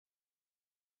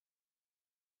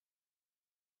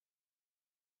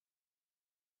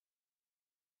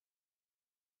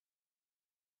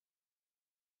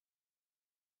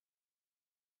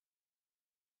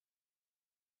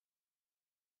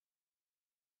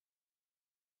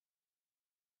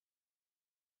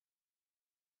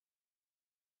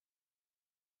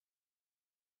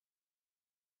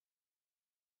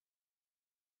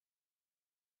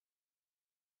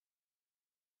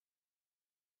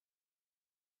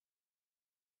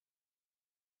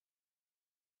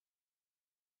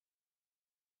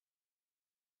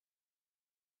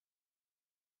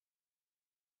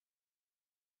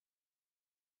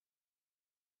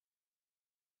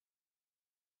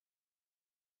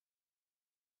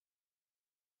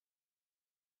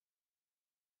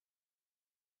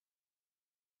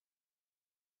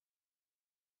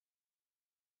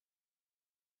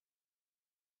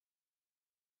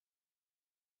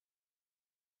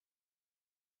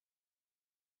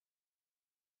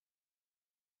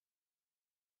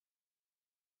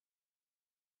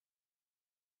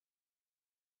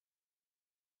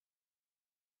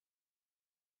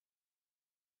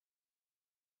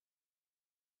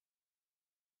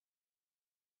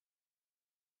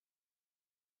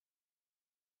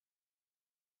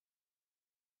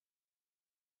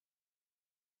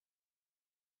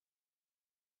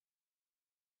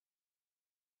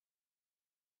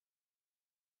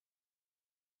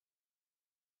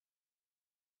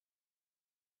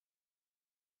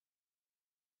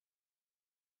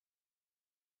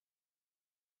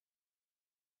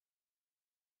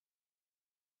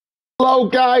Hello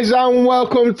guys and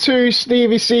welcome to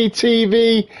Stevie C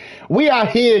TV. We are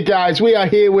here guys, we are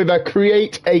here with a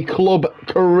Create a Club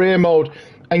career mode.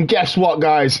 And guess what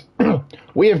guys,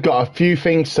 we have got a few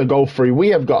things to go through. We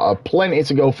have got plenty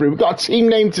to go through. We've got a team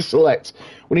name to select.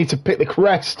 We need to pick the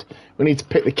crest, we need to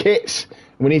pick the kits,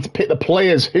 we need to pick the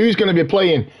players. Who's going to be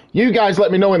playing? You guys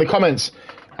let me know in the comments.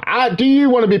 Do you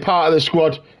want to be part of the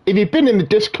squad? If you've been in the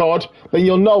Discord, then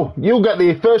you'll know. You'll get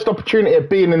the first opportunity of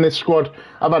being in this squad.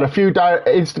 I've had a few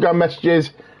Instagram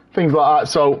messages, things like that.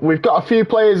 So we've got a few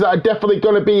players that are definitely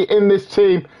going to be in this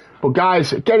team. But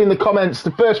guys, get in the comments.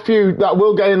 The first few that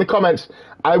will get in the comments,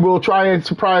 I will try and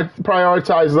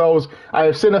prioritise those. I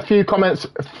have seen a few comments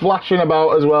flashing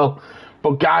about as well.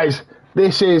 But guys,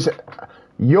 this is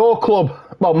your club.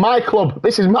 Well, my club.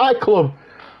 This is my club.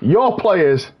 Your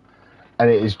players. And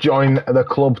it is join the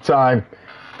club time.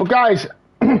 But guys,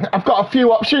 I've got a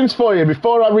few options for you.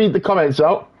 Before I read the comments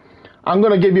out, I'm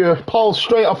going to give you a poll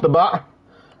straight off the bat.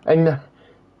 And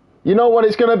you know what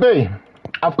it's going to be?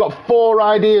 I've got 4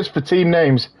 ideas for team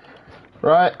names.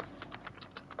 Right?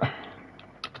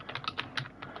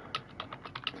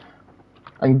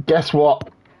 And guess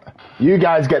what? You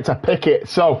guys get to pick it.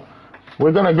 So,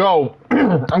 we're going to go.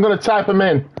 I'm going to type them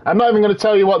in. I'm not even going to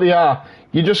tell you what they are.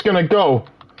 You're just going to go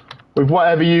with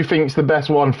whatever you think's the best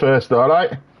one first,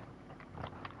 alright?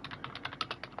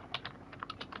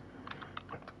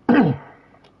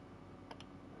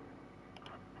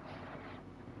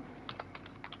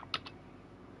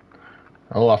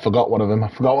 Oh, I forgot one of them.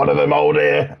 Oh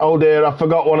dear. Oh dear, I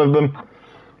forgot one of them.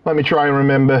 Let me try and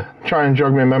remember. Try and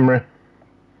jog my memory.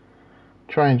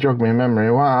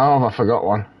 Wow, have I forgot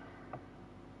one?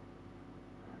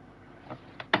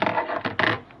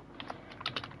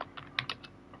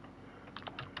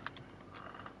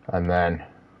 And then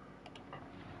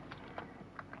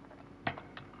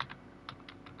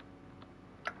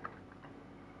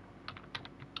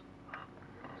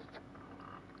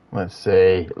let's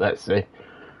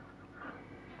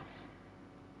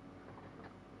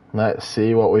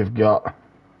see what we've got.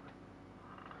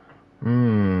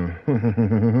 You're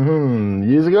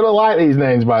gonna like these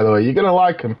names, by the way. You're gonna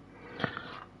like them.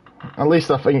 At least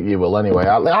I think you will anyway.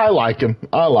 I like them.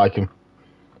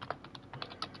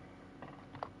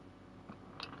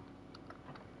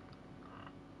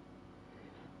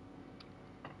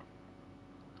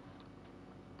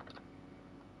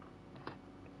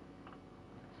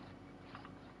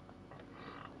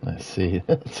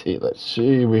 Let's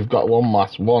see. We've got one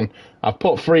last one. I've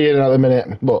put 3 in at the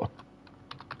minute, but are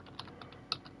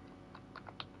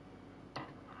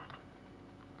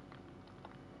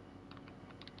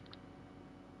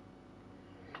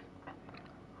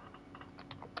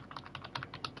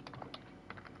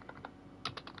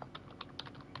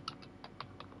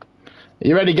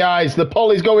you ready, guys? The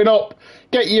poll is going up.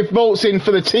 Get your votes in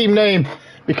for the team name,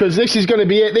 because this is going to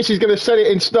be it. This is going to set it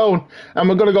in stone, and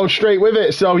we're going to go straight with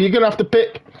it. So you're going to have to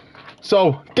pick.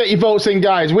 So get your votes in,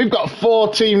 guys. We've got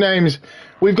 4 team names.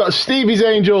 We've got Stevie's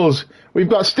Angels. We've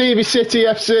got Stevie City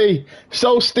FC,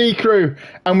 Soul Stee Crew,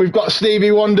 and we've got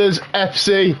Stevie Wonders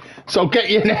FC. So get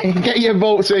your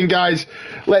votes in, guys.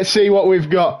 Let's see what we've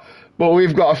got. But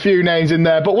we've got a few names in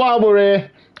there. But while we're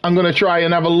here, I'm going to try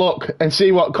and have a look and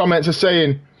see what comments are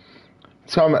saying.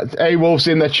 A-Wolf's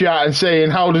in the chat and saying,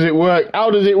 how does it work?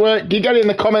 How does it work? You get in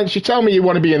the comments, you tell me you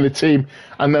want to be in the team,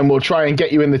 and then we'll try and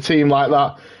get you in the team like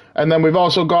that. And then we've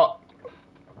also got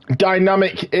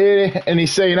Dynamic here, and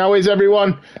he's saying, how is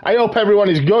everyone? I hope everyone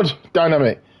is good,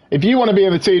 Dynamic. If you want to be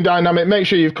in the team, Dynamic, make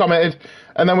sure you've commented.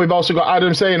 And then we've also got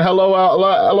Adam saying,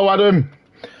 hello Adam.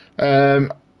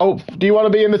 Do you want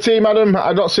to be in the team, Adam?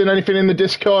 I've not seen anything in the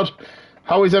Discord.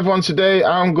 How is everyone today?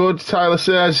 I'm good, Tyler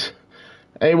says.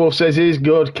 A-Wolf says he's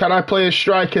good. Can I play a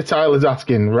striker? Tyler's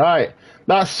asking. Right.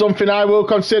 That's something I will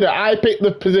consider. I pick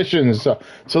the positions. So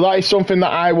that is something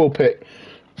that I will pick.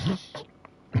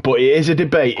 But it is a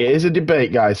debate. It is a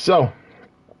debate, guys. So,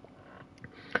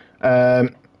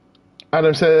 Adam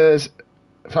says,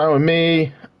 fine with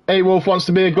me. A-Wolf wants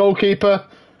to be a goalkeeper.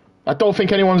 I don't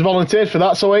think anyone's volunteered for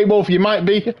that. So, A-Wolf, you might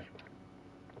be.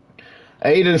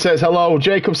 Aiden says hello.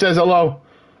 Jacob says hello.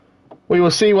 We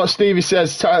will see what Stevie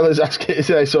says. Tyler's asking to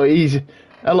say, so easy.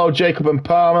 Hello, Jacob and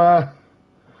Palmer.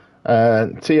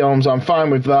 T-Holmes, I'm fine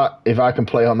with that if I can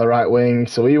play on the right wing.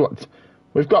 So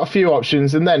we've got a few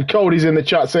options. And then Cody's in the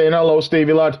chat saying, hello,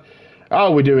 Stevie lad. How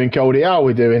are we doing, Cody? How are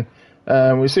we doing?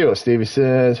 We'll see what Stevie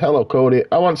says. Hello, Cody.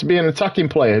 I want to be an attacking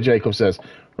player, Jacob says.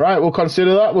 Right, we'll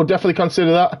consider that. We'll definitely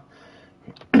consider that.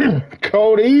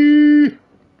 Cody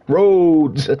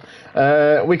Rhodes.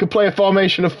 We could play a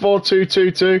formation of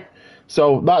 4-2-2-2.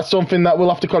 So that's something that we'll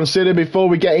have to consider before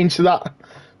we get into that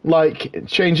like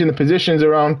changing the positions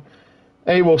around.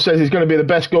 A-Wolf says he's going to be the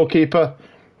best goalkeeper.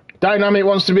 Dynamic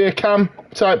wants to be a cam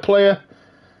type player.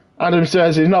 Adam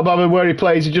says he's not bothered where he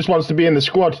plays, he just wants to be in the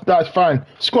squad. That's fine.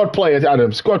 Squad player,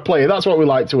 Adam. Squad player. That's what we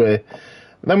like to hear.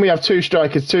 Then we have 2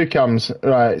 strikers, 2 cams.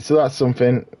 Right, so that's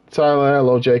something. Tyler,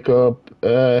 hello, Jacob.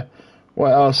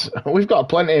 What else? We've got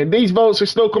plenty. These votes are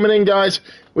still coming in, guys.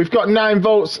 We've got 9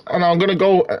 votes, and I'm going to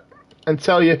go and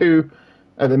tell you who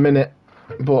at the minute.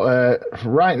 But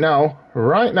right now,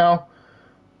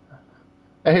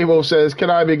 A-Wolf says, can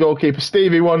I be goalkeeper?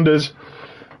 Stevie wonders.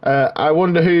 I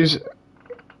wonder whose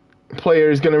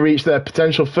player is going to reach their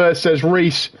potential first, says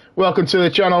Reese. Welcome to the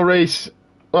channel, Reese.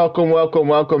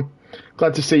 Welcome.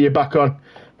 Glad to see you back on.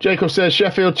 Jacob says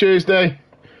Sheffield Tuesday.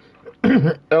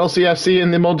 LCFC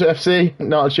in the Mud FC.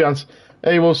 Not a chance.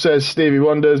 A-Wolf says Stevie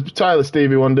wonders. Tyler,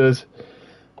 Stevie wonders.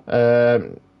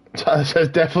 Tyler says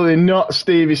definitely not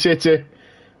Stevie City.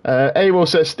 A-Wolf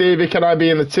says Stevie, can I be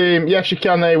in the team? Yes, you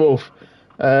can, A-Wolf.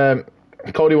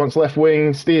 Cody wants left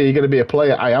wing. Steve, you're going to be a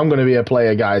player. I am going to be a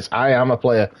player, guys. I am a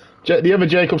player. The other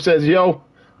Jacob says, yo,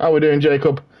 how we doing,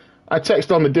 Jacob? I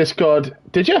text on the Discord.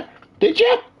 Did you?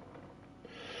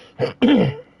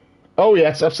 Oh,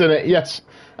 yes, I've seen it. Yes,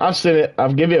 I've seen it.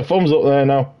 I've given you a thumbs up there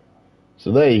now.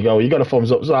 So there you go. You got a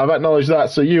thumbs up. So I've acknowledged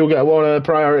that. So you'll get one of the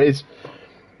priorities.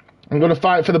 I'm going to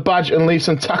fight for the badge and leave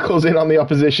some tackles in on the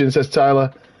opposition, says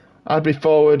Tyler. I'd be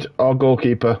forward or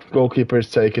goalkeeper. Goalkeeper is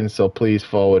taken, so please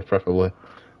forward, preferably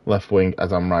left wing,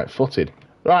 as I'm right-footed.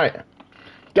 Right,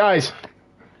 guys,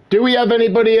 do we have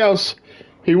anybody else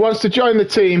who wants to join the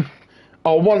team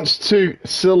or wants to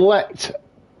select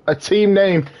a team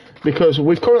name? Because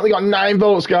we've currently got 9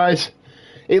 votes, guys.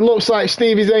 It looks like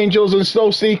Stevie's Angels and Snow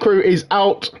Sea Crew is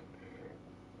out.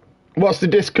 What's the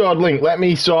Discord link? Let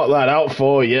me sort that out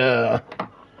for you.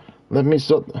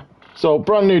 So,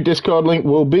 brand new Discord link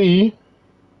will be...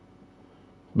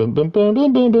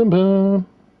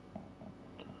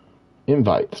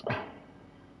 Invite.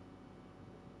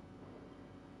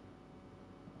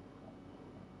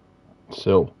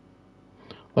 So,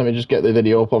 let me just get the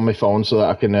video up on my phone so that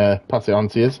I can pass it on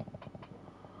to you.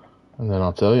 And then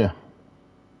I'll tell you.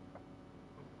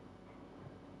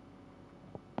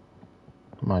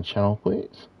 My channel,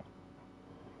 please.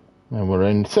 And we're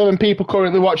in 7 people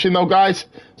currently watching though, guys.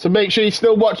 So make sure you're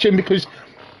still watching because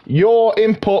your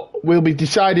input will be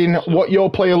deciding what your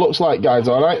player looks like, guys,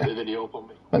 alright?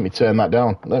 Let me turn that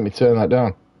down.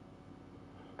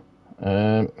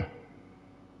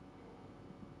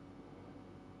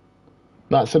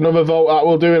 That's another vote that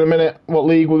we'll do in a minute. What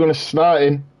league we're going to start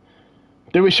in.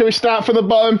 Should we start from the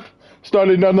bottom?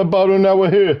 Starting on the bottom, now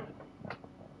we're here.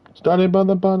 Started by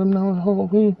the bottom, now we're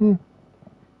here.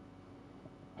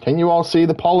 Can you all see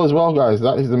the poll as well, guys?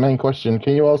 That is the main question.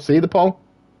 Can you all see the poll?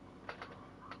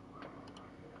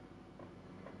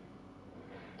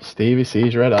 Stevie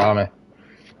sees Red Army.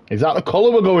 Is that the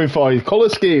colour we're going for? His colour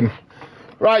scheme.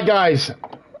 Right, guys.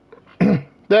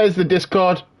 There's the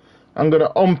Discord. I'm going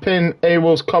to unpin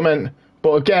A-Wolf's comment.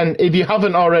 But again, if you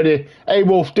haven't already,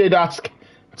 A-Wolf did ask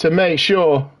to make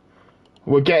sure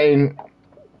we're getting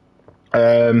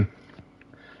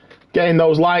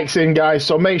those likes in, guys.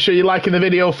 So make sure you're liking the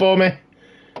video for me.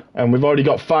 And we've already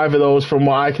got 5 of those from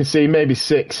what I can see, maybe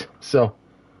 6. So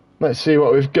let's see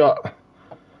what we've got.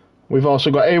 We've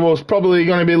also got A-Wolf's probably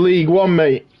going to be League 1,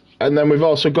 mate. And then we've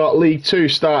also got League 2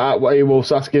 start at what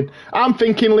A-Wolf's asking. I'm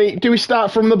thinking, do we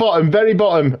start from the bottom, very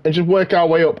bottom, and just work our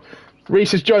way up?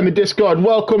 Reese has joined the Discord.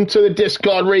 Welcome to the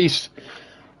Discord, Reese.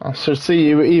 I shall see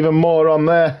you even more on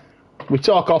there. We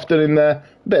talk often in there.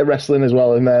 A bit of wrestling as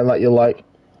well in there, like you like.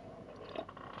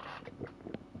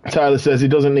 Tyler says he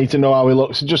doesn't need to know how he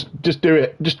looks. Just do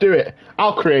it. Just do it.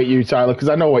 I'll create you, Tyler, because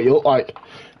I know what you look like.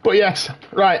 But yes,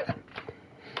 right.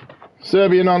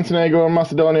 Serbia, Montenegro and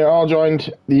Macedonia all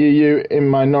joined the EU in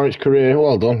my Norwich career.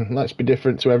 Well done. Let's be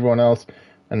different to everyone else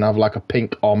and have like a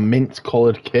pink or mint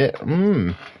coloured kit.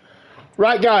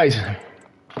 Right, guys.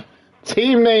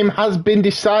 Team name has been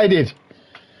decided.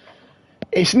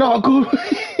 It's not a good...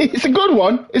 It's a good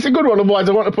one. It's a good one. Otherwise,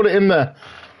 I want to put it in there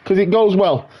because it goes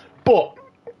well. But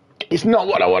it's not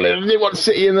what I wanted. I didn't want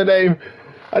City in the name.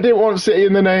 But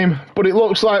it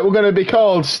looks like we're going to be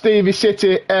called Stevie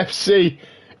City FC.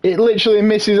 It literally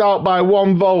misses out by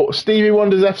 1 vote. Stevie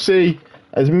Wonders FC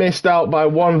has missed out by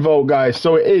 1 vote, guys.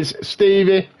 So it is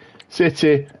Stevie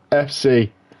City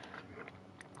FC.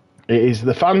 It is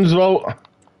the fans' vote.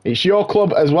 It's your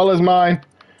club as well as mine.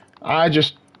 I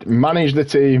just manage the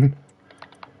team.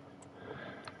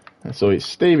 So it's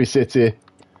Stevie City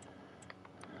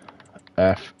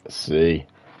FC.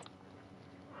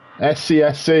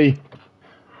 SCSC.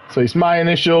 So it's my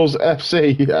initials,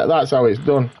 FC. Yeah, that's how it's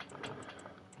done.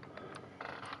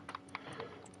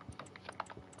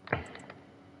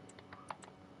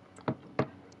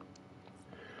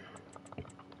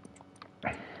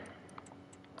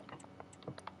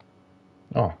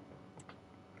 Oh.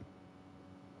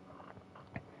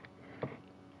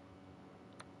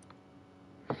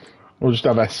 We'll just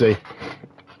have SC.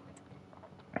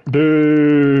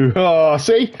 Boo! Oh,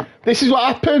 see? This is what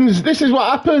happens. This is what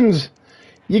happens.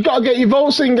 You got to get your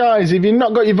votes in, guys. If you've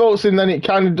not got your votes in, then it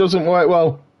kind of doesn't work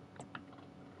well.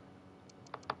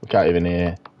 We can't even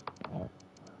hear.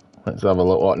 Let's have a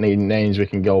look what names we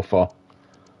can go for.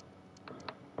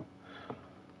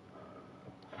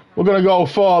 We're going to go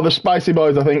for the Spicy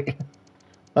Boys, I think.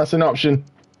 That's an option.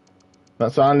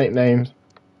 That's our nicknames.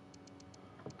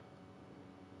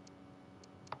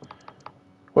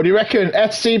 What do you reckon?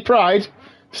 FC Pride?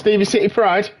 Stevie City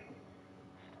Pride?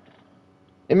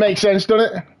 It makes sense,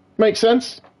 doesn't it? Makes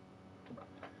sense?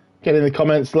 Get in the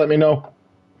comments, let me know.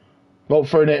 Vote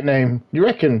for a nickname. You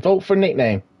reckon? Vote for a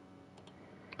nickname.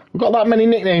 We've got that many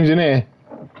nicknames in here.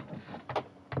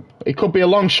 It could be a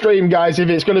long stream, guys, if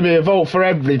it's going to be a vote for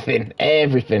everything.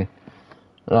 Everything.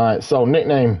 Right, so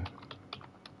nickname.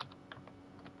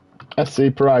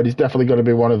 SC Pride is definitely going to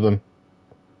be one of them.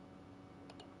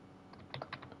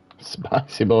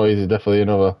 Spicy Boys is definitely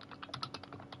another.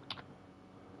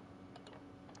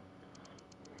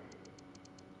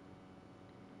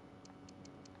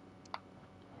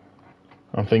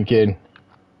 I'm thinking,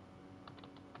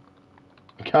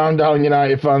 calm down,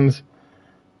 United fans.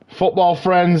 Football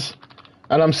friends,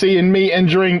 and I'm seeing meat and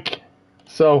drink,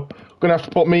 so I'm gonna have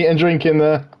to put meat and drink in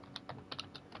there.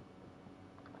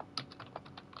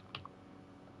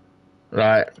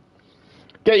 Right,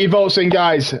 get your votes in,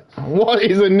 guys. What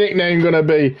is the nickname gonna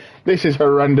be? This is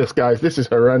horrendous, guys. This is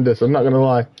horrendous. I'm not gonna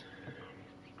lie.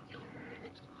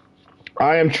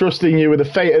 I am trusting you with the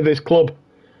fate of this club,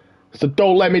 so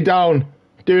don't let me down.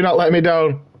 Do not let me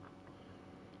down.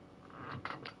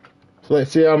 So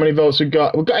let's see how many votes we've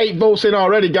got. We've got 8 votes in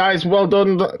already, guys. Well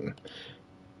done.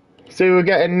 See, we're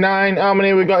getting 9. How many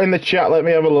have we got in the chat? Let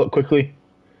me have a look quickly.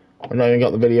 I've not even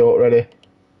got the video up ready.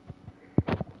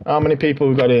 How many people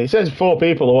we've got in? It says 4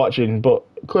 people are watching, but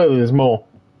clearly there's more.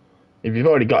 If you've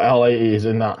already got L80s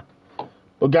in that.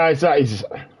 But guys, that is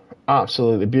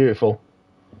absolutely beautiful.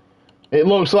 It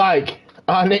looks like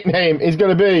our nickname is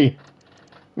going to be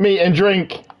Meat and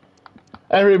Drink.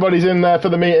 Everybody's in there for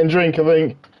the meat and drink, I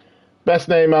think. Best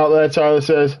name out there, Tyler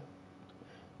says.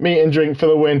 Meat and drink for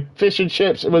the win. Fish and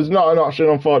chips was not an option,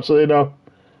 unfortunately, no.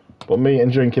 But meat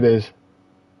and drink it is.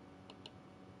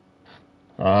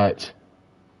 Alright.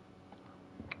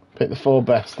 Pick the 4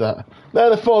 best. They're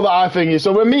the 4 that I think is.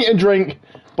 So we're meat and drink,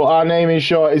 but our name in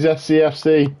short is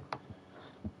SCFC.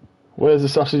 Where's the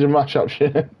sausage and mash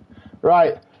option?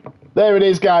 Right. There it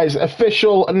is, guys.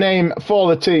 Official name for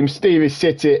the team, Stevie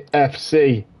City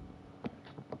FC.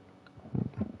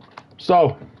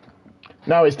 So,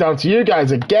 now it's down to you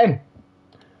guys again.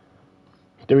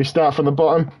 Do we start from the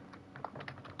bottom?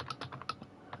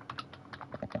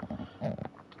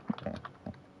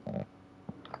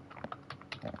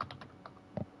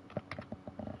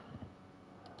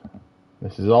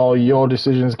 This is all your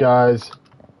decisions, guys.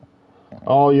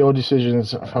 All your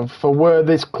decisions for where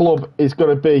this club is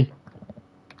going to be.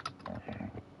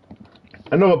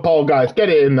 Another poll, guys. Get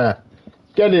it in there.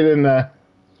 Get it in there.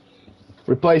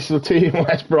 Replace the team,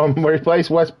 West Brom. Replace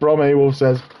West Brom, A-Wolf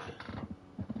says.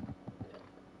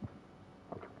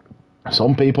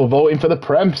 Some people voting for the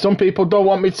Prem. Some people don't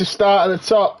want me to start at the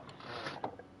top.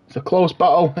 It's a close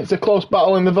battle. It's a close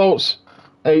battle in the votes.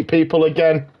 8 people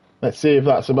again. Let's see if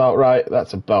that's about right.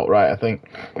 That's about right, I think.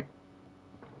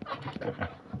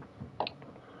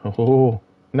 Oh,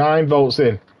 9 votes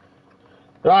in.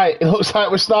 Right, it looks like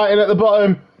we're starting at the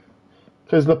bottom.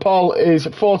 Because the poll is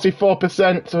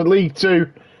 44% to League 2.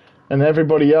 And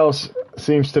everybody else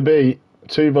seems to be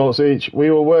 2 votes each.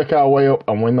 We will work our way up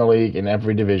and win the league in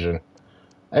every division.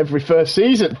 Every first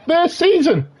season. First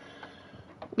season!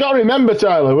 Gotta remember,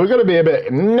 Tyler, we're going to be a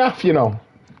bit naff, you know.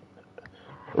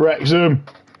 Wrexham.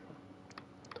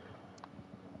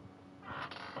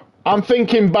 I'm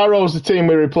thinking Barrow's the team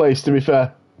we replace, to be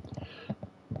fair.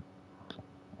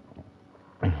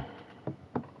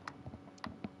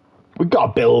 We've got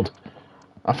to build.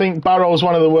 I think Barrow's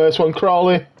one of the worst one.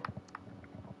 Crawley.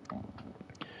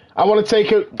 I want to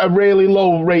take a really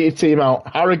low rated team out.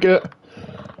 Harrogate.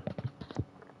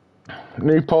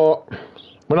 Newport.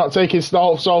 We're not taking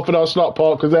Salford or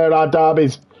Stockport because they're our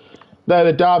derbies. They're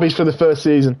the derbies for the first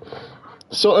season.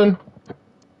 Sutton.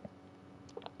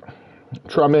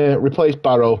 Tranmere. Replace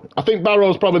Barrow. I think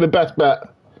Barrow's probably the best bet.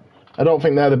 I don't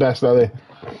think they're the best, are they?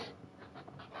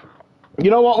 You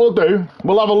know what we'll do?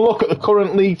 We'll have a look at the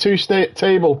current League 2 state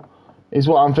table, is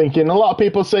what I'm thinking. A lot of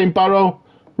people saying Barrow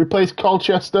replace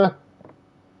Colchester.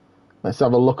 Let's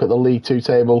have a look at the League 2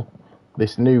 table.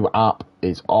 This new app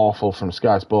is awful from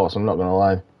Sky Sports, I'm not going to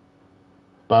lie.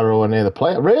 Barrow are near the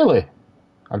play. Really?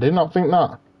 I did not think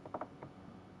that.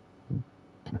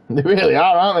 They really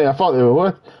are, aren't they? I thought they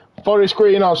were. Forest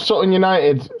Green or Sutton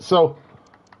United. So,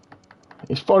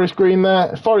 is Forest Green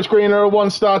there? Forest Green are a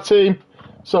one-star team.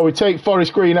 So we take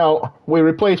Forest Green out. We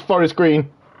replace Forest Green.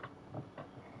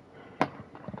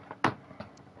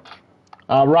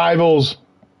 Our rivals.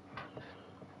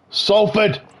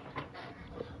 Salford.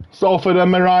 Salford are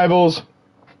my rivals.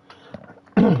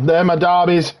 They're my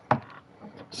derbies.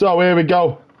 So here we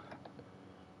go.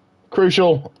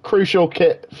 Crucial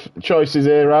kit choices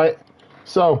here, right?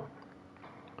 So,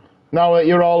 now that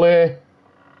you're all here,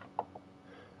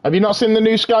 have you not seen the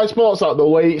new Sky Sports app? The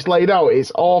way it's laid out,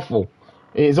 it's awful.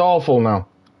 It's awful now.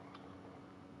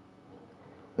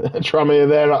 Trammy,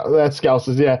 they're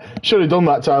scousers, yeah. Should have done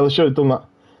that, Tyler, should have done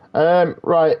that.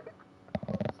 Right.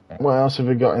 What else have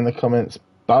we got in the comments?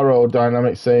 Barrow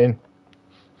Dynamic saying,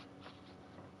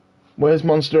 where's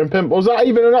Monster and Pinball? Was that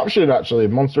even an option, actually,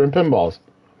 Monster and Pinballs?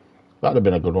 That'd have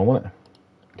been a good one, wouldn't it?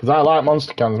 Because I like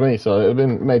Monster Cans, me, so it would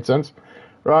have made sense.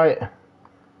 Right.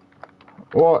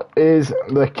 What is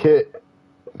the kit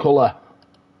colour?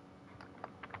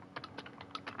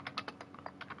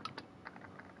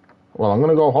 Well, I'm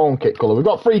going to go home kit colour. We've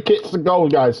got 3 kits to go,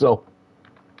 guys, so.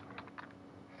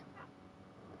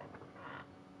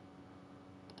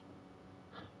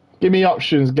 Give me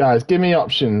options, guys. Give me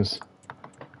options.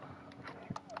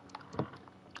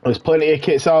 There's plenty of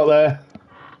kits out there.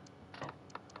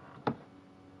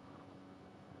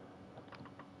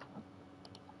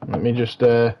 Let me just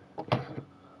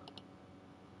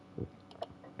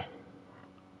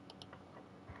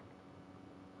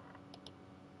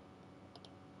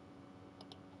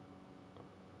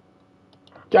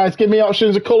guys, give me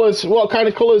options of colours. What kind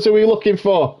of colours are we looking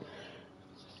for?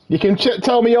 You can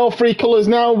tell me all 3 colours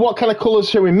now. What kind of colours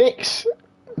should we mix?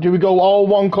 Do we go all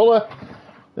one colour?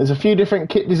 There's a few different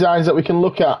kit designs that we can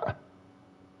look at.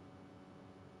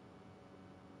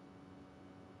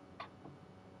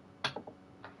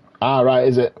 Ah, right,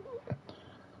 is it?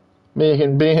 Me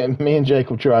and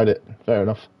Jacob tried it. Fair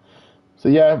enough. So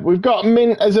yeah, we've got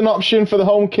mint as an option for the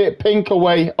home kit, pink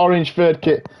away, orange third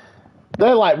kit.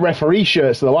 They're like referee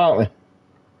shirts though, aren't they?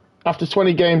 After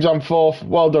 20 games, I'm 4th.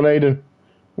 Well done, Aidan.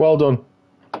 Well done.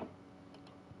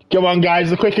 Come on, guys.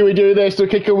 The quicker we do this, the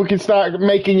quicker we can start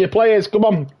making your players. Come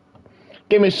on.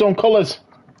 Give me some colours.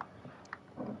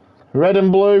 Red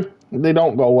and blue. They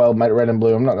don't go well, mate, red and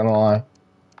blue. I'm not going to lie.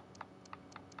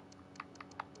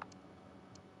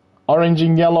 Orange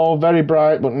and yellow. Very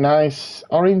bright, but nice.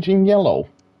 Orange and yellow.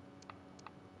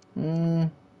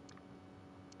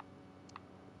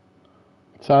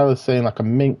 Tyler's saying like a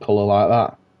mint colour like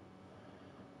that.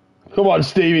 Come on,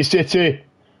 Stevie City.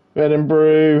 Red and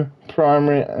blue,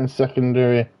 primary and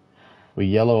secondary with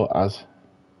yellow as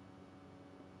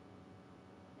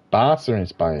Barca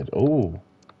inspired. Oh.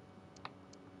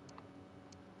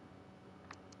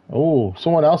 Oh,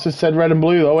 someone else has said red and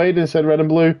blue though. Aiden said red and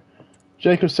blue.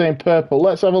 Jacob's saying purple.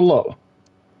 Let's have a look.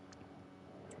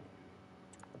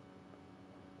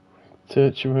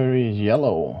 Tertiary is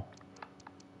yellow.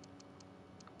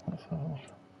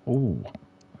 Ooh.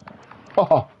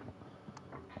 Oh.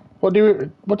 What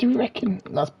do you reckon?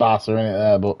 That's Barca in it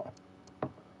there, but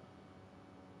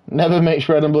never mix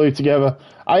red and blue together.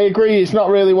 I agree, it's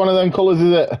not really one of them colours,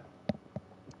 is it?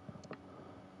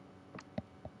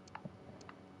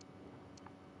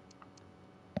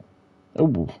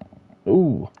 Ooh.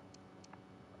 Ooh.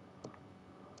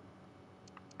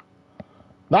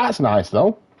 That's nice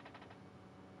though.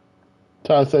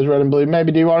 Tyler says red and blue.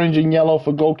 Maybe do orange and yellow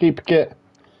for goalkeeper kit.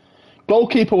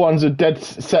 Goalkeeper ones are dead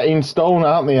set in stone,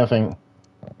 aren't they, I think?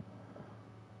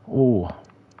 Ooh.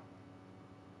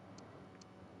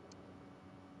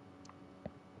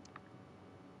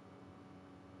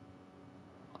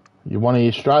 You one of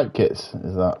your stripe kits,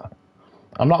 is that?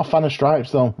 I'm not a fan of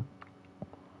stripes though.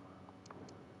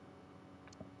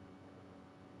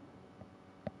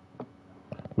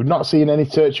 We've not seen any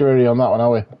tertiary on that one,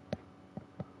 are we?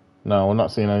 No, we're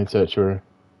not seeing any tertiary.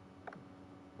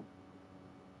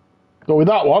 Go with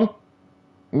that one?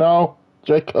 No,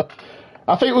 Jacob.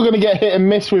 I think we're going to get hit and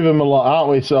miss with them a lot, aren't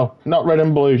we? So, not red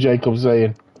and blue, Jacob's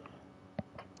saying.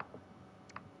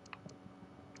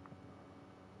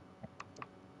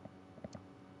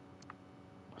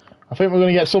 I think we're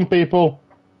going to get some people.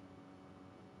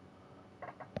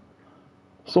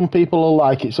 Some people will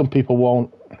like it, some people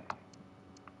won't.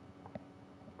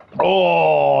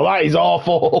 Oh, that is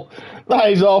awful. That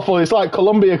is awful. It's like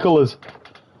Columbia colours.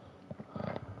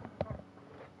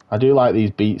 I do like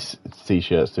these Beats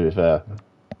t-shirts, to be fair.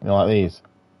 You know, like these?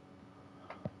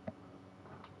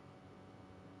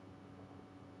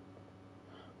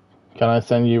 Can I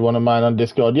send you one of mine on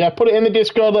Discord? Yeah, put it in the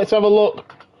Discord. Let's have a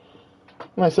look.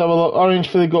 Let's have a look. Orange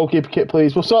for the goalkeeper kit,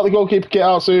 please. We'll sort the goalkeeper kit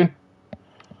out soon.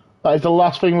 That is the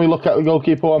last thing we look at, the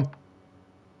goalkeeper one.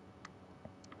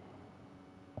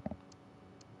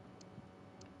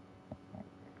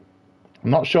 I'm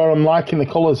not sure I'm liking the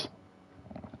colours.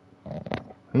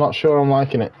 I'm not sure I'm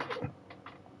liking it.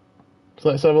 So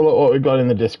let's have a look what we've got in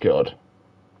the Discord.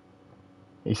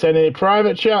 Are you sending it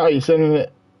private chat or are you sending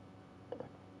it...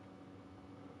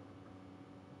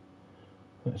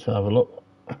 Let's have a look.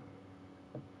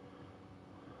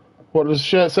 What does the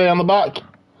shirt say on the back?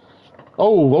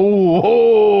 Oh, oh,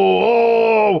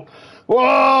 oh, oh!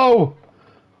 Whoa!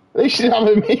 This is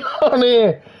having me on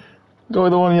here. Go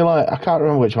with the one you like. I can't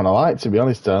remember which one I like, to be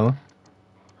honest, Tyler.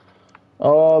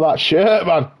 Oh, that shirt,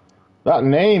 man. That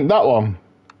name, that one.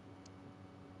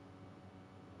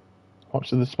 What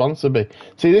should the sponsor be?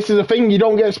 See, this is the thing. You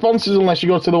don't get sponsors unless you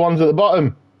go to the ones at the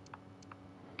bottom.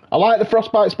 I like the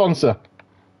Frostbite sponsor.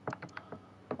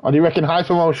 Or do you reckon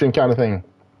Hypermotion kind of thing?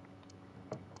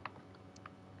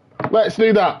 Let's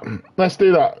do that. Let's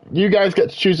do that. You guys get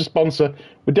to choose a sponsor.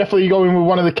 We're definitely going with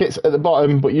one of the kits at the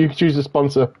bottom, but you choose a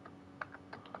sponsor.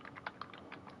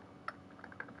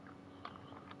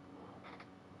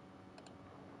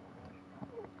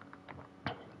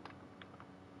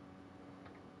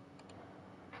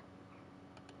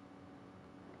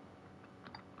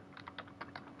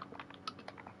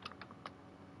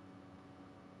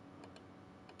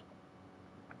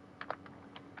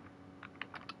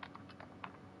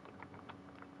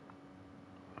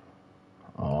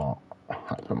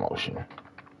 Promotion,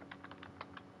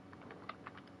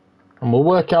 and we'll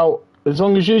work out. As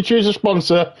long as you choose a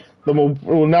sponsor, then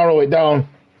we'll narrow it down.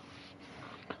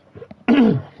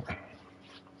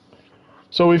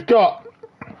 So we've got,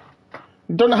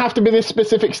 it doesn't have to be this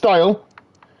specific style.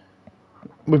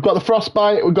 We've got the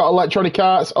Frostbite, we've got Electronic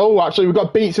Arts. Oh, actually we've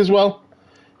got Beats as well.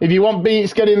 If you want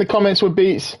Beats, get in the comments with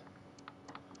Beats.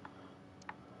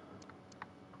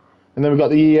 And then we've got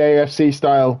the EAFC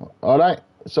style. Alright,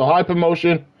 so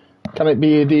Hypermotion. Can it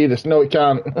be Adidas? No, it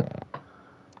can't.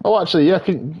 Oh, actually, yeah,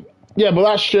 yeah, but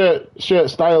that's shirt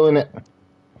style, in it.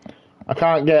 I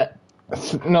can't get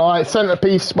no like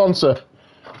centerpiece sponsor.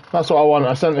 That's what I want.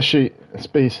 A center sheet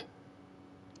piece.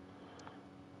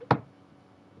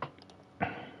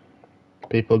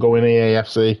 People going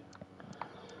EAFC.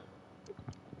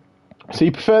 So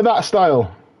you prefer that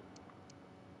style?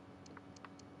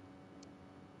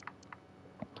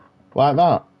 Like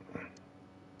that?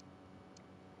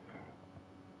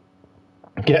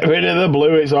 Get rid of the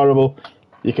blue, it's horrible.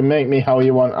 You can make me how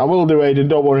you want. I will do, Aiden,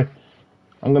 don't worry.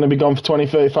 I'm going to be gone for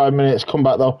 20-35 minutes. Come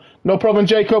back, though. No problem,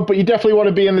 Jacob, but you definitely want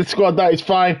to be in the squad. That is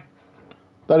fine.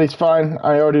 That is fine.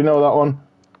 I already know that one.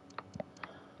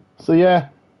 So, yeah.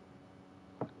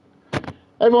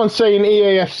 Everyone's saying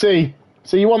EAFC.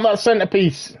 So you want that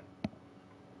centerpiece?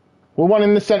 We're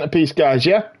wanting the centerpiece, guys,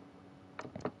 yeah?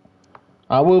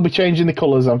 I will be changing the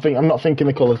colours. I'm not thinking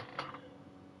the colours.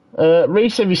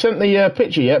 Reese, have you sent the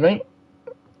picture yet, mate?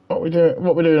 What we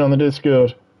doing on the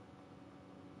Discord?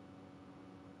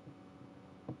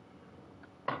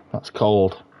 That's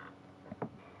cold.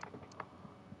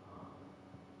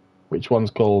 Which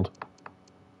one's cold?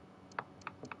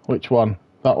 Which one?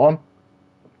 That one?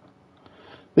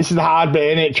 This is the hard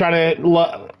bit, innit? Trying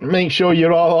to make sure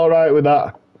you're all alright with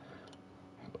that.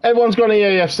 Everyone's gone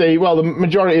EAFC. Well, the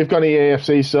majority have gone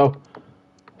EAFC, so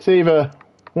it's either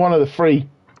one of the three.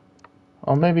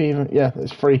 Or maybe even, yeah,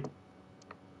 it's free.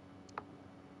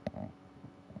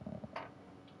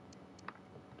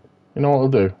 You know what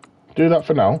we'll do? Do that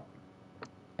for now.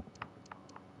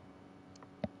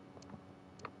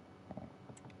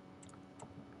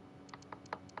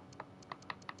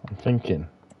 I'm thinking.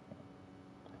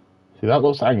 See, that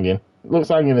looks hanging. It looks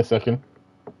hanging a second.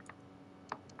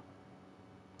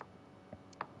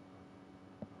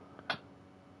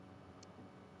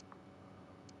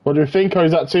 What do you think, or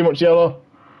is that too much yellow?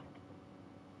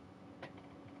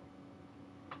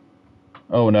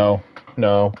 Oh no,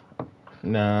 no,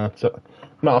 nah.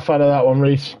 Not a fan of that one,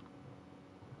 Reese.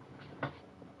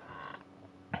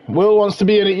 Will wants to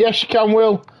be in it. Yes, you can,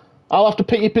 Will. I'll have to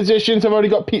pick your positions. I've already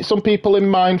got some people in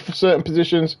mind for certain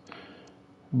positions.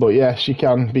 But yes, you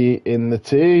can be in the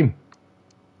team.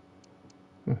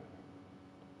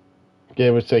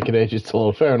 Game was taking ages to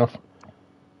load. Fair enough.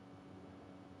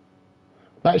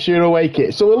 That's your away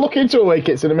kit. So we'll look into away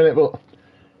kits in a minute, but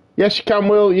Yes, you can,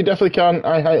 Will. You definitely can.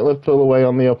 I hate Liverpool away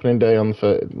on the opening day on the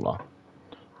 30th.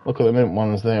 Look at the mint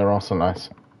ones. They are also nice.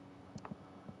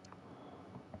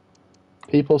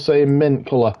 People say mint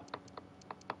colour.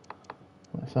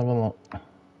 Let's have a look.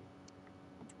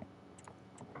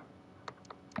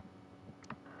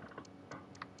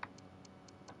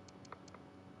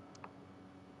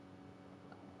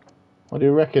 What do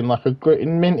you reckon? Like a great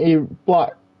minty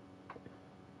black?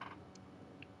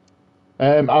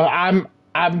 I've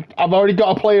already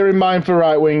got a player in mind for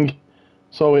right wing,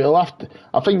 so it'll have to.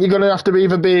 I think you're gonna have to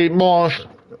either be more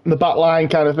the back line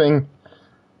kind of thing.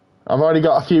 I've already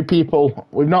got a few people.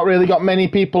 We've not really got many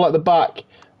people at the back.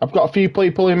 I've got a few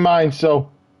people in mind, so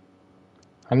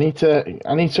I need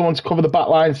someone to cover the back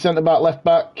line, centre back, left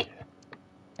back.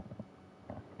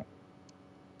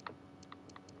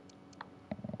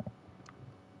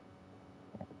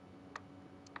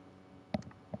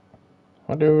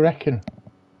 What do you reckon?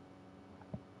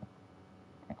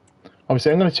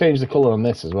 Obviously, I'm going to change the colour on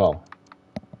this as well.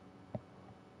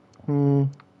 Ooh.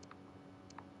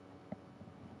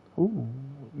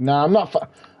 Nah,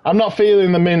 I'm not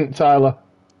feeling the mint, Tyler.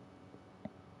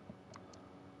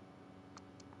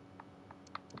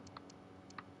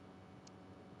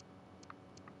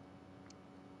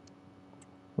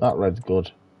 That red's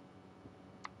good.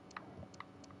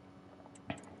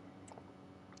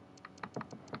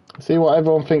 See what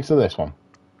everyone thinks of this one.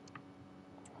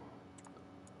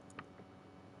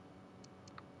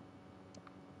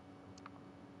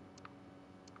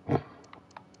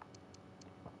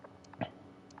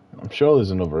 I'm sure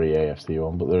there's another EAFC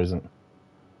one, but there isn't.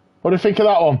 What do you think of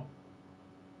that one?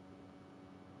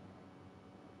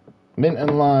 Mint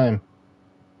and lime.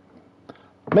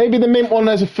 Maybe the mint one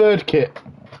has a third kit.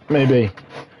 Maybe.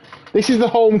 This is the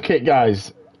home kit,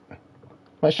 guys.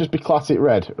 Let's just be classic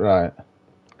red. Right.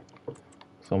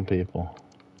 Some people.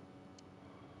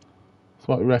 So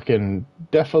what do you reckon?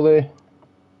 Definitely.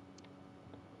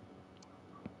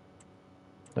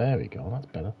 There we go. That's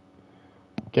better.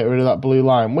 Get rid of that blue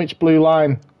line. Which blue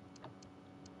line?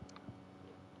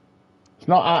 It's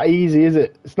not that easy, is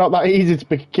it? It's not that easy to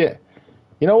pick a kit.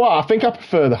 You know what? I think I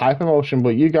prefer the Hypermotion,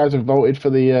 but you guys have voted for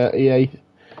the EA.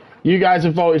 You guys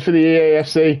have voted for the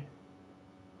EAFC.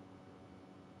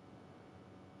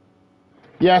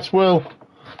 Yes, we'll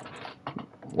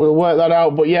work that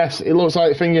out. But yes, it looks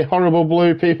like thingy horrible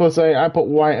blue. People are saying I put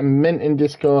white and mint in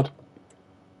Discord.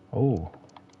 Oh,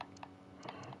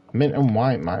 mint and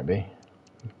white might be.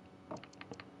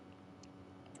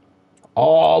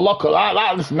 Oh, look at that.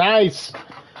 That's nice.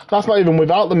 That's not even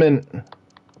without the mint.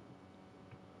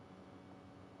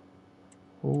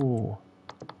 Ooh.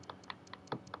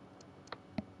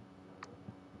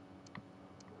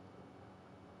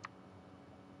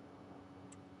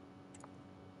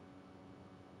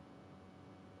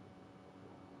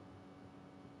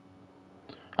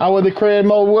 How will the creative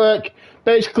mode work?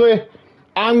 Basically,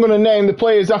 I'm going to name the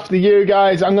players after you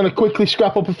guys. I'm going to quickly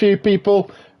scrap up a few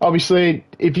people. Obviously,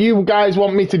 if you guys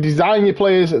want me to design your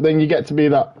players, then you get to be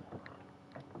that.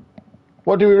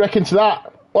 What do we reckon to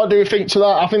that? What do you think to that?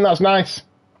 I think that's nice.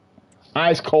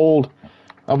 Ice cold.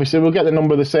 Obviously, we'll get the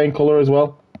number the same colour as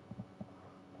well.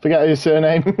 Forget his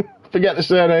surname. Forget the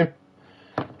surname.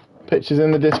 Pictures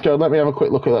in the Discord. Let me have a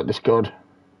quick look at that Discord.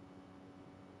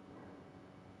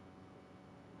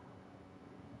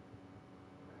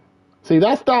 See,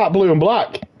 that's dark blue and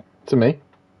black to me.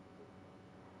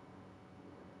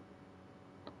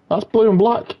 That's blue and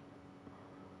black.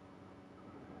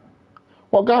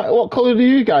 What colour do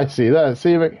you guys see there?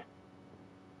 See if it...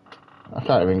 I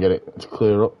can't even get it to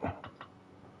clear up.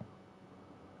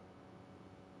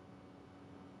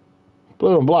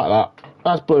 Blue and black, that.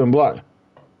 That's blue and black.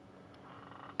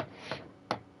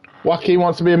 Wacky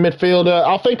wants to be a midfielder.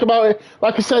 I'll think about it.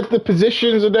 Like I said, the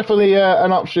positions are definitely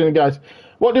an option, guys.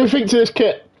 What do you think to this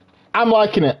kit? I'm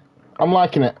liking it. I'm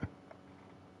liking it.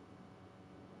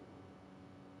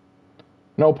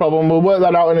 No problem. We'll work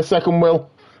that out in a second, Will.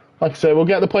 Like I say, we'll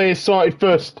get the players sorted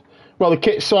first. Well, the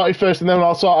kit's sorted first, and then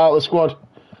I'll sort out the squad.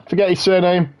 Forget his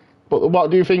surname. But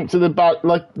what do you think to the back,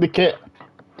 like the kit?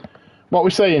 What we're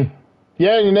saying?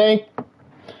 Yeah, your name?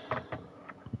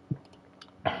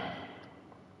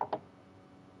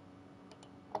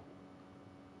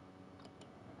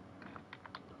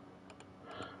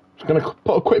 Just gonna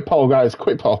put a quick poll, guys.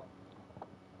 Quick poll.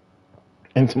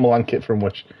 Into Milan kit from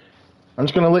which? I'm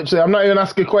just gonna literally. I'm not even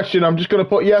asking a question. I'm just gonna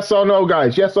put yes or no,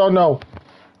 guys. Yes or no.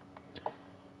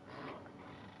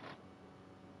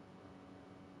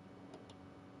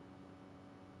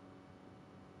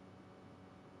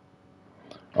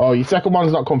 Oh, your second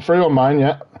one's not come through on mine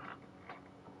yet.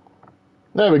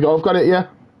 There we go. I've got it. Yeah.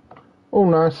 Oh,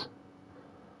 nice.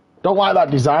 Don't like that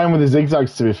design with the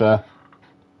zigzags, to be fair.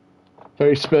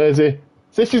 Very Spursy.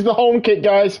 This is the home kit,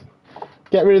 guys.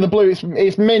 Get rid of the blue.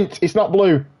 It's mint. It's not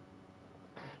blue.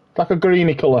 It's like a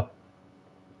greeny colour.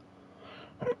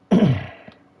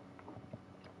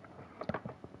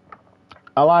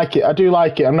 I like it. I do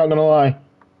like it. I'm not going to lie.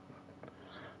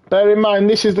 Bear in mind,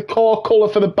 this is the core colour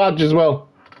for the badge as well.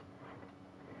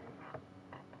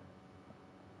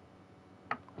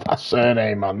 That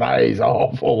surname, man. That is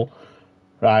awful.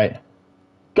 Right.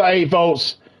 Got 8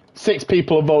 votes. 6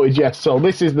 people have voted yes. So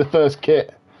this is the first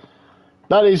kit.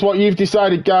 That is what you've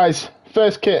decided, guys.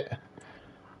 First kit.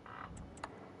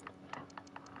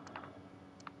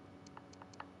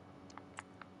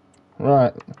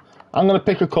 Right. I'm going to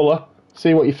pick a colour.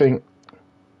 See what you think.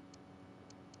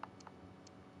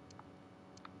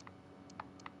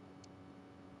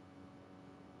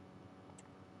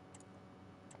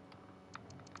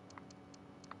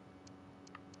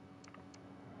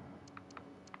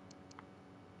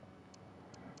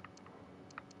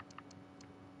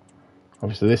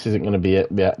 Obviously, this isn't going to be it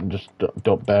yet. Just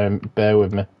don't bear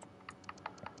with me.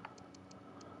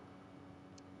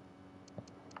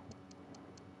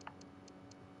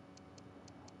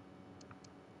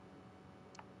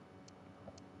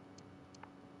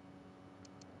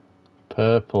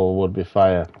 Purple would be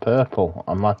fire. Purple.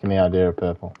 I'm liking the idea of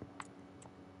purple.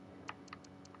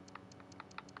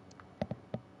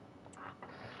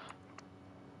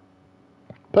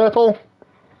 Purple.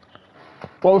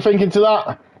 What are we thinking to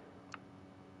that?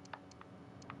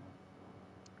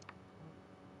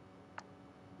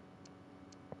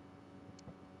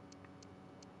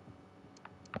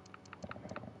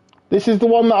 This is the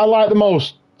one that I like the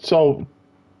most. So,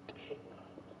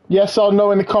 yes or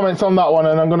no in the comments on that one,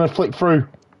 and I'm going to flick through.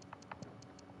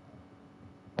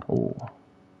 Oh.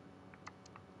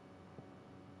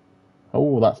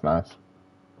 Oh, that's nice.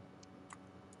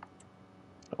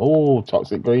 Oh,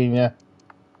 toxic green, yeah.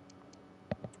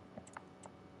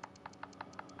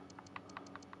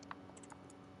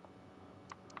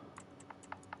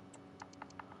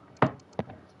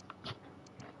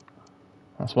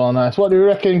 That's well nice. What do you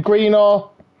reckon? Green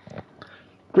or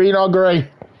grey?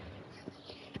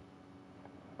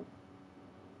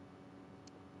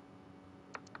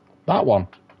 That one.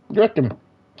 What do you reckon?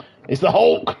 It's the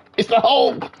Hulk. It's the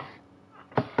Hulk.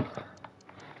 It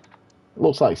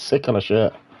looks like sick on a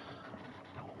shirt.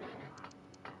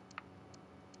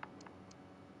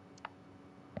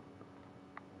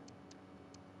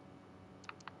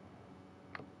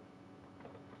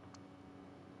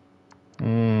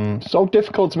 So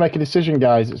difficult to make a decision,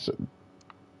 guys. It's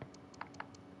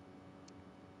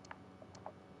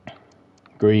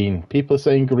green. People are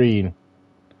saying green.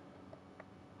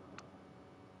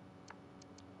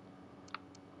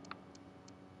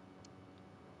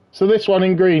 So this one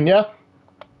in green, yeah?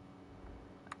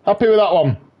 Happy with that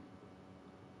one.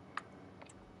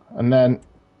 And then,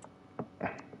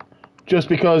 just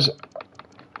because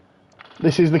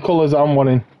this is the colours I'm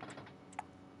wanting.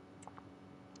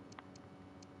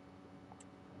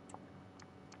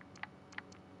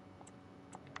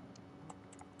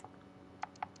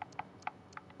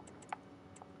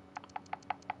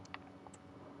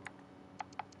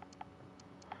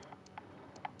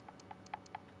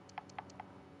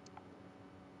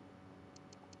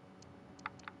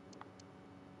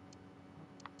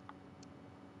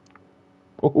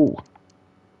 Oh.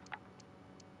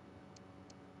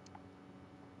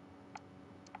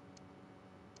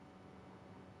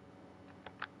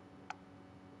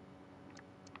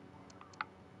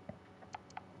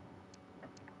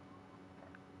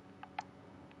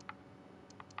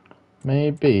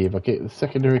 Maybe if I get the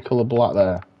secondary colour black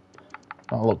there,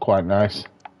 that'll look quite nice.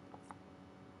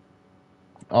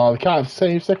 Oh, they can't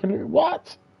save secondary.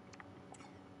 What?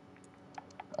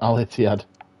 I'll hit the head.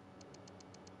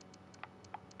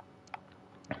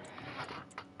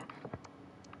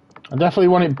 I definitely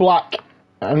want it black,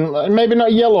 and maybe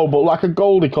not yellow, but like a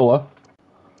goldy colour.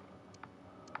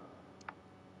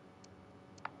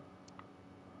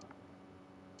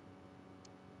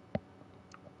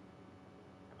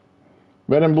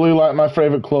 Red and blue, like my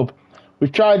favourite club.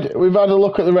 We've had a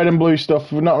look at the red and blue stuff.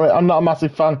 I'm not a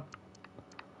massive fan.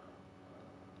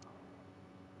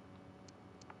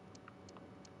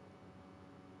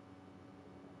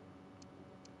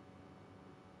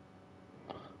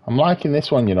 I'm liking this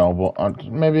one, you know, but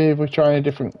maybe if we try a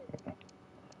different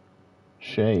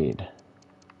shade.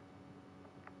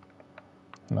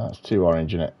 No, that's too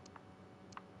orange, isn't it?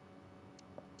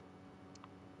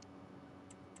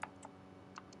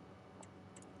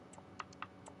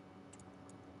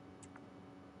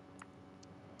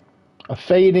 A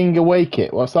fading away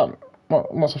kit. What's that?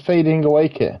 What's a fading away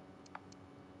kit?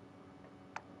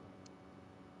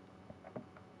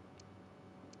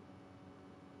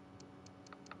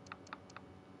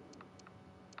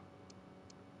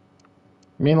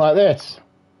 You mean like this?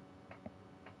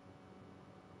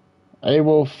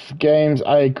 A-Wolf Games,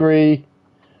 I agree.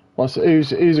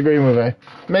 Who's agreeing with me?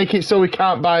 Make it so we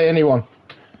can't buy anyone.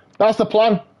 That's the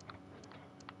plan.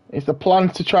 It's the plan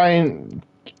to try and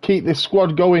keep this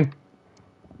squad going.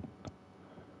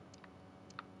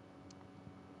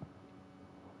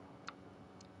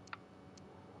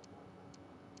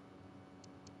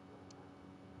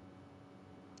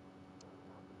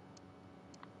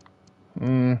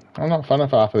 I'm not a fan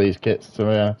of half of these kits, to be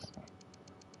honest.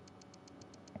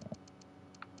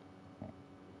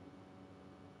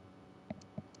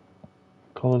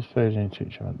 Colours fade into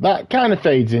each other. That kind of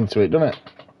fades into it, doesn't it?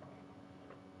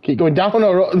 Keep going down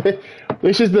or up.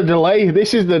 This is the delay.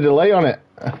 This is the delay on it.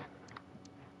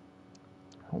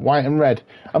 White and red.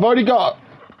 I've already got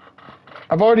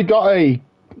a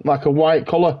like a white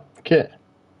colour kit.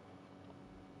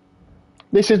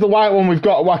 This is the white one we've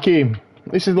got, Joaquin.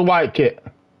 This is the white kit.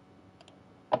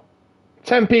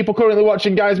 10 people currently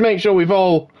watching, guys. Make sure we've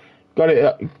all got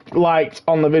it liked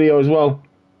on the video as well.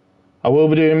 I will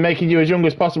be doing making you as young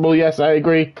as possible. Yes, I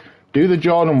agree. Do the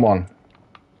Jordan one.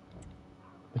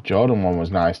 The Jordan one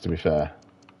was nice, to be fair.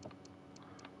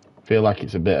 I feel like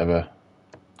it's a bit of a...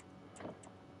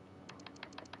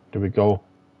 Do we go?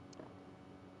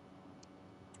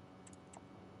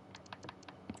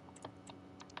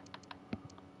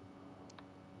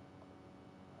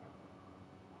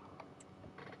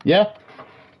 Yeah?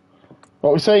 What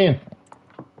are we saying?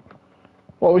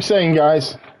 What are we saying,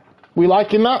 guys? We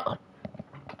liking that?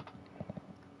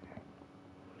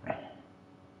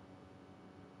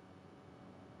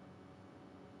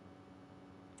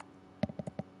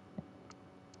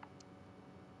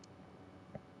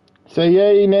 Say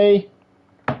yay, nay.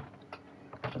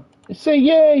 Say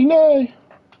yay, nay.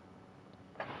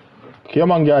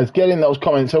 Come on, guys, get in those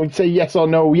comments so we can say yes or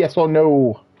no, yes or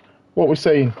no. What we're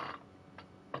saying.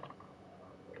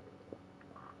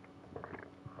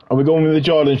 Are we going with the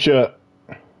Jordan shirt?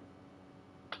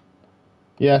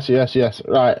 Yes, yes, yes.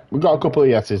 Right, we've got a couple of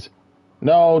yeses.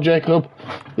 No, Jacob.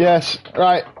 Yes,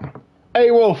 right.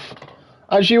 Hey, Wolf,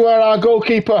 as you are our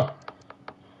goalkeeper,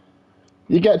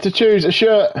 you get to choose a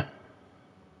shirt.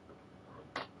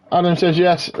 Adam says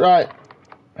yes. Right.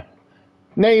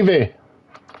 Navy.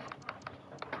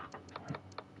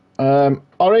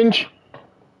 Orange.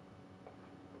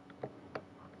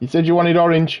 You said you wanted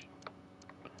orange.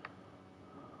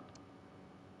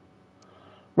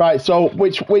 Right, so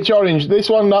which orange? This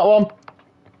one, that one?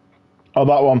 Oh,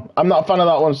 that one. I'm not a fan of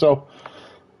that one, so...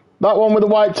 That one with the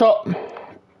white top.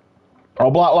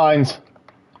 Or black lines.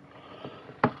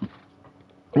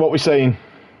 What we saying?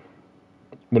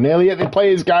 We're nearly at the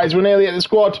players, guys. We're nearly at the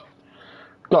squad.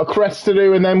 Got a crest to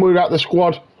do, and then we're at the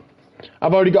squad.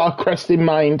 I've already got a crest in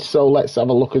mind, so let's have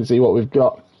a look and see what we've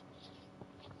got.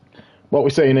 What we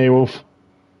saying here, Wolf?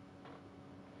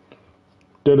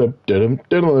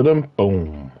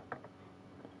 Boom.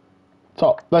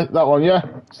 Top, that one, yeah?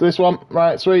 So this one,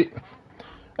 right, sweet.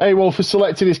 Hey, Wolf has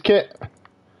selected his kit.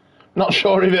 Not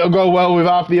sure if it'll go well with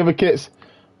half the other kits,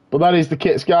 but that is the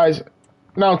kits, guys.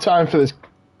 Now time for this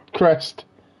crest.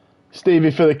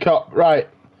 Stevie for the cup. Right,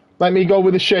 let me go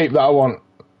with the shape that I want.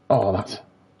 Oh, that's...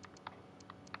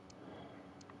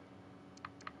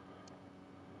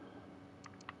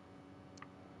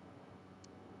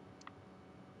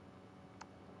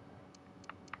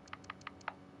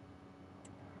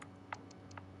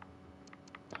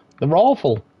 They're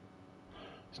awful.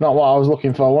 It's not what I was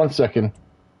looking for. 1 second.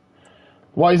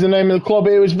 What is the name of the club?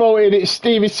 It was voted. It's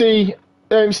Stevie City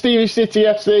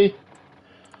FC.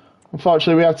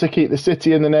 Unfortunately, we had to keep the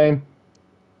city in the name.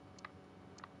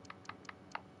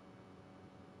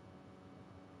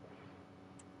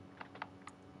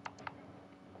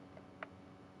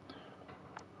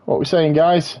 What are we saying,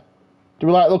 guys? Do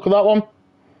we like the look of that one?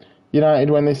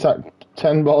 United when they sacked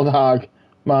 10 bald hag.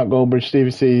 Mark Goldbridge, Stevie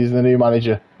C is the new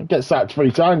manager. I get sacked 3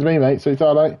 times, me, mate, so it's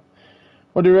alright.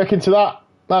 What do you reckon to that?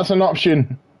 That's an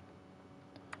option.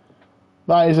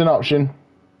 That is an option.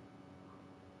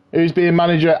 Who's being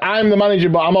manager? I'm the manager,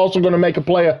 but I'm also going to make a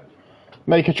player.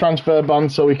 Make a transfer ban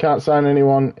so we can't sign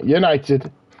anyone.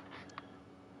 United.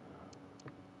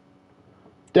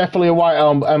 Definitely a white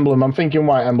emblem. I'm thinking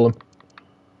white emblem.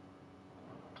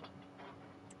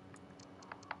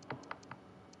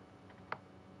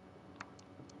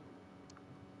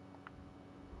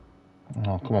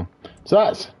 Oh, come on. So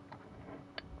that's...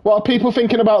 What are people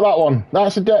thinking about that one?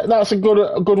 That's a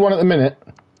good one at the minute.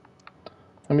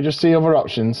 Let me just see other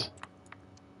options.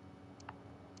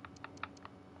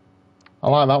 I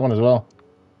like that one as well.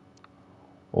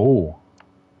 Oh.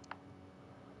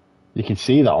 You can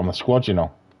see that on the squad, you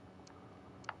know.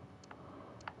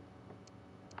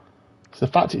 the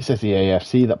fact it says the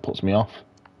AFC that puts me off.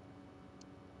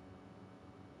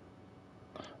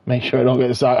 Make sure I don't get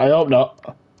the sack. I hope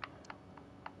not.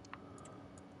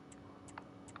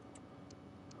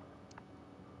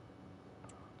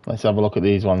 Let's have a look at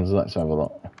these ones. Let's have a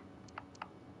look.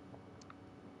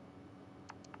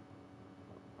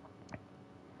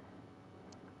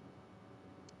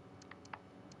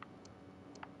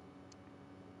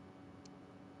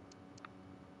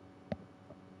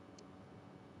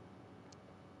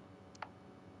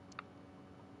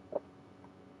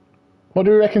 What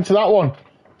do you reckon to that one?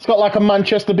 It's got like a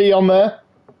Manchester B on there.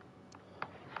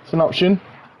 It's an option.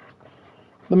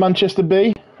 The Manchester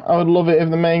B. I would love it if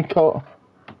the main colour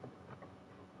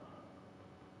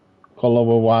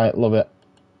were white. Love it.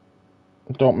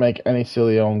 Don't make any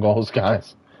silly own goals,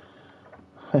 guys.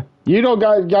 You don't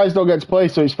guys don't get to play,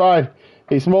 so it's fine.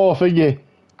 It's more thingy.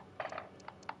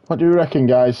 What do you reckon,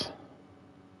 guys?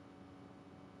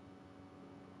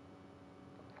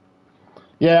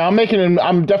 Yeah, I'm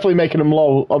definitely making them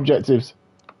low objectives.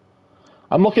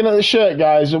 I'm looking at the shirt,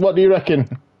 guys. What do you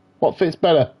reckon? What fits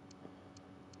better?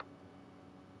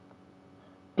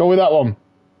 Go with that one.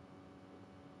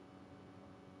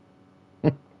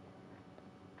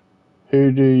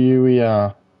 Who do we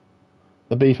are?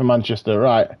 The B for Manchester,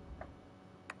 right.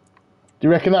 Do you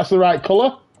reckon that's the right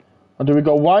colour? Or do we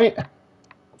go white? Let's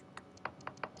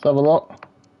have a look.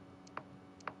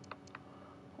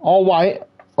 All white,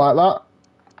 like that.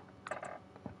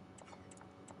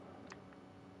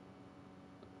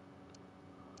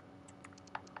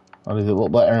 Or does it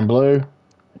look better in blue?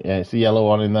 Yeah, it's the yellow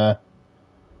one in there.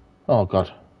 Oh,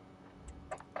 God.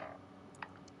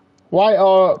 White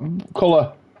or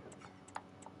colour?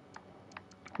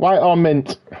 White or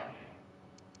mint?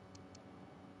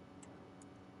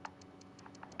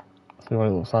 See what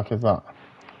it looks like, is that?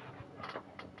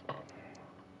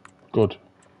 Good.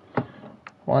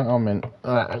 White or mint?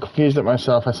 I confused it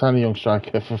myself. I signed a young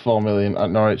striker for 4 million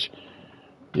at Norwich.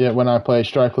 Yeah, when I play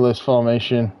strikerless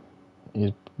formation,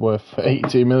 he's worth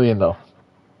 82 million though.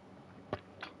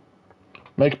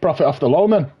 Make a profit off the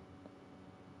loan then.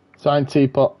 Sign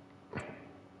Teapot.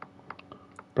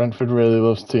 Brentford really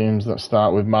loves teams that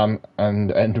start with Man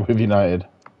and end with United.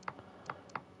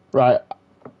 Right.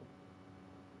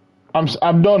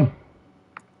 I'm done.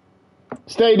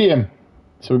 Stadium.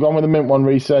 So we're going with the mint one,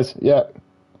 Reece says. Yeah.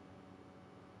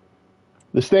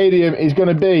 The stadium is going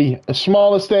to be a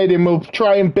smaller stadium. We'll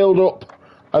try and build up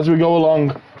as we go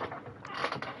along.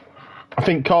 I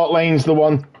think Court Lane's the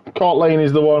one. Court Lane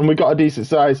is the one. We've got a decent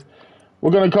size. We're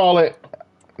going to call it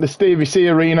the Stevie C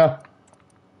Arena.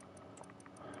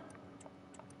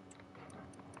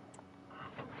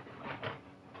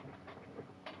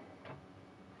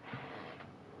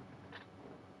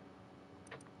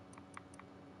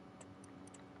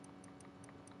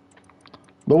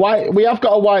 The white, we have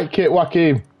got a white kit,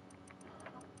 Joaquin.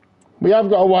 We have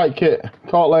got a white kit.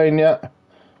 Court Lane, yeah.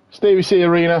 Stevie C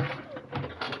Arena.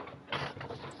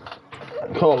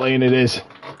 Court Lane it is.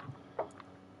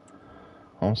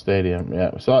 Home stadium,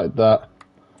 yeah. We started that.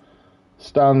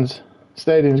 Stands.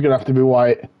 Stadium's going to have to be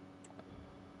white.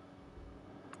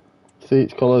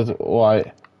 Seats, colours,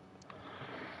 white.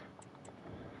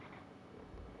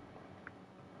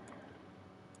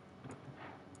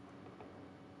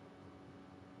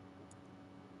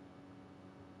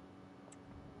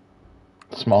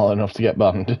 Small enough to get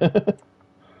banned.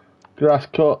 Grass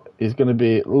cut is going to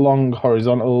be long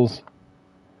horizontals.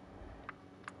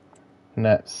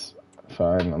 Nets,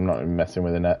 fine. I'm not even messing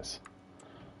with the nets.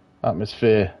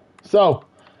 Atmosphere. So,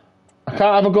 I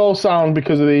can't have a goal sound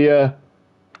because of the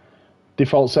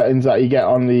default settings that you get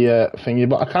on the thingy,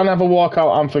 but I can have a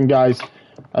walkout anthem, guys.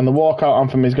 And the walkout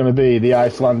anthem is going to be the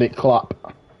Icelandic clap.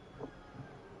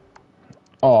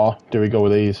 Or do we go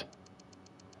with these?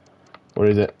 Where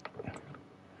is it?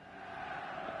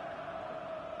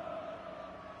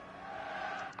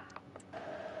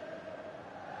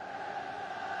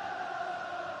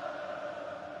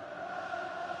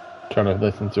 Trying to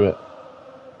listen to it.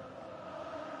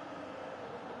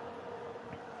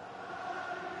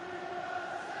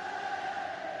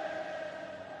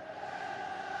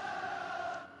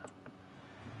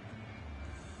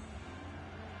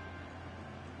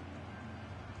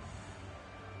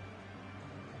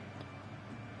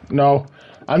 No,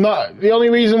 I'm not. The only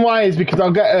reason why is because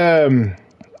I'll get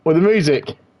with the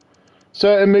music,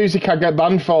 certain music I get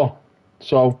banned for.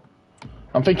 So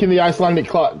I'm thinking the Icelandic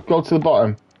clap. Go to the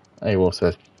bottom. Hey, Will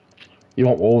says, you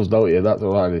want Wolves, don't you? That's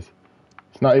all that is.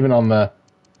 It's not even on there.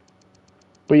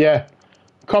 But yeah,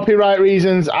 copyright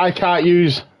reasons, I can't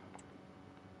use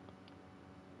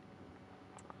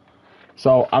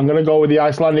So I'm going to go with the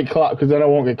Icelandic clap because then I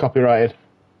won't get copyrighted.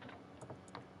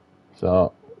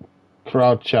 So,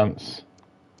 crowd chants.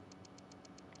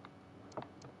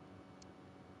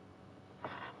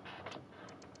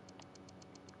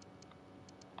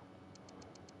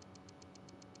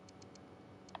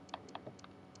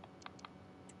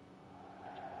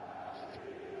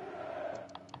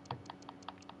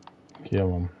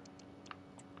 Come on.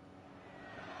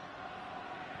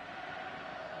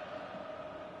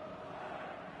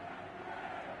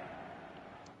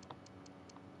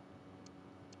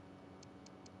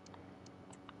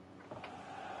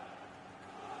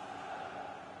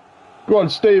 Go on,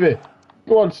 Stevie.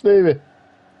 Go on, Stevie. Let's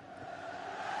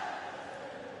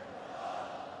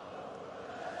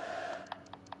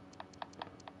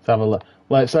have a look.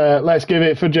 Let's give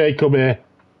it for Jacob here.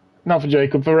 Not for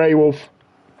Jacob, for A-Wolf.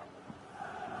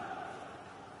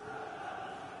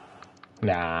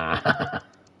 Nah.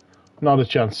 Not a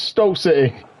chance. Stoke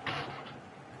City.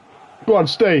 Go on,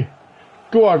 Steve.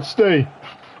 Go on, Steve.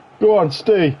 Go on,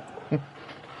 Steve.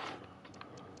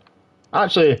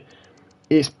 Actually,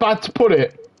 it's bad to put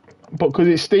it, but because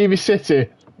it's Stevie City.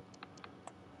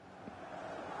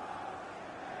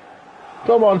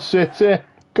 Come on, City.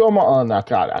 Come on. I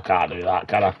can't do that,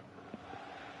 can I?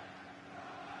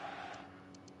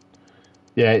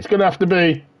 Yeah, it's going to have to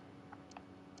be.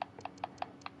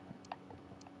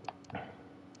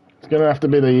 It's going to have to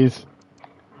be these.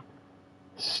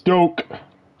 Stoke.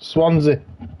 Swansea.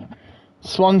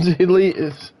 Swansea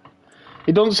Elite.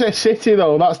 He doesn't say City,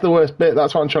 though. That's the worst bit.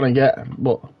 That's what I'm trying to get.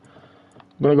 But I'm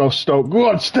going to go Stoke. Go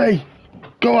on, stay.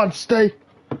 Go on, stay.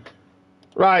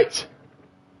 Right.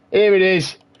 Here it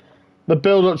is. The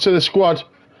build-up to the squad.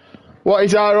 What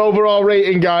is our overall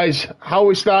rating, guys? How are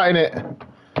we starting it?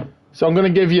 So I'm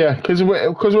going to give you, because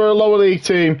we're a lower league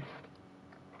team,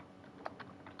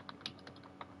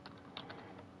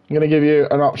 I'm going to give you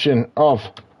an option of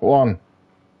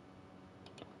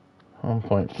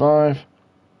 1.5,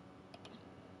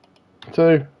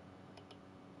 2,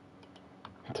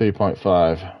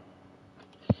 2.5.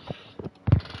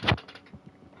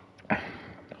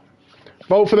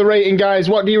 Vote for the rating, guys.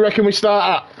 What do you reckon we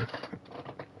start at?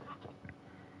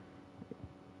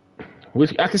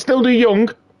 I can still do young.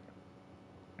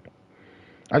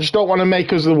 I just don't want to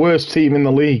make us the worst team in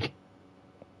the league.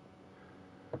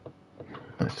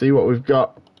 Let's see what we've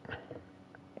got.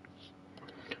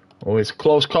 Oh, it's a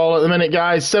close call at the minute,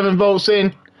 guys. 7 votes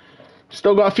in.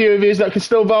 Still got a few of you that can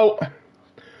still vote.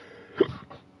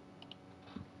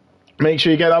 Make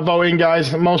sure you get that vote in, guys.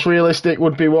 The most realistic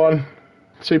would be 1.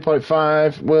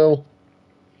 2.5. Will.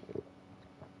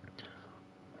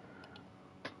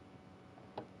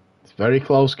 It's very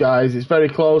close, guys. It's very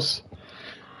close.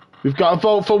 We've got a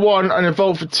vote for 1 and a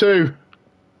vote for 2.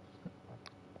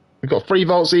 We've got 3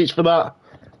 votes each for that,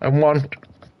 and 1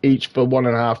 each for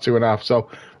 1.5, 2.5. So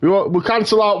we'll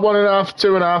cancel out 1.5,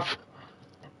 2.5.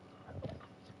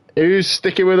 Who's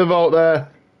sticking with a vote there?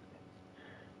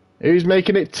 Who's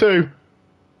making it 2?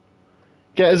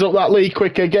 Get us up that league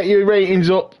quicker. Get your ratings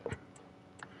up.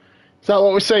 Is that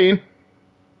what we're saying?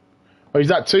 Or is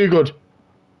that too good?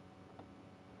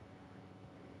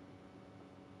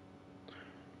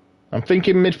 I'm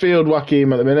thinking midfield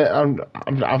Joaquin at the minute.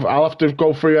 I'll have to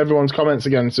go through everyone's comments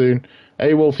again soon.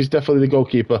 A-Wolf is definitely the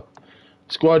goalkeeper.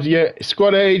 Squad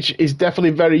age is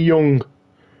definitely very young.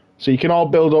 So you can all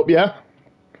build up, yeah?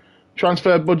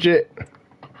 Transfer budget.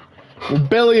 A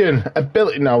billion.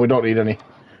 No, we don't need any.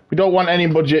 We don't want any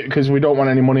budget because we don't want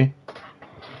any money.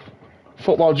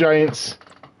 Football Giants.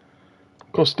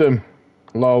 Custom.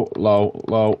 Low.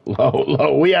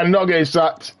 We are not getting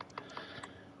sacked.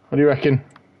 What do you reckon?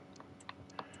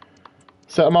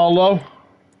 Set them all low.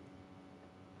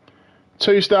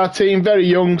 2-star team, very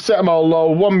young. Set them all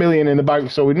low. 1 million in the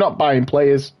bank, so we're not buying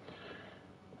players.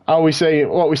 How are we saying?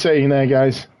 What are we saying there,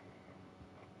 guys?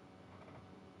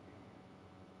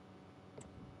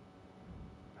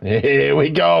 Here we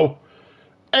go.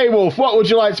 A-Wolf, what would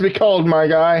you like to be called, my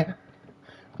guy?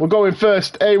 We're going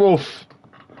first. A-Wolf.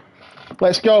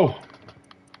 Let's go.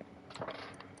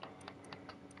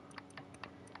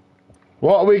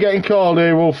 What are we getting called,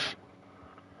 A-Wolf?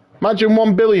 Imagine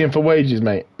 1 billion for wages,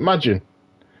 mate. Imagine.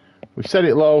 We've set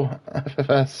it low.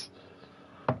 FFS.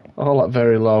 Oh, that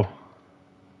very low.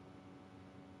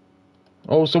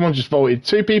 Oh, someone just voted.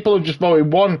 2 people have just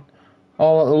voted 1.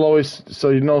 All at the lowest, so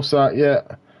you know that. Yeah.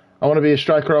 I want to be a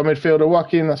striker or midfielder.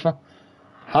 Joaquin, that's fine.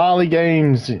 Harley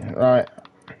Games. Right.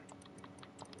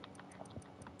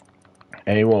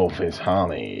 A-Wolf is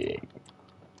Harley.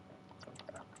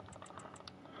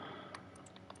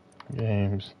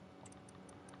 Games.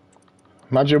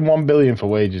 Imagine 1 billion for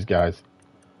wages, guys.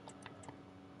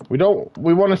 We don't.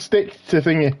 We want to stick to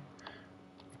thingy.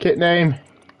 Kit name.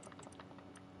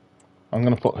 I'm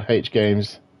gonna put H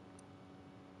Games.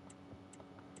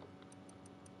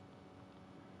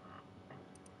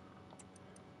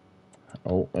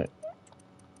 Oh wait.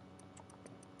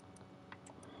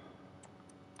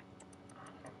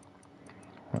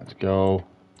 Let's go.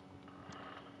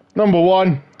 Number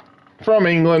 1 from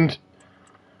England.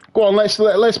 Go on, let's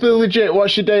be legit.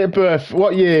 What's your date of birth?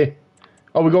 What year?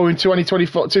 Are we going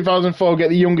 2024, 2004? Get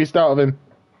the youngest out of him.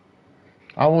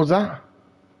 How old was that?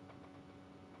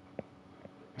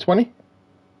 20?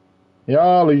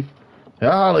 Harley.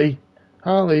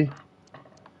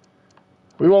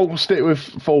 We won't stick with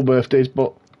full birthdays,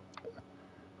 but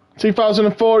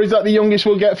 2004, is that the youngest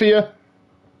we'll get for you?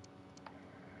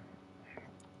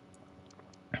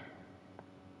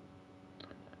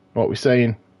 What we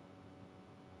saying?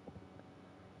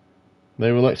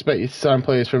 They will expect you to sign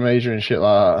players from Asia and shit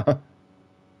like that.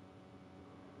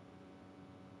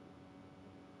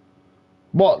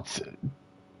 What?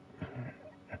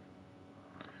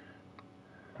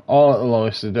 All at the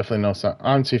lowest, there's definitely no sign.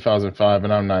 I'm 2005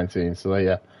 and I'm 19,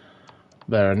 so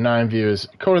there are 9 viewers.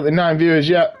 Currently 9 viewers,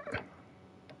 yeah.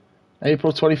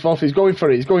 April 24th, he's going for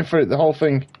it, the whole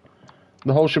thing.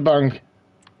 The whole shebang.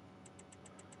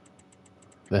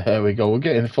 There we go, we're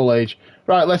getting full age.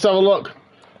 Right, let's have a look.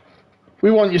 We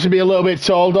want you to be a little bit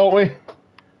tall, don't we?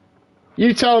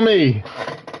 You tell me,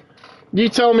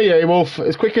 Wolf,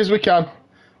 as quick as we can,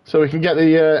 so we can get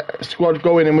the squad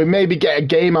going and we maybe get a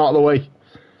game out of the way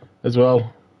as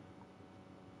well.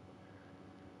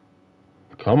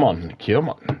 Come on.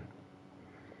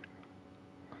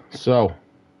 So,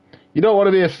 you don't want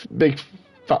to be a big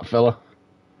fat fella.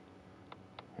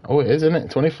 Oh, it is, isn't it?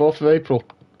 24th of April.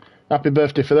 Happy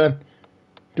birthday for them. Do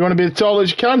you want to be as tall as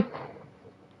you can?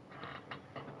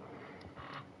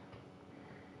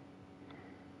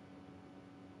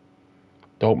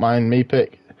 Don't mind me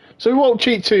pick. So we won't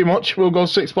cheat too much. We'll go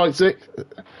 6.6.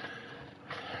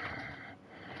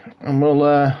 And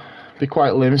we'll be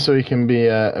quite limb so he can be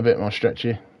a bit more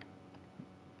stretchy.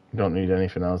 Don't need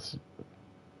anything else.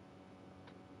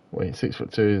 Wait,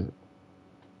 6'2"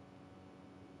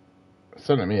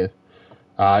 centimetres.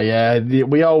 Ah, yeah,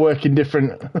 we all work in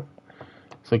different.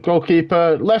 So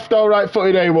goalkeeper, left or right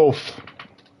footed, Wolf?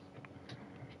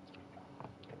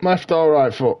 Left or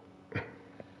right foot?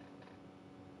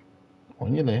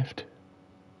 On your left.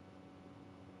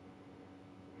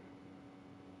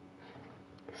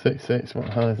 6'6", what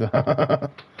the hell is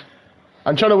that?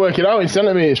 I'm trying to work it out in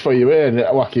centimetres for you here,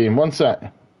 Joaquin. 1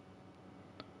 sec.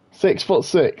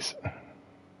 6'6".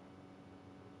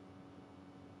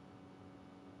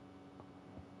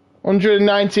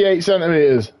 198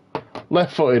 centimetres.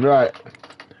 Left footed, right.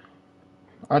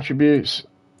 Attributes.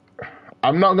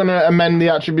 I'm not going to amend the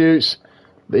attributes.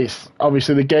 It's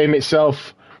obviously the game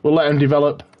itself. We'll let him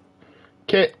develop.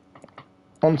 Kit.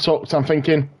 Untucked, I'm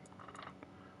thinking.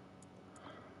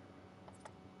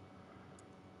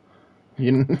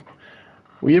 You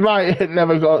might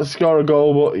never score a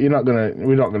goal, but we're not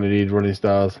gonna need running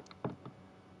stars.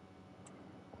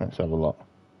 Let's have a look.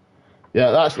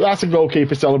 Yeah, that's a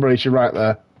goalkeeper celebration right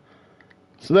there.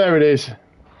 So there it is.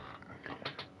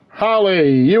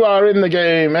 Harley, you are in the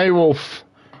game, Wolf.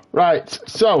 Right,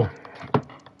 so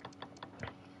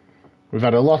we've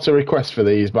had a lot of requests for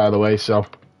these, by the way, so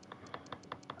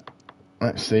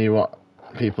let's see what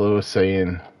people are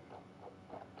saying.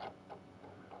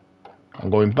 I'm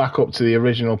going back up to the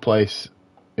original place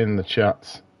in the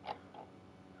chats.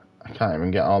 I can't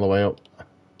even get all the way up.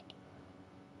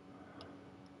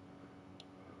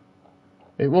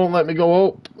 It won't let me go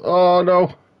up. Oh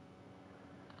no.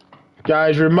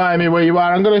 Guys, remind me where you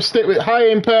are. I'm going to stick with... Hi,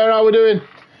 Impair, how we doing?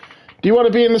 Do you want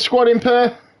to be in the squad,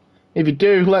 Impair? If you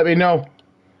do, let me know.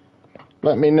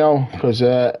 Let me know, because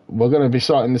we're going to be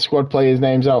sorting the squad players'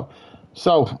 names out.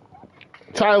 So,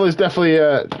 Tyler's definitely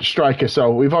a striker,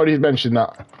 so we've already mentioned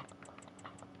that.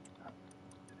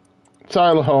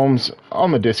 Tyler Holmes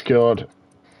on the Discord.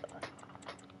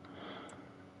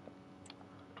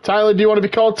 Tyler, do you want to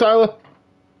be called Tyler?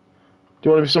 Do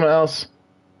you want to be something else?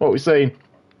 What are we saying?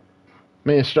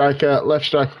 Me a striker, left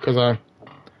striker, because I'm...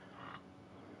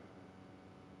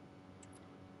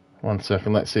 1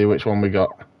 second, let's see which one we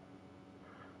got.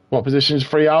 What position's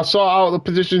free? I'll sort out the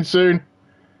position soon.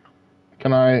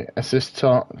 Can I assist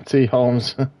T.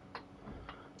 Holmes?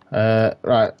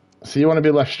 Right, so you want to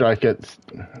be left striker.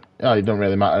 Oh, it don't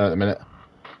really matter at the minute.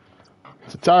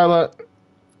 So Tyler,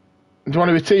 do you want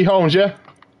to be T. Holmes, yeah?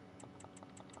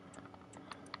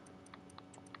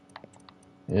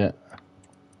 Yeah.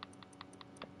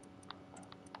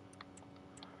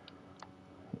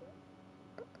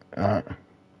 Alright.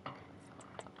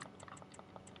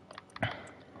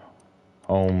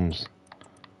 Holmes.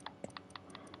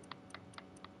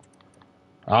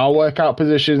 I'll work out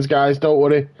positions, guys. Don't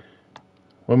worry.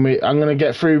 I'm gonna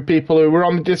get through people who were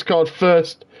on the Discord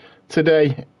first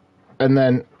today, and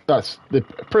then that's the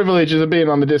privileges of being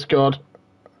on the Discord,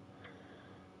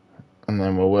 and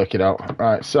then we'll work it out.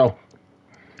 Right. So,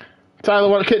 Tyler,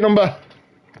 what kit number?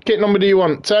 Kit number do you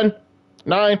want? 10?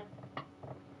 9?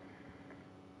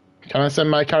 Can I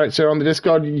send my character on the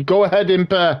Discord? You go ahead,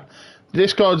 Imper.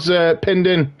 Discord's pinned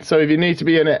in, so if you need to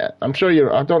be in it, I'm sure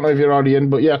you're. I don't know if you're already in,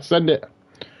 but yeah, send it.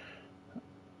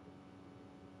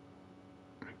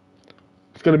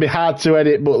 It's going to be hard to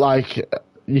edit, but like,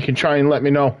 you can try and let me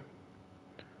know.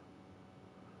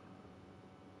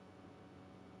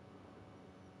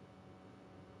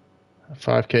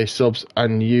 $5K subs,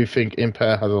 and you think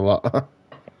Impair has a lot.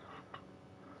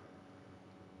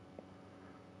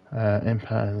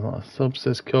 Impair has a lot of subs,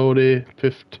 says Cody.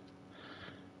 50.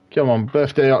 Come on,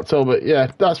 birthday October.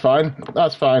 Yeah, that's fine.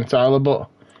 That's fine, Tyler, but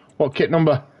what kit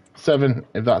number? 7,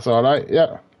 if that's alright.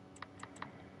 Yeah.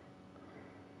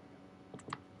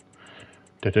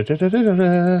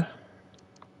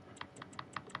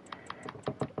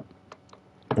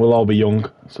 We'll all be young.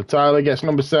 So Tyler gets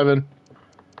number 7.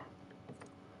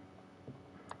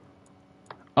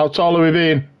 How tall are we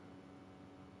being?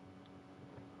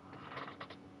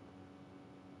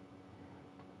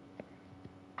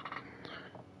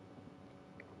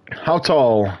 How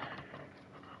tall?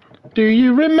 Do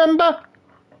you remember?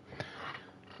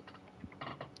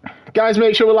 Guys,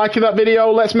 make sure we're liking that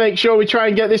video. Let's make sure we try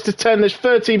and get this to 10. There's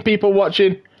 13 people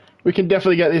watching. We can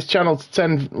definitely get this channel to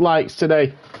 10 likes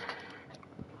today.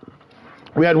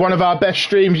 We had one of our best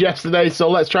streams yesterday, so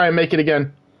let's try and make it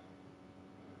again.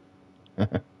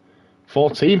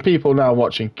 14 people now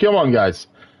watching. Come on, guys.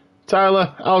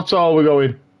 Tyler, how tall are we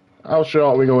going? How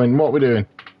short are we going? What are we doing?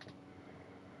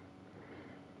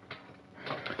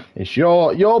 It's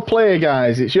your player,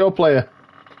 guys. It's your player.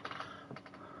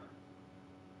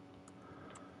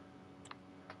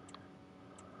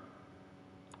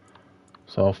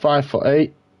 So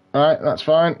 5'8". Alright, that's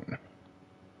fine.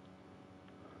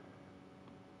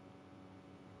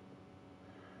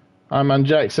 Man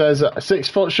Jack says 6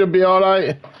 foot should be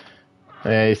alright.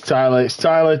 Yeah, it's Tyler. It's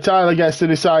Tyler. Tyler gets to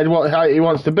decide what height he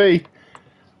wants to be.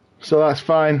 So that's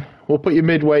fine. We'll put you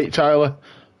midweight, Tyler.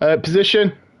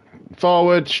 Position.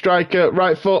 Forward, striker,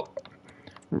 right foot.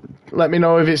 Let me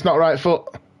know if it's not right foot.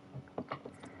 Do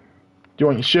you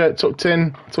want your shirt tucked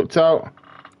in, tucked out?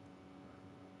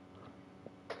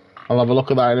 I'll have a look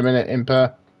at that in a minute,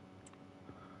 Imper.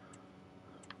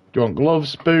 Do you want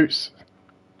gloves, boots?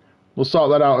 We'll sort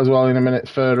that out as well in a minute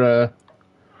for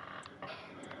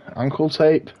ankle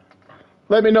tape.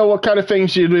 Let me know what kind of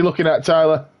things you'd be looking at,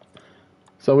 Tyler.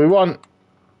 So we want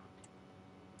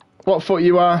what foot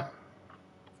you are.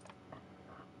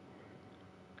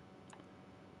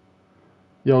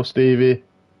 Yo, Stevie.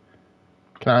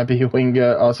 Can I be a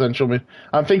winger or central mid?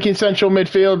 I'm thinking central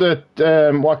midfielder,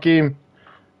 Joaquin.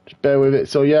 Just bear with it.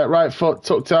 So, yeah, right foot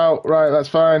tucked out. Right, that's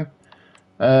fine.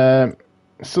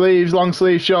 Sleeves, long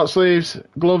sleeves, short sleeves.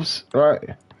 Gloves,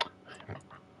 right.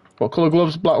 What colour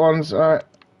gloves? Black ones, alright.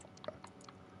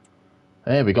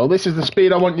 There we go. This is the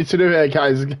speed I want you to do here,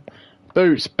 guys.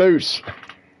 Boots, boots.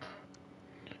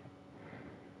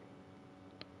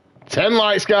 10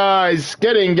 likes, guys.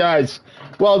 Get in, guys.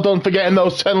 Well done for getting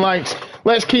those 10 likes.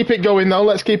 Let's keep it going, though.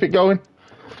 Let's keep it going.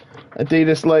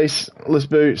 Adidas laceless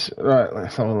boots. Right,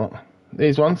 let's have a look.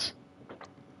 These ones.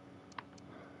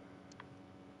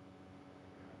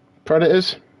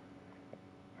 Predators.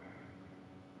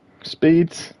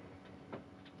 Speeds.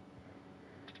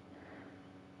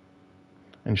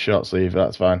 And short sleeve,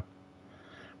 that's fine.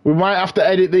 We might have to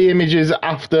edit the images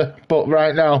after, but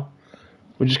right now,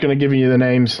 we're just going to give you the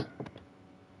names.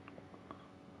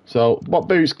 So, what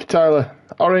boots, Tyler?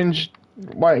 Orange,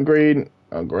 white and green,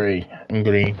 or grey and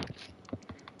green.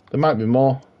 There might be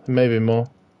more, maybe more.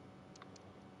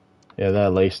 Yeah, they're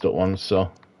laced up ones, so.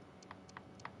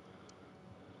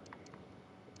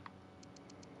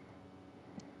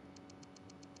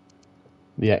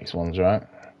 The X ones, right?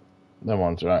 Them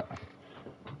ones, right?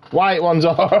 White ones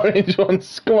or orange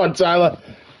ones? Come on, Tyler.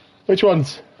 Which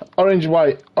ones? Orange,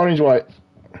 white, orange, white.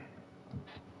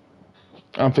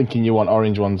 I'm thinking you want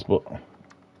orange ones, but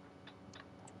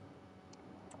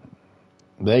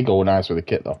they go nice with the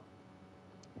kit, though.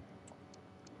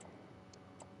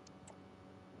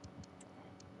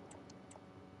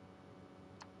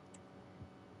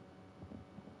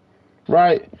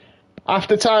 Right.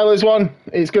 After Tyler's one,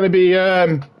 it's going to be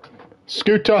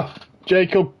Scooter,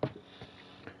 Jacob.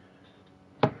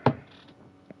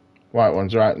 White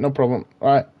ones, right? No problem.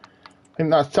 Right.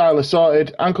 think that's Tyler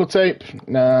sorted. Ankle tape?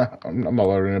 Nah, I'm not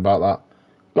worrying about that.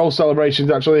 Goal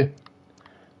celebrations, actually.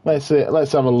 Let's see.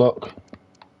 Let's have a look.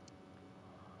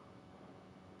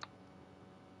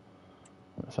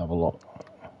 Let's have a look.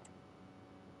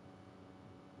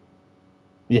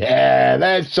 Yeah,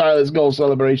 there's Tyler's goal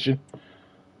celebration.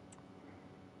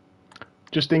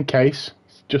 Just in case.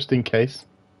 Just in case.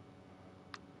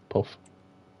 Puff.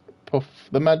 Puff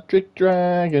the magic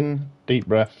dragon. Deep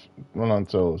breath. Run on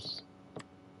toes.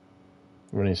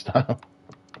 Running style.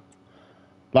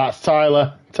 That's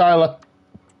Tyler. Tyler.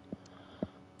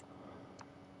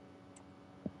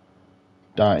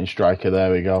 Darting striker.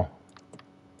 There we go.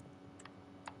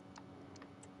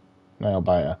 Nail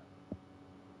biter.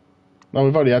 No,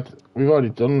 we've already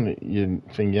done your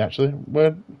thingy actually.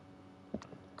 Where?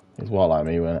 It's what like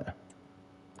me, wasn't it?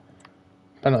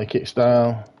 Penalty kick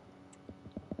style.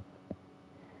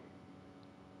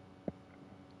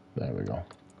 There we go.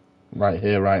 Right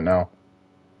here, right now.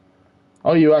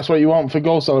 Oh, that's what you want for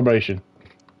goal celebration.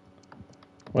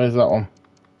 Where's that one?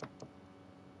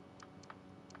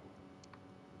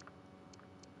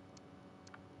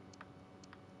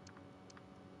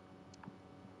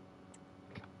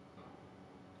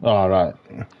 All right.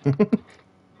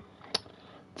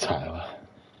 Tyler.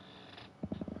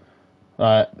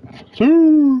 Right.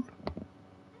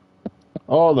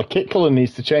 Oh, the kit colour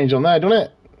needs to change on there, doesn't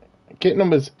it? Kit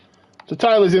numbers. So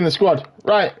Tyler's in the squad.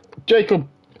 Right, Jacob.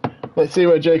 Let's see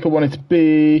where Jacob wanted to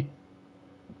be.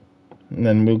 And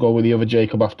then we'll go with the other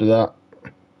Jacob after that.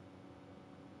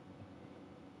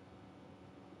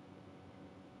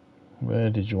 Where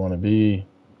did you want to be?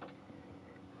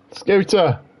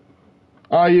 Scooter,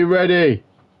 are you ready?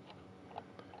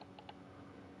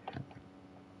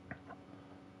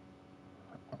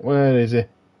 Where is he?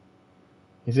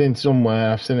 He's in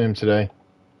somewhere. I've seen him today.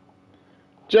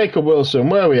 Jacob Wilson,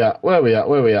 where are we at? Where are we at?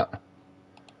 Where are we at?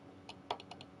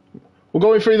 We're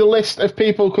going through the list of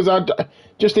people because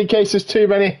just in case there's too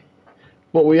many.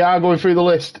 But we are going through the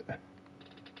list.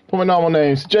 Put my normal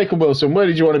names. Jacob Wilson, where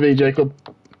did you want to be, Jacob?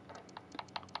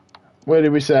 Where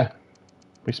did we say?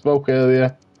 We spoke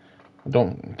earlier. I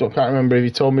can't remember if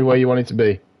you told me where you wanted to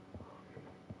be.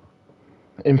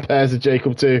 In pairs of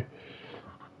Jacob too.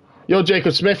 You're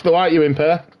Jacob Smith though, aren't you, in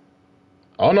pair?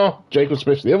 Oh no, Jacob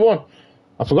Smith's the other one.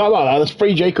 I forgot about that. There's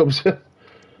 3 Jacobs.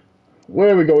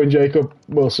 Where are we going, Jacob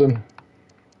Wilson?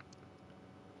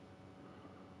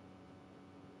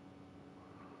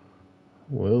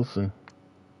 Wilson.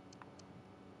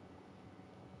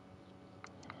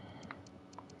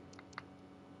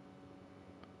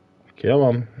 Come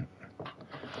on.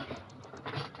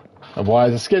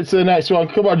 Otherwise, I skip to the next one.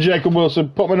 Come on, Jacob Wilson.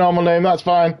 Put my normal name, that's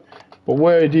fine. But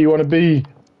where do you want to be?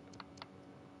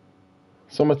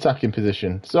 Some attacking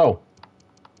position. So,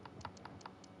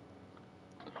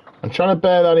 I'm trying to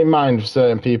bear that in mind for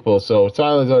certain people. So,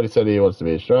 Tyler's already said he wants to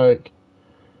be a strike.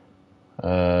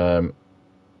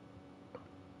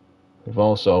 We've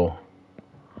also...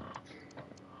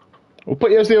 We'll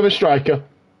put you as the other striker,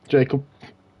 Jacob.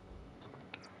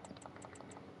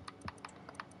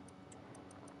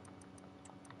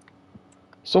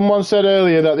 Someone said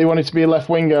earlier that they wanted to be a left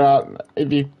winger.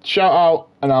 If you shout out,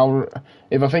 and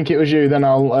if I think it was you, then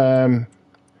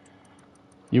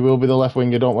you will be the left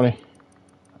winger, don't worry.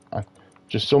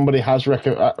 Just somebody has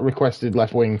requested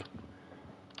left wing.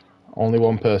 Only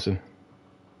one person.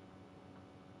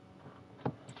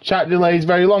 Chat delay is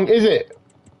very long, is it?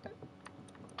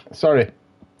 Sorry.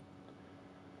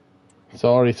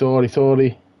 Sorry.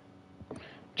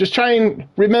 Just try and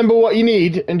remember what you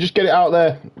need and just get it out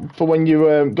there for when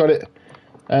you got it.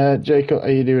 Jacob, are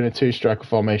you doing a 2-striker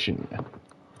formation?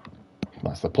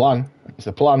 That's the plan. It's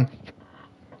the plan.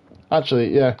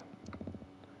 Actually, yeah.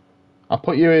 I'll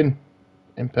put you in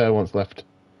pair once left.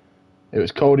 It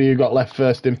was Cody who got left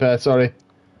first in pair, sorry.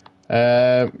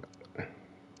 It's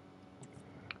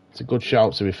a good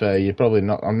shout, to be fair. I'm probably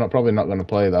not going to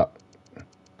play that.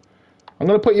 I'm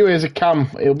going to put you as a cam.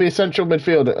 It'll be a central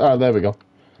midfielder. Ah, there we go.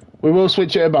 We will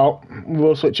switch it about.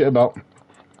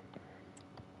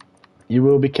 You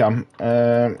will be cam.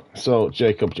 So,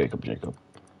 Jacob.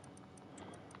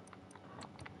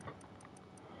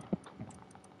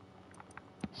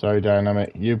 Sorry,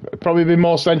 Dynamic. You'd probably be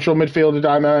more central midfielder,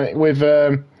 Dynamic, with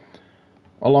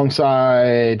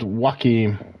alongside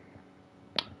Joaquin.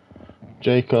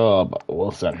 Jacob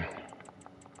Wilson.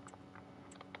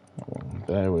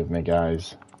 Bear with me,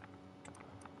 guys.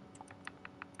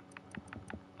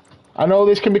 I know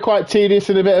this can be quite tedious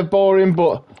and a bit of boring,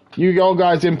 but your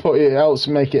guys' input, it helps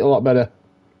make it a lot better.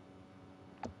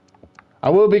 I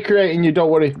will be creating you,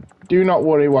 don't worry. Do not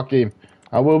worry, Joaquin.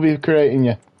 I will be creating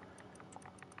you.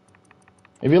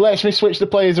 If he lets me switch the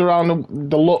players around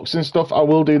the looks and stuff, I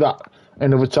will do that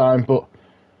another time. But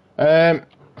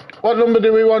what number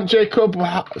do we want, Jacob?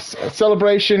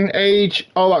 Celebration, age,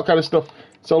 all that kind of stuff.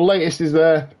 So latest is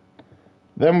there.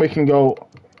 Then we can go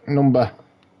number.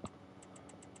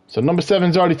 So number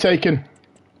 7's already taken.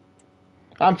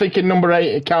 I'm thinking number 8,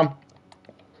 it can.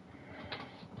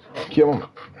 Come on.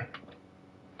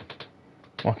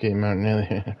 Okay, man,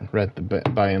 nearly read the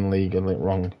buy-in league a little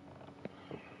wrong.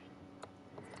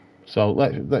 So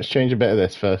let's change a bit of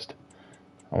this first.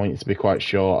 I want it to be quite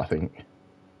short, I think.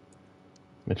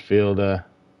 Midfielder.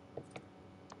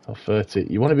 So 30.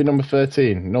 You want to be number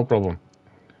 13? No problem.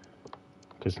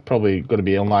 Because it's probably going to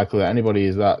be unlikely that anybody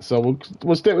is that. So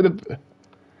we'll stick with the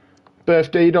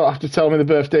birthday. You don't have to tell me the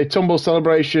birthday. Tumble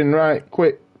celebration, right?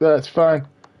 Quick. That's fine.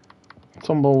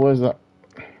 Tumble, where's that?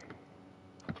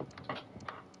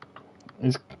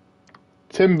 Is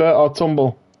Timber or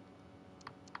Tumble?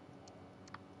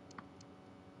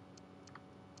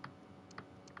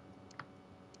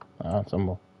 Ah,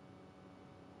 Tumble.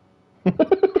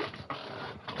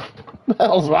 The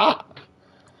hell's that?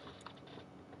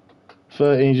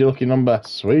 13's your lucky number.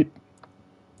 Sweet.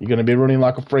 You're going to be running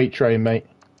like a freight train, mate.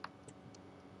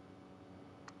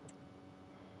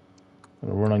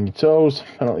 Gonna run on your toes.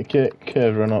 Penalty kick.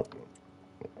 Curve run up.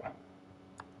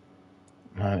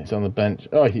 Man, it's on the bench.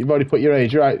 Oh, you've already put your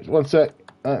age. Right, 1 sec.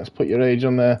 Let's put your age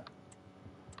on there.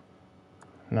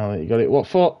 Now that you got it. What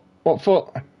foot? What foot?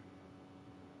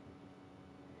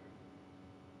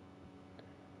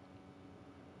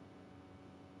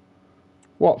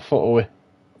 What foot are we?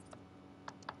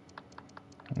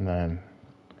 And then,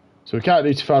 so we can't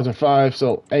do 2005,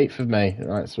 so 8th of May.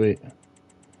 Right, sweet.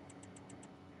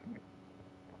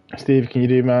 Steve, can you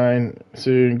do mine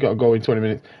soon? Got to go in 20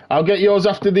 minutes. I'll get yours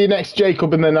after the next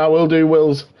Jacob, and then I will do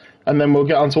Will's, and then we'll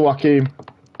get on to Joaquin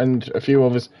and a few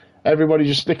others. Everybody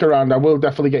just stick around. I will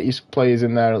definitely get your players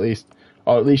in there at least,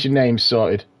 or at least your names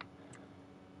sorted.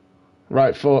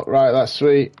 Right foot, right, that's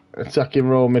sweet. Attacking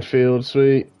role, midfield,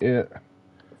 sweet, yeah.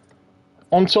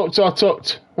 Untucked or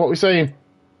tucked? What are we saying?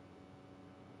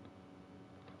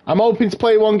 I'm hoping to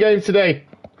play one game today.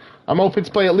 I'm hoping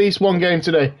to play at least one game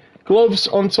today. Gloves,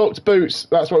 untucked, boots.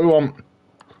 That's what we want.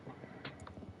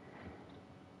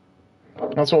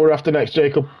 That's what we're after next,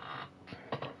 Jacob.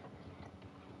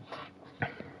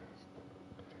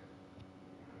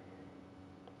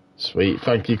 Sweet.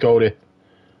 Thank you, Cody.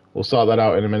 We'll sort that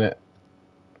out in a minute.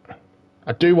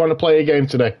 I do want to play a game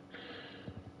today.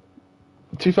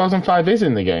 2005 is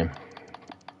in the game.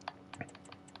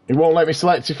 It won't let me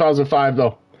select 2005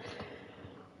 though.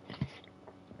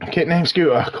 Kit name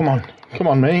Scooter. Come on. Come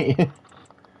on, mate.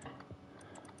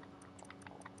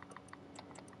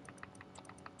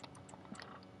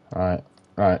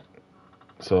 Right.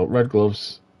 So, red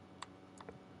gloves.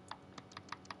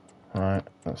 Alright,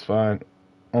 that's fine.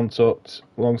 Untucked,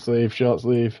 long sleeve, short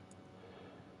sleeve.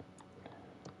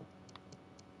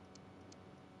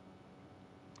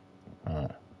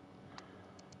 Alright.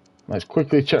 Let's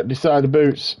quickly decide the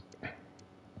boots.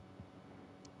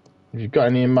 If you've got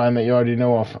any in mind that you already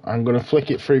know of, I'm going to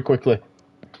flick it through quickly.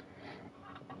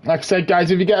 Like I said,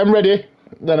 guys, if you get them ready,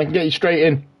 then I can get you straight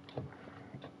in.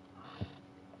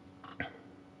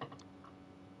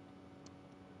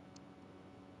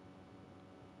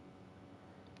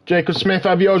 Jacob Smith,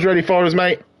 have yours ready for us,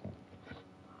 mate.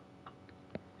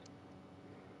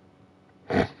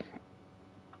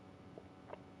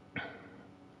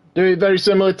 Do it very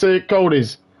similar to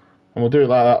Cody's. And we'll do it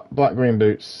like that. Black, green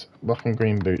boots. Black and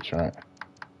green boots, right.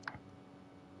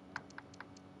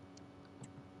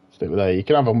 Stick with that. You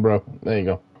can have Umbro. There you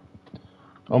go.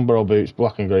 Umbro boots,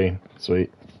 black and green. Sweet.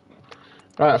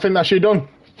 Right, I think that's you done.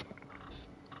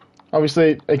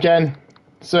 Obviously, again,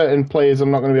 certain players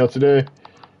I'm not going to be able to do.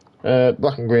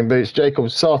 Black and green boots.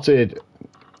 Jacob's sorted.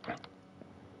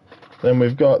 Then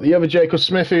we've got the other Jacob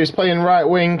Smith who's playing right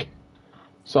wing.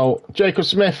 So, Jacob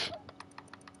Smith.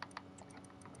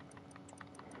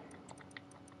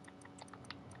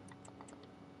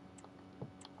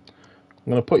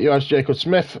 I'm going to put you as Jacob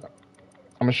Smith.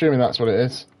 I'm assuming that's what it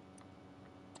is.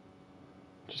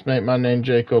 Just make my name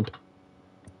Jacob.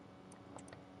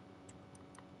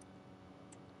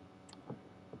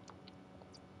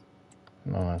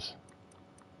 Nice.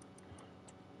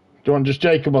 Do you want just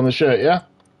Jacob on the shirt, yeah?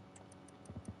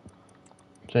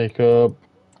 Jacob.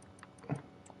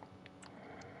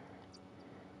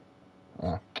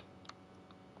 Oh.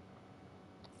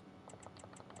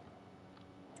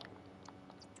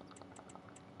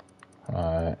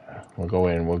 Alright, we'll go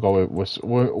in.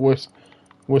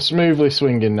 We're smoothly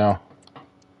swinging now.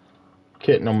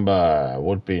 Kit number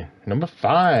would be number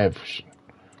 5.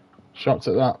 Shocked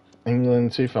at that.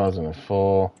 England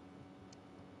 2004.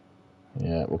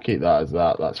 Yeah, we'll keep that as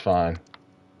that. That's fine.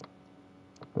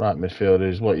 Right midfielder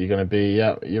is what you're going to be.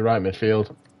 Yeah, you're right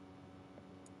midfield.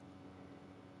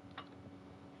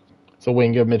 So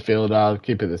winger, midfielder. I'll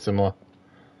keep it similar.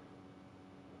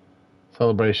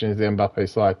 Celebration is the Mbappe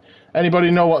slide.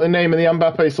 Anybody know what the name of the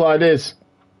Mbappe slide is?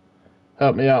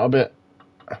 Help me out a bit.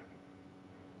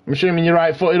 I'm assuming you're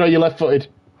right-footed or you're left-footed.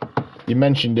 You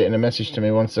mentioned it in a message to me.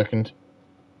 1 second.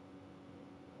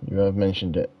 You have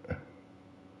mentioned it.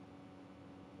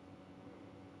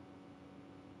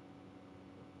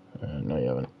 No, you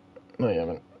haven't. No, you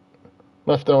haven't.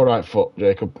 Left or right foot,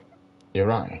 Jacob? You're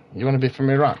right. You want to be from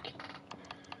Iraq?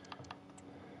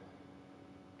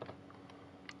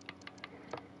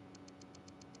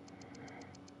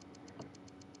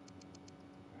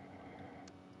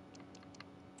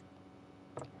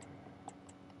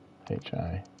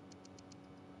 HI.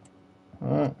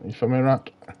 Alright, you from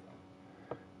Iraq?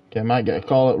 Okay, might get a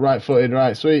call at right footed,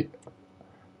 right, sweet.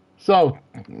 So,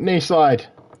 knee slide.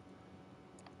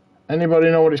 Anybody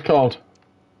know what it's called?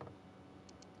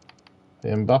 The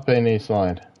Mbappe knee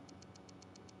slide.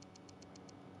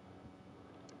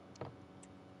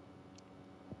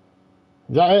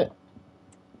 Is that it?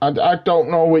 I don't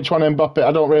know which one Mbappe.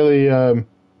 I don't really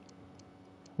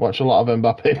watch a lot of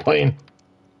Mbappe playing.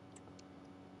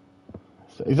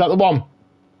 Is that the one?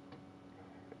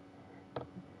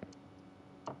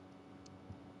 I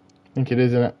think it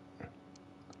is, isn't it?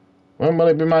 When will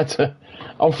it be my turn?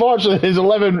 Unfortunately, there's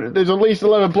at least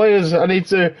 11 players. I'm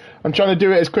trying to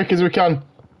do it as quick as we can.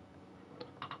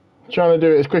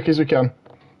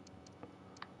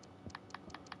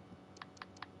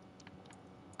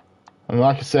 And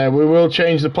like I said, we will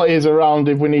change the players around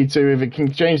if we need to. If it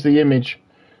can change the image,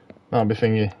 that'll be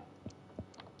thingy.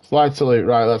 Slide salute,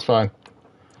 right, that's fine.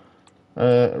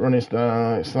 Running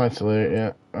style, slide salute,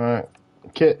 yeah. Alright.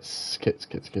 Kits.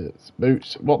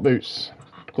 Boots. What boots?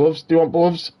 Gloves? Do you want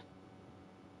gloves?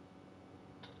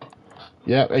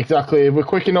 Yeah, exactly. If we're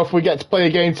quick enough, we get to play a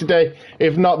game today.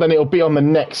 If not, then it'll be on the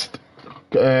next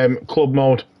club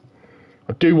mode.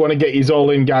 I do want to get yous all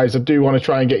in, guys. I do want to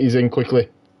try and get yous in quickly.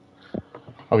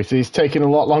 Obviously, it's taking a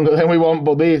lot longer than we want,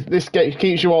 but this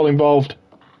keeps you all involved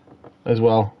as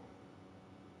well.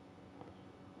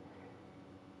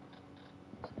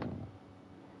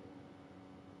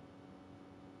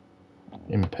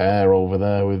 In pair over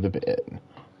there with the bit.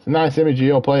 It's a nice image of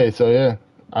your player, so yeah.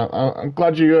 I'm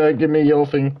glad you give me your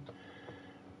thing.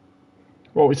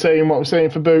 What we're saying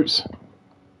for Boots.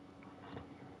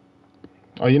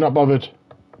 Oh, you're not bothered.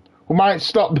 We might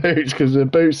stop Boots because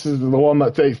Boots is the one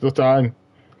that takes the time.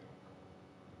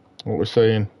 What we're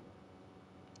saying.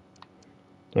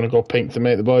 Gonna go pink to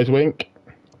make the boys wink.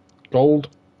 Gold.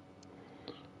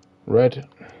 Red.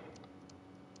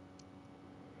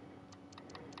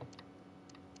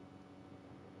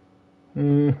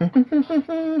 And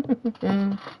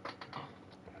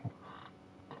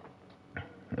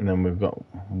then we've got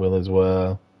Will as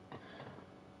well.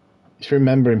 It's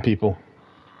remembering people.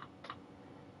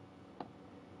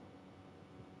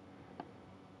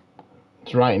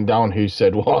 It's writing down who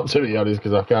said what, to be honest,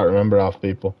 because I can't remember half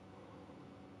people.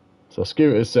 So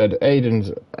Scooter said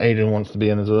Aiden wants to be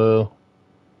in as well.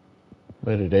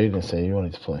 Where did Aiden say he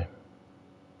wanted to play?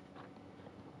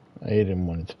 Aiden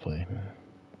wanted to play.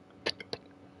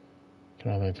 Can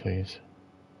I have it, please?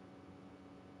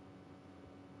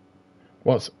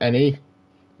 What's NE?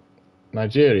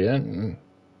 Nigeria?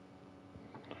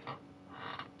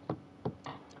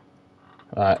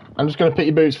 Alright, I'm just going to pick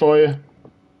your boots for you.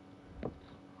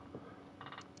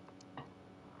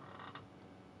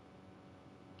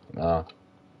 Ah.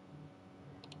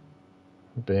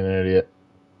 Being an idiot.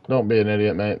 Don't be an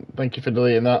idiot, mate. Thank you for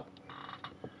deleting that.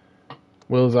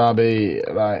 Will's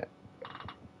RB, right.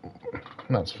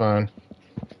 That's fine.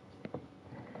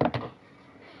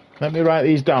 Let me write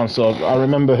these down so I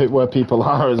remember where people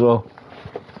are as well.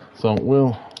 So,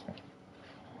 Will.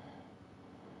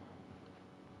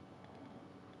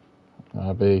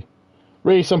 RB.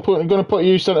 Reece, I'm going to put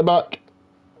you centre back.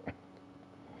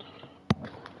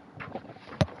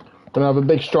 Going to have a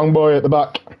big strong boy at the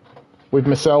back with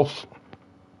myself.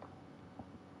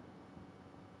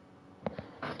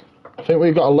 I think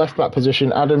we've got a left back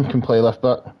position. Adam can play left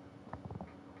back.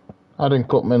 Adam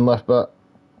Cutman left back.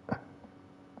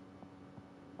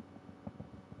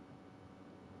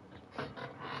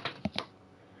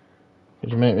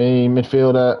 Could you make me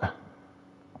midfielder?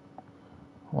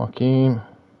 Joaquin.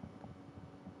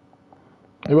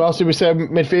 Who else did we say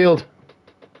midfield?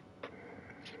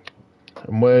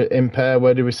 And where in pair,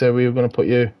 where did we say we were going to put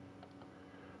you?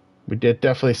 We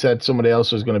definitely said somebody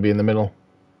else was going to be in the middle.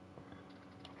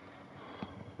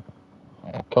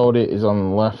 Cody is on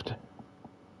the left.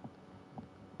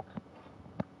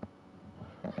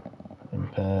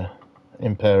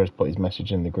 Impair has put his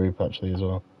message in the group actually as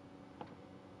well.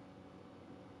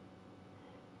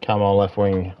 Camo left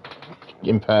wing.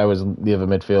 Impair was the other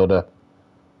midfielder.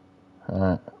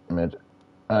 Mid.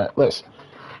 Let's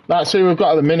see what we've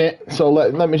got at the minute. So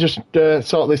let me just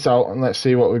sort this out and let's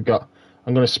see what we've got.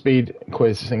 I'm going to speed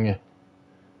quiz thingy.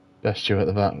 Best you at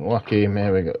the back. Joaquin,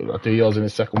 here we go. I'll do yours in a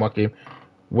second, Joaquin.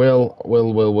 Will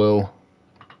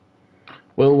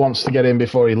wants to get in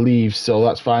before he leaves, so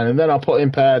that's fine. And then I'll put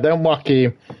Impair, then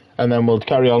Joaquin, and then we'll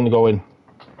carry on going.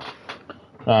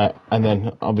 Right, and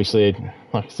then obviously,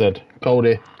 like I said,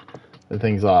 Cody and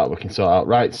things like that we can sort out.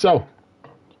 Right, so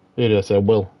who did I say?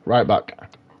 Will, right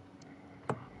back.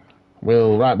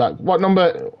 Will, right back. What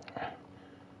number?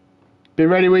 Be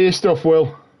ready with your stuff,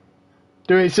 Will.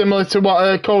 Do it similar to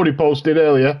what Cody posted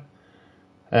earlier.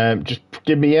 Just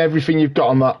give me everything you've got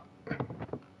on that.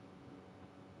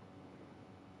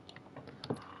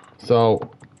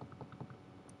 So,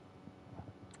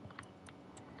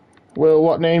 Will,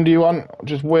 what name do you want?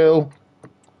 Just Will.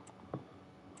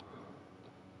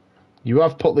 You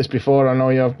have put this before, I know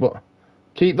you have, but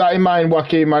keep that in mind,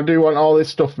 Joaquin. I do want all this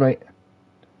stuff, mate.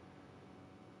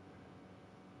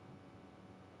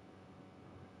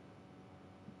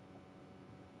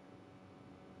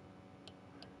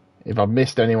 If I've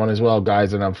missed anyone as well,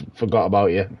 guys, and I've forgot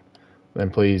about you, then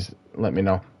please let me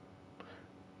know.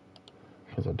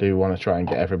 Because I do want to try and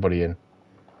get everybody in.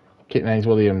 Kit names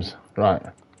Williams. Right.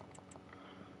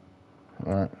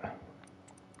 Right.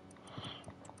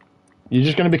 You're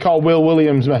just going to be called Will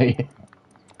Williams, mate.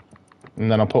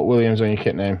 And then I'll put Williams on your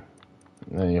kit name.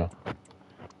 There you go.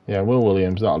 Yeah, Will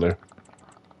Williams, that'll do.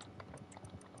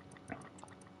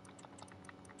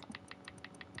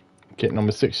 Kit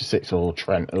number 66. Oh,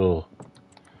 Trent. Oh.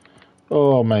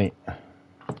 Oh, mate.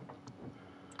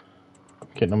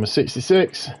 Kit number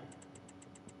 66.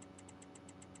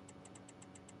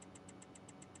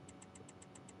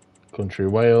 Country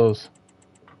Wales.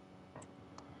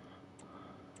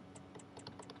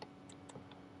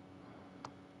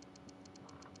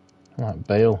 Right,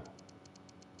 Bale.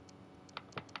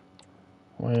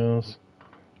 Wales.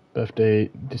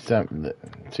 Birthday December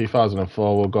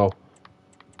 2004. We'll go.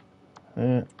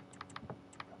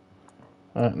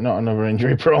 Not another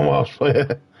injury prone Welsh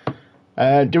player.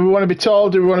 Do we want to be tall?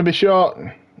 Do we want to be short?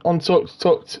 Untucked,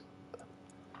 tucked.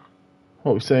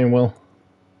 What are we saying, Will?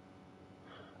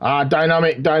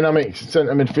 Dynamic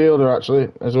centre midfielder actually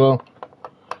as well.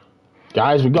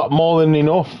 Guys, we've got more than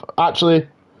enough. Actually,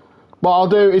 what I'll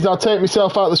do is I'll take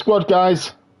myself out of the squad,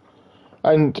 guys,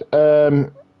 and what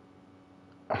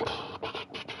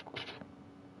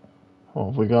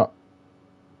have we got?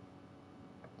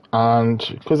 And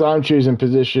because I'm choosing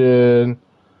position,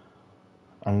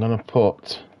 I'm gonna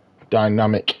put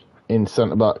Dynamic in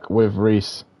centre back with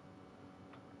Reese.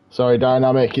 Sorry,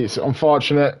 Dynamic. It's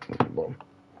unfortunate.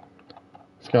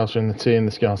 Scouts are in the team.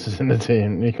 The Scouts is in the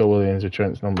team. Nico Williams with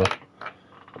Trent's number.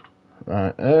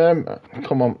 Right.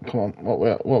 Come on.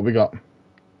 What we got?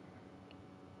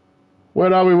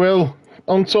 Where are we, Will?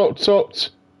 Untucked,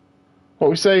 tucked. What are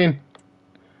we saying?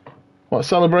 What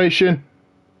celebration?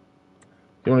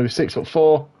 You want to be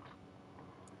 6'4"?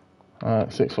 Alright,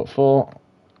 6'4".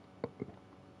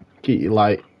 Keep you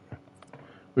light.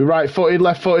 We right-footed,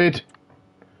 left-footed.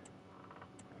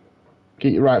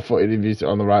 Keep you right-footed if you sit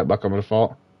on the right back, I would have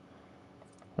thought.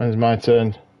 When's my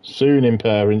turn? Soon,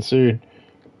 impairing, soon.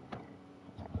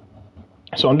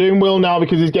 So I'm doing Will now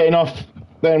because he's getting off.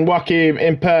 Then Joaquin,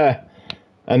 impair.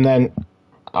 And then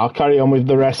I'll carry on with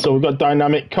the rest. So we've got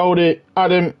Dynamic, Cody,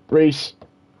 Adam, Reese,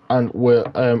 and Will.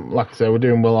 Like I said, we're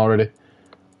doing Will already.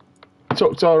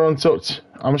 Tucked or untucked?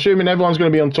 I'm assuming everyone's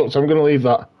going to be untucked, so I'm going to leave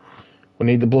that. We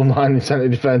need the bloodline in centre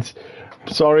defence.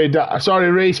 Sorry,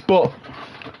 Reese, but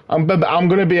I'm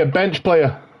going to be a bench player.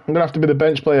 I'm going to have to be the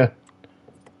bench player.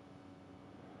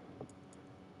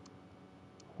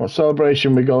 What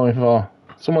celebration are we going for?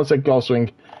 Someone said goal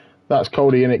swing. That's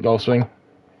Cody in it, goal swing.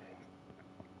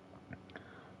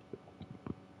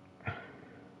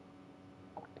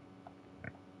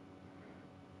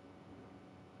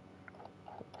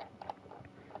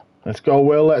 Let's go,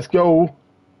 Will, let's go.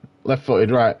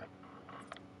 Left-footed, right.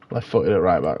 Left-footed at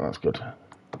right back, that's good.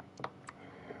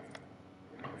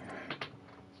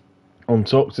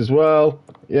 Untucked as well,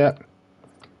 yeah.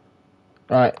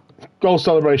 Right, goal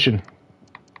celebration.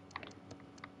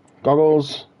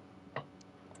 Goggles.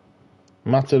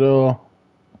 Matador.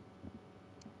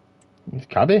 He's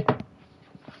caddy.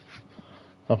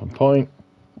 Up a point.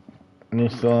 New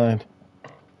slide.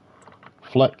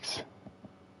 Flex.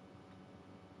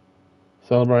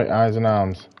 Celebrate eyes and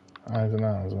arms. Eyes and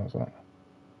arms, what's that?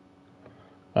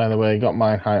 By the way, got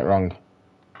my height wrong.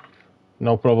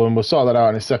 No problem, we'll sort that out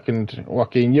in a second.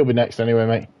 Joaquin, you'll be next anyway,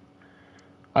 mate.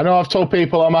 I know I've told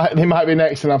people they might be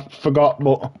next and I forgot,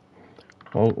 but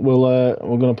we're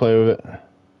gonna play with it.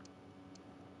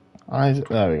 Eyes,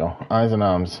 there we go. Eyes and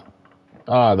arms.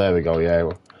 Ah, there we go.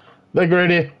 Yeah, the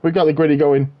griddy. We got the griddy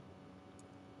going.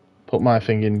 Put my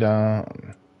finger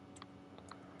down.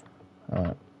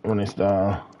 Alright, running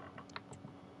star.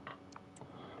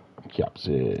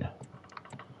 Capsy.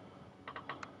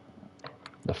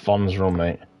 The Fonz run,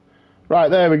 mate. Right,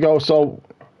 there we go. So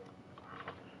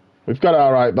we've got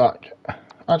our right back.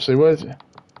 Actually, where's it?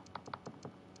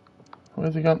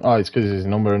 Where's he gone? Oh, it's because there's his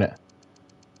number in it.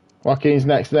 Joaquin's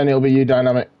next, then it'll be you,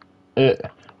 Dynamic.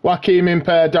 Joaquin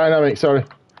impair Dynamic, sorry.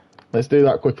 Let's do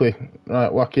that quickly.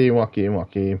 Right,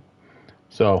 Joaquin.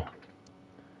 So,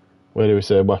 where do we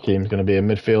say Joaquin's going to be a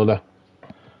midfielder?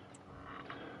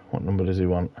 What number does he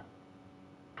want?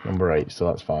 Number 8, so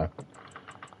that's fine.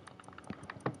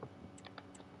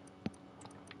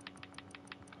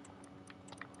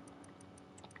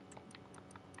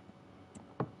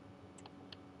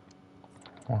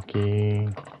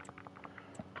 Joaquin.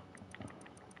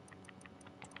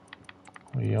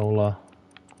 Viola.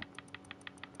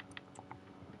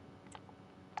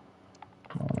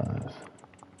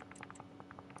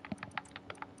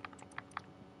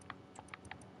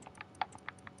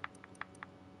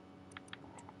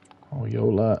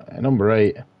 Viola. Number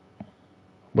 8.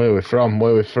 Where we from?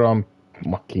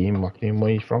 Joaquin,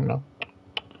 where you from now?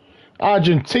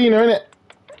 Argentina, innit?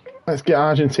 Let's get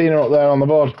Argentina up there on the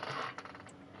board.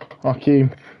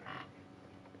 Joaquin.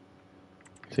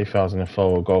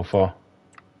 2004 we'll go for.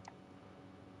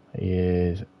 He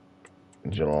is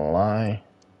July.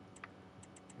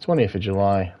 20th of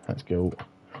July. Let's go.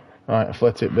 Right,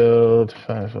 athletic build.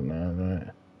 5'9",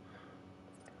 right.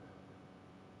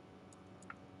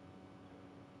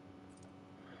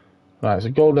 Right, it's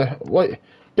a goal there. What,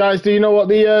 guys, do you know what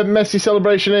the Messi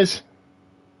celebration is?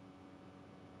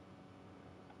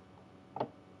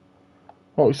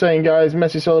 What we're saying, guys,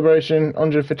 Messi celebration,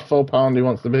 £154 he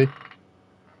wants to be.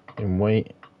 In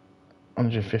weight.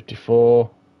 154.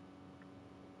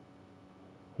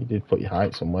 You did put your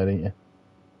height somewhere, didn't you?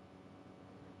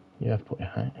 You have put your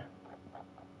height.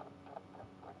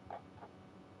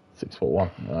 6'1",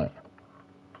 right.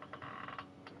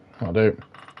 I'll do.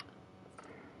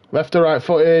 Left or right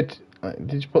footed.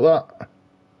 Did you put that?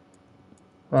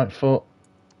 Right foot.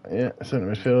 Yeah, centre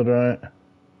midfield, right.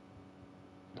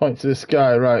 Point to the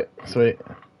sky, right. Sweet.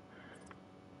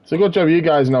 It's a good job you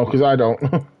guys know, because I don't.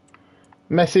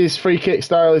 Messi's free kick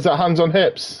style, is that hands on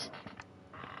hips?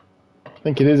 I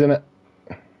think it is, isn't it?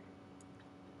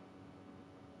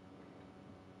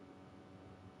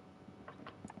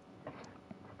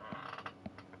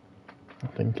 I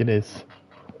think it is.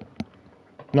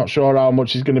 Not sure how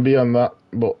much he's going to be on that,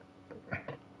 but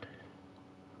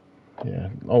yeah,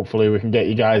 hopefully we can get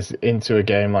you guys into a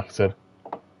game, like I said.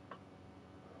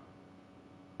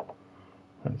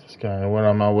 Where's this guy? Where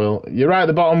am I, Will? You're right at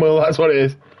the bottom, Will, that's what it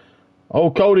is.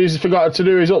 Oh, Cody's forgot to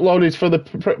do his uploaded for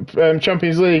the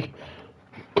Champions League.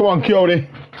 Come on, Cody.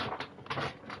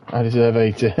 I deserve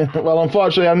 80. Well,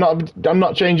 unfortunately, I'm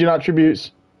not changing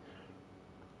attributes.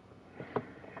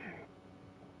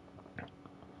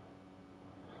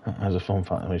 That's a fun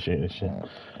fact. Let me shoot this shit.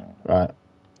 Right.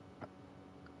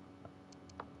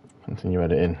 Continue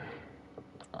editing.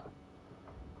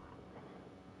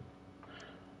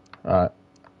 Right.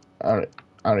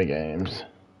 Harry Games.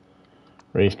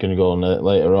 Reece can go on it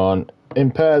later on.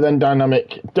 Impair, then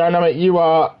Dynamic. Dynamic, you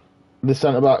are the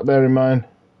centre back, bear in mind.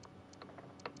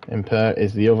 Impair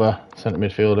is the other centre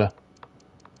midfielder.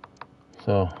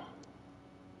 So,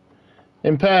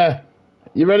 Impair,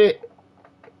 you ready?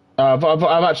 I've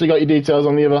actually got your details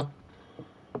on the other.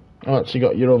 I've actually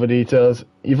got your other details.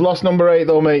 You've lost number 8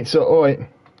 though, mate. So, oh wait.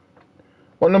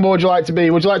 What number would you like to be?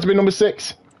 Would you like to be number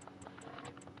 6?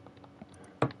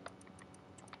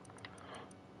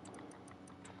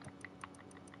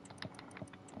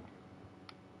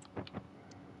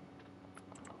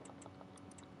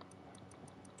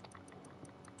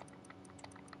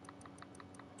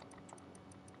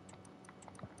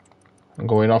 I'm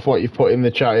going off what you've put in the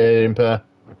chat here, Impair.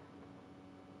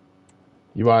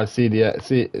 You are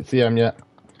CM yet?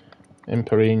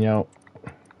 Imperino.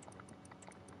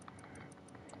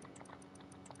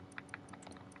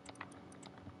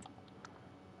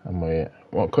 And we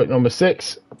what? Click number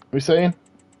 6. We saying?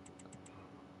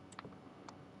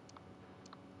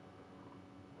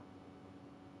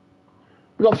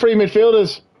 We've got 3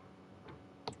 midfielders.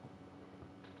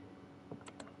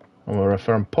 And we're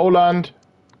from Poland.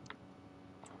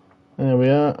 There we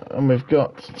are, and we've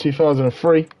got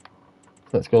 2003.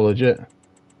 Let's go legit.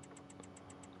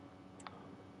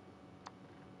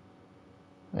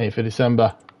 8th of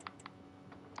December.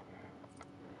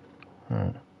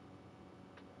 Right.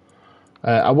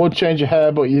 I would change your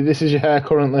hair, but this is your hair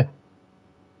currently.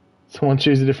 Someone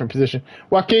choose a different position.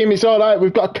 Joaquin, it's alright,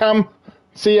 we've got Cam,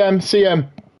 CM.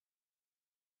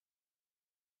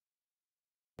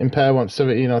 Impair wants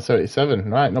 17 or 77.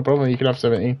 Right, no problem, you can have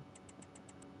 17.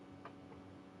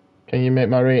 Can you make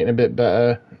my rating a bit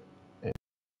better?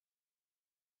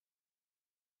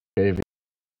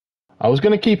 I was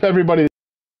going to keep everybody.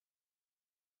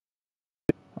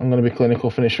 I'm going to be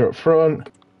clinical finisher up front.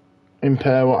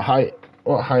 Impair, what height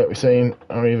are we saying?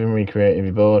 Or even recreate if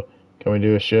you're bored. Can we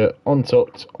do a shirt?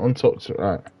 Untucked,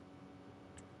 right.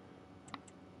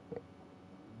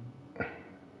 So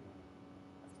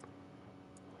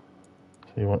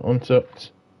you want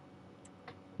untucked.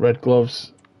 Red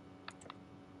gloves.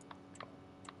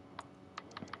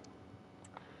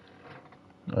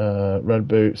 Red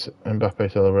boots,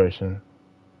 Mbappe celebration.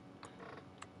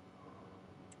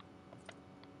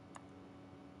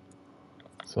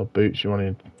 So boots, you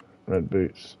wanted red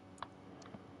boots.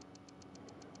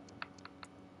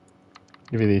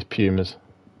 Give you these Pumas.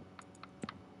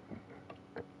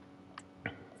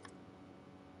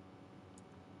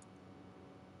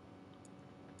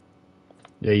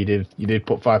 Yeah, you did. You did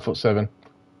put 5'7".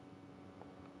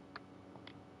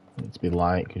 Need to be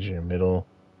light because you're in the middle.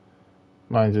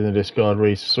 Mine's in the Discord,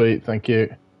 Reese. Sweet, thank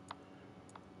you.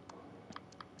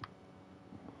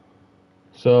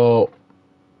 So,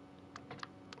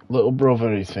 little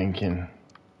brother is thinking.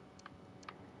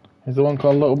 Is the one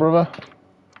called Little Brother?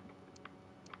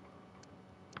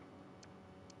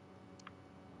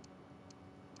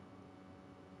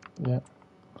 Yeah.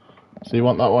 So you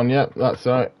want that one? Yep, that's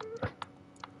right.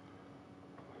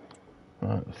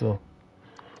 Right, so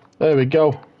there we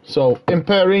go. So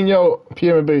Imperino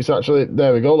Puma boots, actually.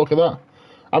 There we go, look at that.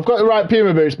 I've got the right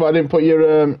Puma boots, but I didn't put your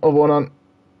other one on.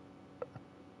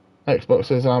 Xbox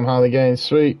says I'm highly gained.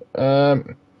 Sweet.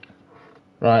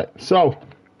 Right, so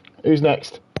who's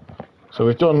next? So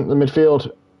we've done the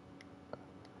midfield.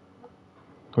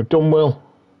 We've done Will.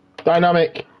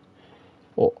 Dynamic.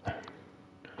 Oh.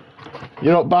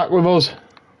 You're not back with us.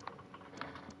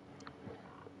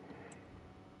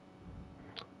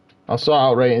 I'll sort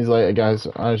out ratings later, guys.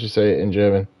 I should say it in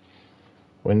German.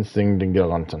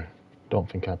 Winsingdengelanten. Don't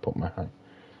think I put my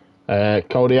height.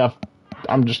 Cody, I've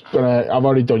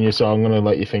already done you, so I'm gonna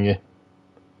let you finger.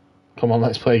 Come on,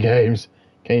 let's play games.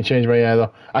 Can you change my hair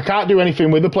though? I can't do anything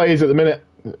with the players at the minute.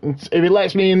 If it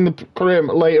lets me in the career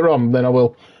later on, then I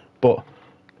will. But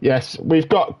yes, we've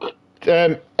got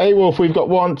A-Wolf. We've got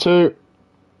 1, 2,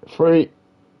 3,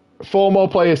 4 more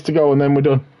players to go, and then we're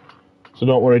done. So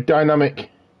don't worry. Dynamic.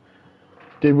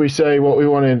 Did we say what we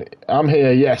wanted? I'm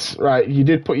here, yes. Right, you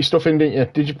did put your stuff in, didn't you?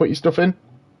 Did you put your stuff in?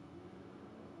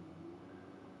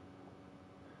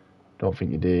 Don't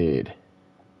think you did.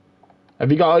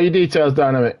 Have you got all your details,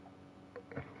 Dynamic?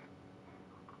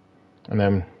 And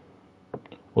then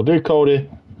we'll do Cody,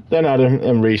 then Adam,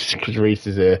 and Reese, because Reese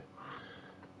is here.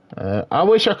 I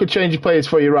wish I could change your players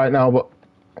for you right now, but...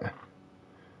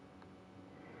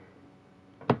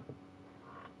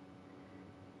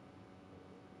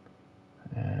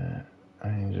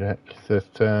 Iron Jack,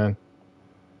 5th turn.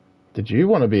 Did you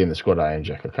want to be in the squad, Iron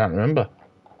Jack? I can't remember.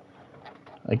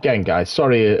 Again, guys,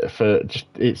 sorry for just...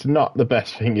 It's not the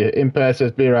best thing. Impair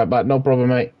says, be right back. No problem,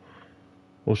 mate.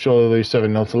 We'll surely lose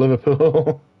 7-0 to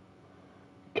Liverpool.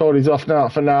 Cody's off now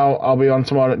for now. I'll be on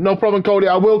tomorrow. No problem, Cody.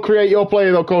 I will create your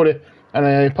player, though, Cody. And I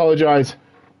apologise.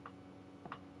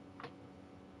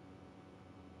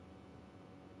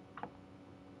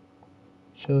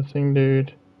 Sure thing,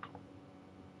 dude.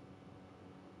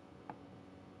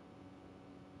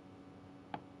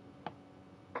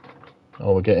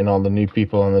 Oh, we're getting all the new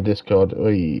people on the Discord.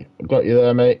 Oi, got you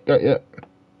there, mate. Got you.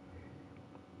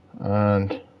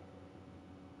 And...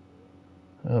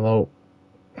 Hello.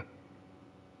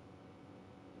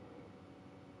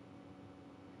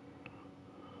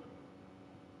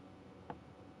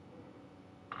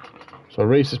 So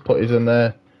Reese has put his in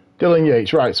there. Dylan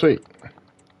Yates, right, sweet.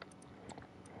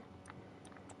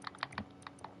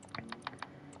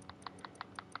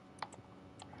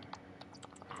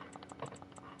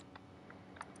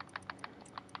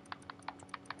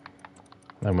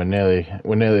 And we're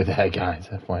nearly there, guys,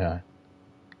 FYI.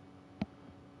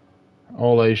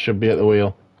 Ole should be at the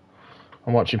wheel.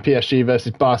 I'm watching PSG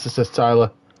versus Barca, says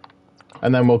Tyler.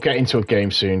 And then we'll get into a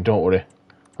game soon, don't worry.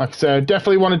 Like I said, I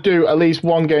definitely want to do at least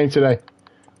one game today.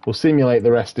 We'll simulate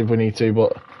the rest if we need to,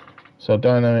 but... So,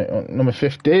 Dynamic, number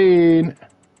 15.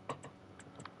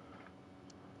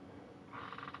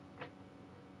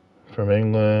 from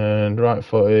England,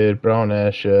 right-footed, brown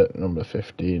hair shirt, number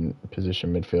 15,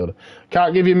 position midfielder.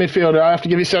 Can't give you midfielder. I have to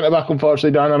give you centre-back,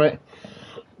 unfortunately, Dynamic.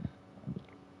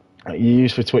 You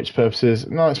use for Twitch purposes.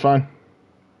 No, it's fine.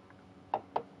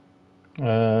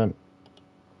 Got.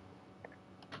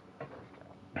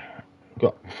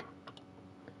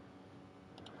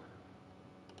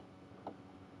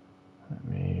 Let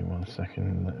me 1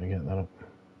 second. Let me get that up.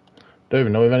 Don't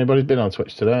even know if anybody's been on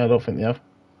Twitch today. I don't think they have.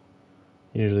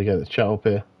 Usually get the chat up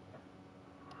here.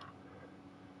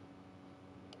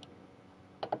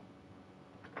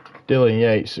 Dylan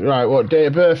Yates. Right, what date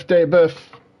of birth? Date of birth.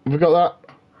 Have we got that?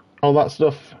 All that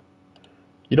stuff.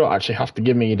 You don't actually have to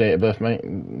give me your date of birth, mate.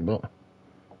 But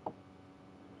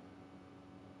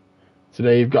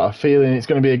today you've got a feeling it's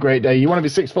going to be a great day. You want to be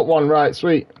 6'1", right?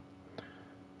 Sweet.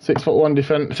 6'1"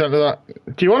 defender. That.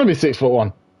 Do you want to be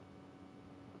 6'1"?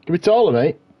 Can be taller,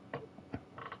 mate.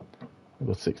 I'll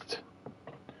go 6.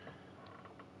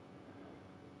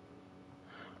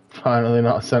 Finally,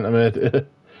 not a centre mid.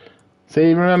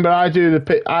 See, remember, I do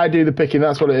the picking.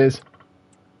 That's what it is. Do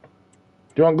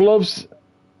you want gloves?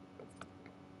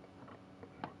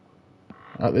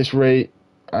 At this rate,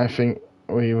 I think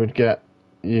we would get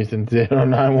using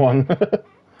 091.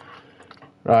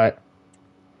 Right.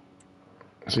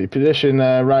 So your position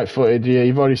there, right-footed. Yeah,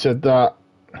 you've already said that.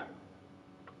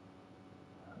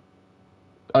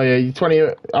 Oh yeah, you're 20.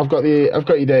 I've got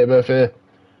your date of birth here.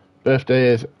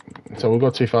 Birthday is. So we'll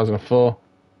go 2004.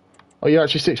 Oh, you're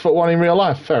actually 6'1" in real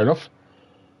life. Fair enough.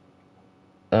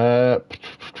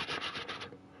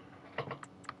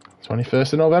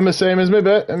 21st of November, same as me,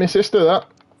 and my sister. That.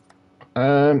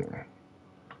 Do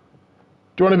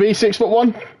you want to be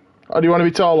 6'1", or do you want to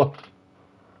be taller?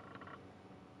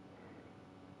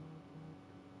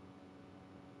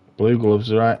 Blue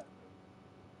gloves, right?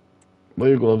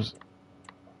 Blue gloves.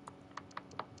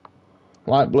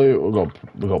 Light blue. We'll go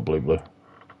blue.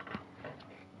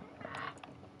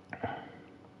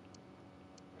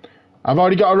 I've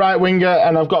already got a right winger,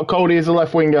 and I've got Cody as a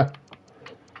left winger.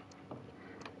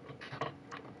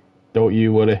 Don't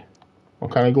you worry. What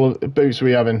kind of boots are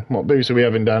we having? What boots are we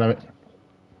having, Dynamic?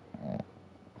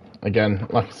 Again,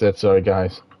 like I said, sorry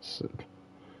guys.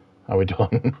 How we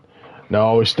done?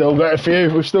 No, we've still got a few.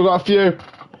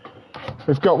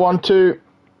 We've got 1, 2,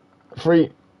 3.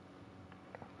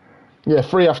 Yeah,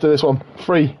 3 after this one.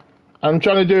 3. I'm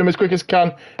trying to do them as quick as I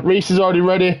can. Reese is already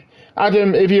ready.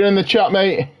 Adam, if you're in the chat,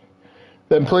 mate,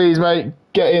 then please, mate,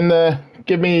 get in there.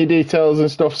 Give me your details and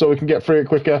stuff so we can get through it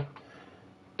quicker.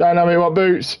 Dynamic, what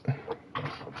boots?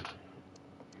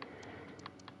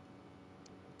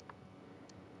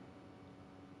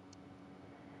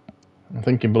 I'm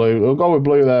thinking blue. We'll go with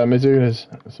blue there. Mizuna's.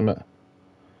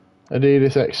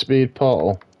 Adidas X Speed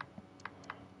Portal.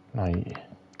 Right.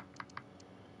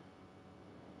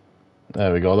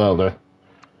 There we go. That'll do.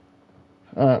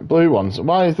 Blue ones.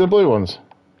 Why is there blue ones?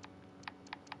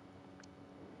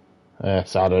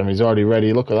 Yes, Adam. He's already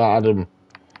ready. Look at that, Adam.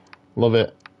 Love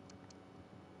it.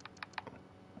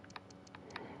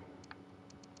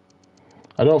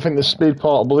 I don't think the Speed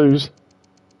Portal blues.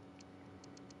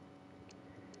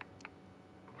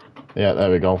 Yeah,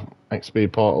 there we go. X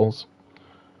Speed Portals.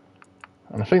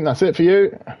 And I think that's it for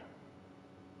you.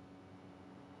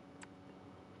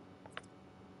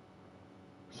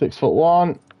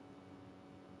 .6'1".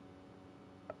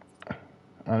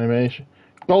 Animation.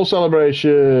 Goal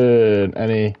celebration.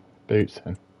 Any boots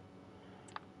then?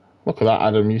 Look at that,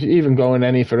 Adam. You're even going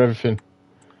any for everything.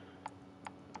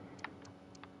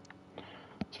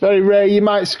 It's very rare you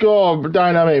might score,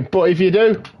 Dynamic. But if you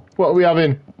do, what are we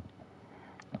having?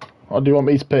 Or do you want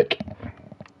me to pick?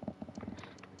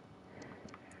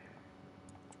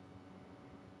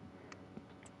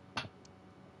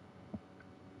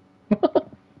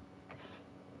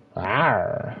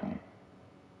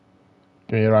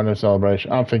 Give me a random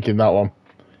celebration. I'm thinking that one.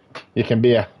 You can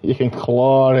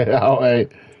claw it out, eh?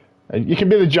 You can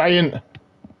be the giant.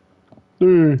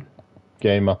 Ooh.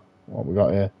 Gamer. What we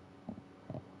got here?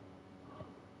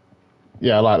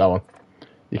 Yeah, I like that one.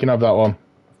 You can have that one.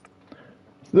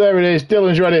 So there it is.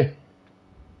 Dylan's ready.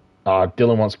 Ah,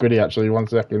 Dylan wants gritty actually. 1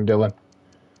 second, Dylan.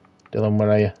 Dylan,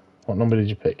 where are you? What number did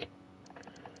you pick?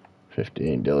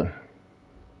 15, Dylan.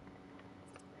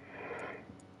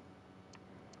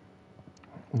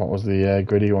 What was the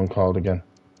gritty one called again?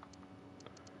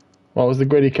 What was the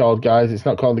gritty called, guys? It's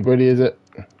not called the gritty, is it?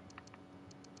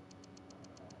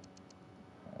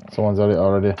 Someone's had it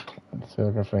already. Let's see if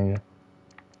I can find you.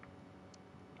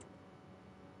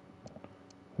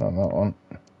 Not that one.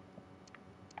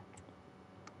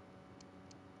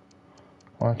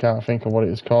 Why can't I think of what it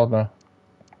is called now?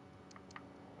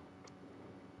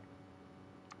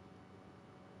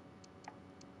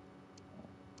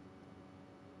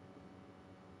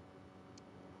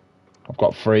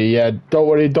 free. Yeah, don't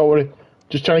worry, don't worry.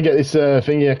 Just trying to get this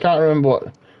thingy. I can't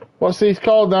remember what's these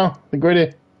called now. The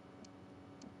gritty.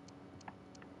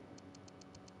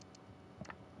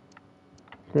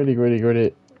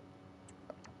 Gritty.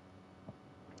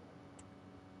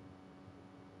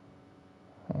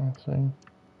 I'll see.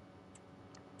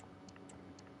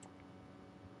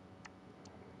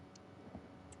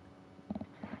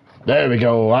 There we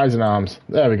go, eyes and arms.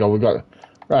 There we go, we got it.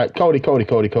 Right, Cody.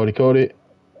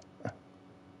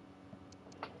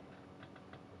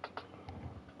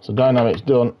 So dynamic's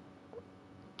done.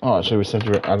 Oh, actually we said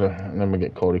Adam, and then we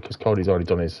get Cody, because Cody's already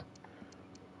done his.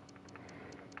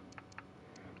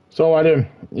 So Adam,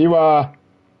 you are...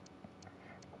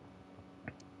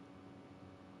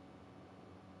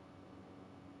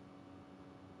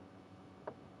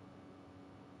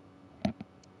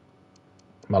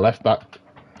 my left back.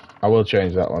 I will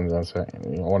change that one. I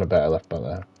want a better left back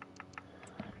there.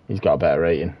 He's got a better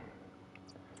rating.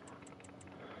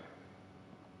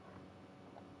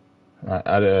 Right,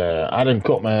 Adam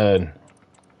Cutman.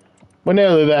 We're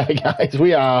nearly there, guys.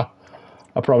 We are.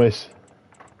 I promise.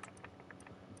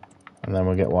 And then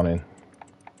we'll get one in.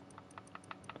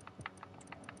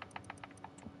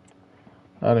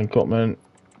 Adam Cutman.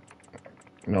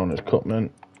 Known as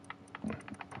Cutman.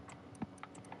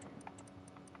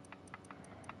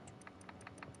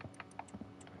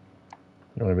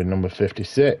 Going to be number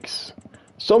 56.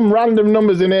 Some random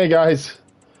numbers in here, guys.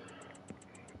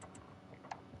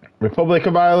 Republic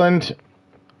of Ireland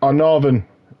or Northern?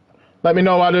 Let me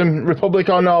know, Adam. Republic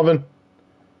or Northern?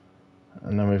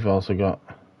 And then we've also got...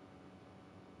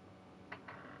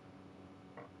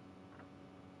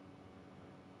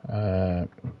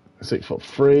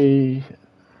 6'3",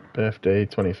 birthday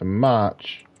 20th of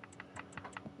March.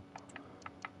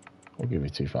 We'll give you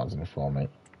 2004, mate.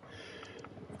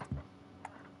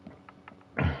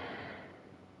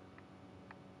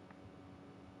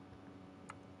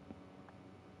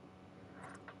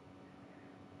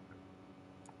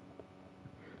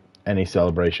 Any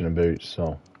celebration of boots,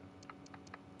 so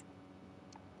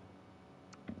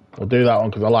we'll do that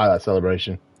one because I like that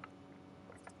celebration.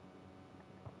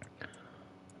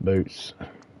 Boots.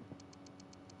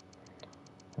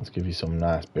 Let's give you some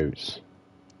nice boots.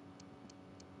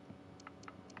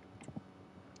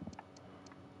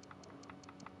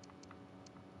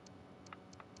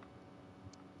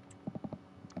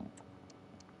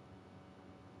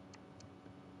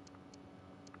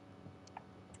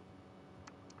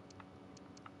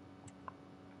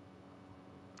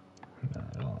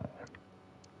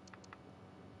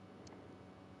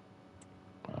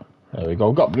 There we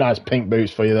go. Got nice pink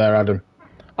boots for you there, Adam.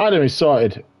 Adam is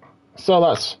sorted. So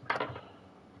that's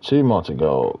 2 more to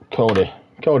go. Cody,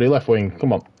 left wing.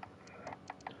 Come on.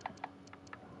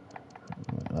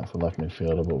 That's a left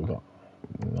midfielder, but we've got...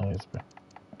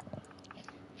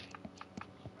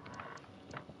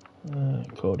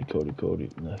 Cody.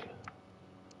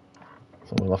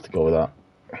 So we'll have to go with that.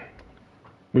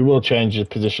 We will change the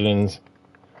positionings.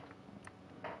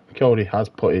 Cody has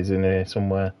put his in here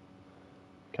somewhere.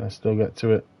 Can I still get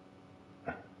to it?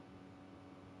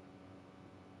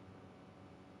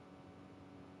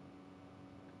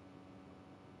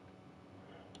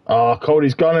 Oh,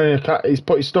 Cody's gone and he's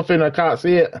put his stuff in. I can't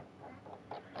see it.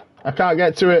 I can't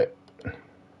get to it.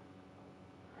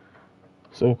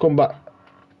 So we'll come back.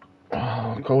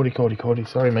 Oh, Cody.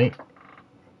 Sorry, mate.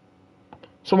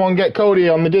 Someone get Cody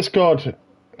on the Discord.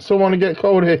 Someone get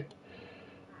Cody.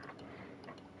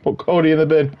 Put Cody in the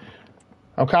bin.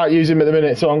 I can't use him at the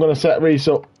minute, so I'm going to set Reese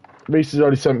up. Reese has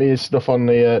already sent me his stuff on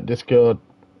the Discord.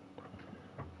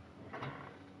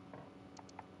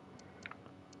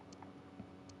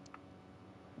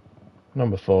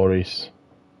 Number 4, Reese.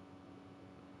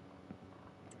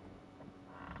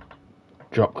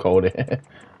 Drop Cody.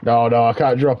 No, I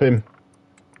can't drop him.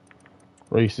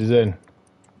 Reese is in.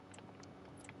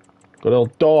 Good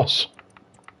old Doss.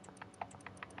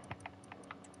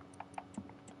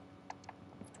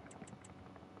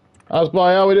 How's boy?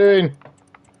 How we doing?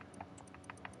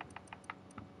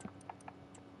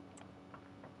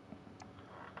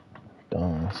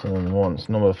 Someone wants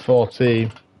number 14.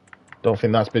 Don't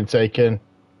think that's been taken.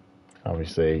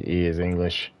 Obviously, he is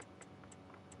English.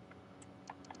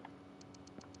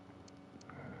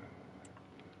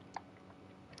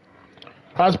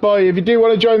 Hasboy, if you do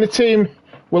want to join the team,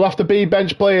 we'll have to be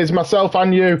bench players, myself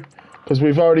and you, because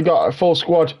we've already got a full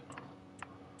squad.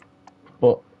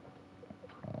 But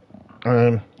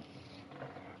let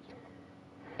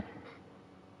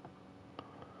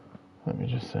me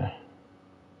just say,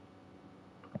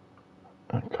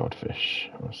 codfish.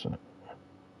 What's that?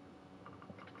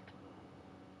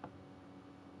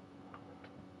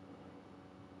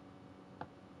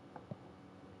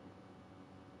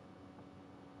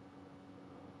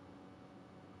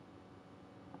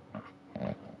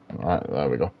 Right, there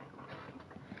we go.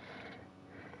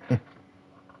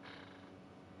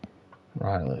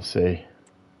 Right, let's see.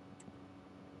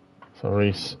 So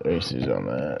Reese is on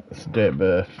there. It's date of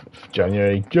birth,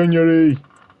 January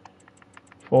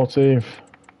 14th.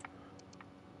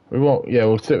 We won't. Yeah,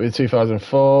 we'll stick with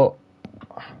 2004.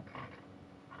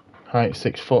 Height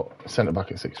 6 foot. Centre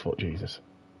back at 6 foot. Jesus.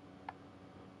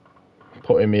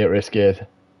 Putting me at risk here.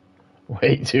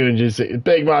 Weight 260.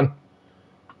 Big man.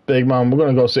 Big man. We're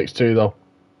gonna go 6'2" though.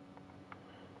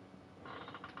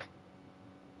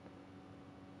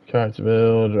 Character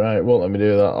build. Right. Won't let me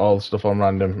do that. All the stuff on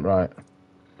random. Right.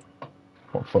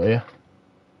 What foot here?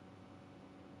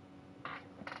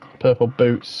 Purple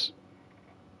boots.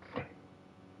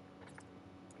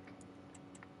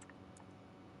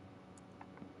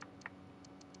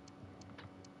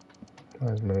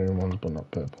 There's maroon ones, but not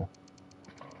purple.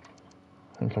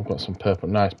 I think I've got some purple,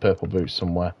 nice purple boots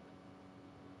somewhere.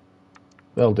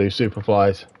 They'll do.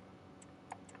 Superflies.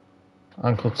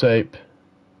 Ankle tape.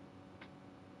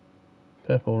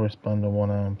 Purple wristband on one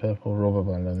arm, purple rubber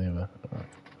band on the other. Right.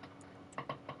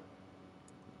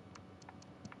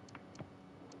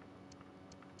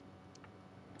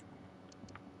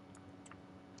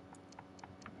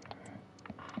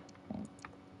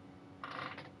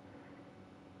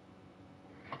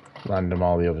 Random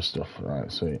all the other stuff. Right,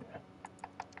 sweet.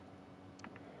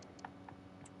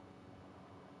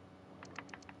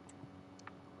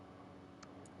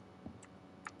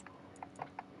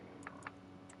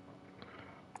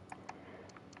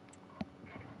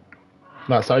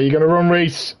 That's how you're going to run,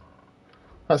 Reese.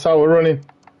 That's how we're running.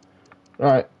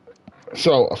 Right.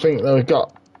 So, I think that we've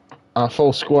got our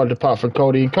full squad apart from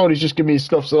Cody. And Cody's just giving me his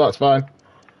stuff, so that's fine. I'm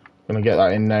going to get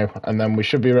that in now. And then we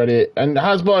should be ready. And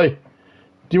Hasboy,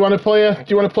 do you want to play her? Do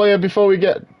you want to play her before we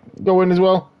get going as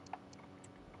well?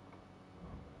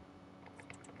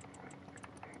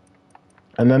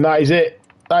 And then that is it.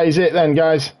 That is it then,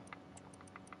 guys.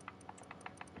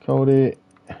 Cody.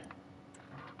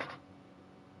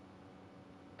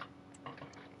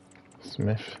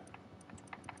 Smith.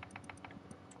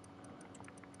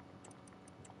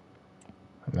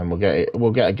 And then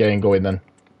we'll get a game going then.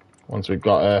 Once we've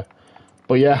got her.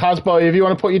 But yeah, Hasboy, if you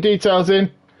want to put your details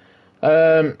in,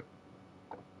 and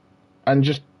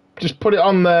just put it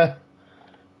on there.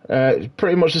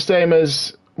 Pretty much the same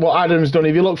as what Adam's done.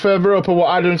 If you look further up at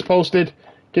what Adam's posted,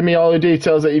 give me all the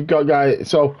details that you've got, guys.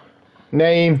 So,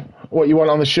 name, what you want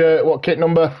on the shirt, what kit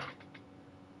number.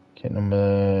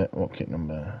 What kit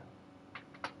number?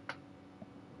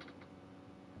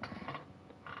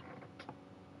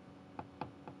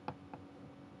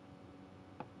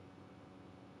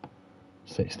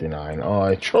 $69. Oh,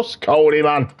 I trust Cody,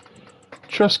 man.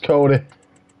 Trust Cody.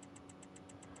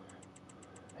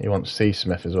 He wants C.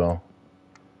 Smith as well.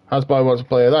 Hasboy wants a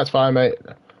player. That's fine, mate.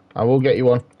 I will get you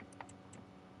one.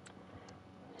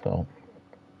 So,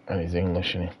 and he's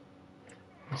English, isn't he?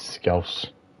 He's Scouse.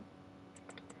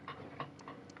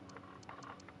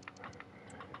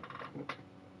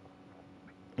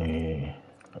 Yeah.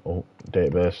 Oh, date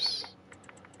of birth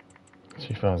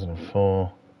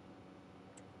 2004.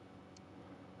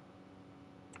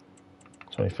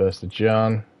 21st of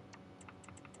Jan.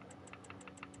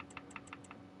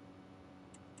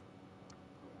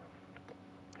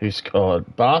 Who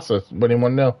scored? Barca winning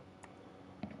 1-0.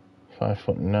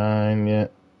 5'9",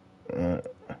 yeah.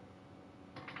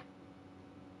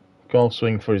 Goal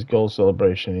swing for his goal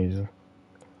celebration. He's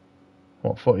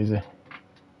what foot is he?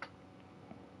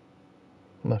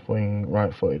 Left wing,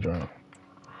 right footed, right.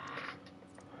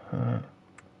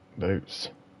 Boots.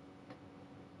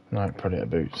 Night Predator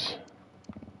boots.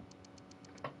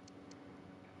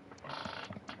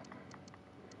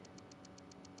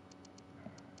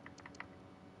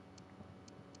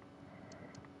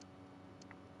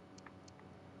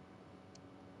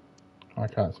 I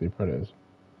can't see Predators.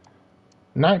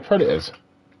 Night Predators?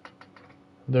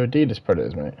 They're Adidas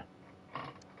Predators, mate.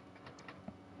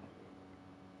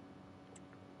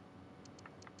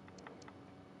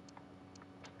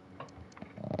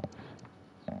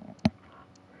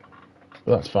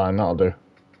 But that's fine, that'll do.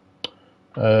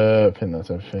 I think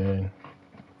that's everything.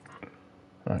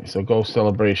 Right, so goal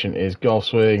celebration is goal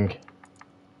swing.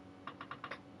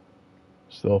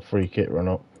 Still free kick run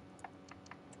up.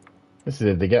 This is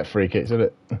if they get free kicks, isn't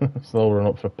it? Slow run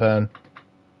up for pen.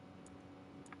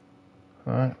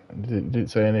 Alright, didn't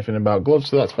say anything about gloves,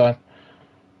 so that's fine.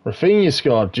 Rafinha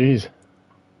scored, jeez.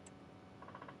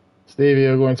 Stevie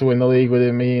are going to win the league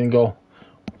with me in goal.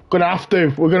 Gonna have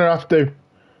to, we're gonna have to.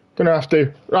 Gonna have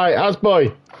to. Right,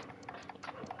 Hasboy.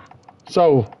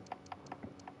 So,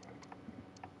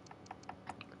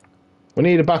 we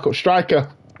need a backup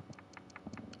striker.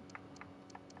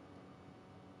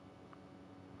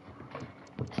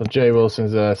 Jay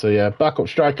Wilson's there, so yeah. Backup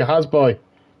striker, Hasboy.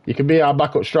 You can be our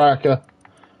backup striker.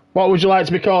 What would you like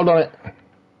to be called on it?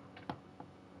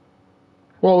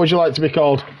 What would you like to be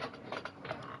called?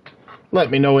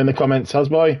 Let me know in the comments,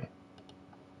 Hasboy.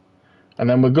 And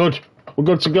then we're good. We're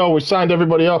good to go. We've signed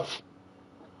everybody off.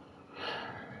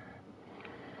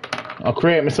 I'll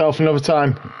create myself another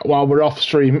time while we're off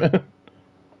stream.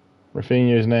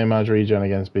 Rafinha's name as regen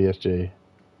against BSG.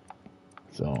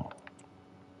 So,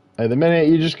 at the minute,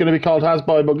 you're just going to be called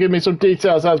Hasboy, but give me some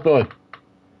details, Hasboy.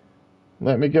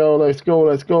 Let me go. Let's go.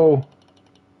 Let's go.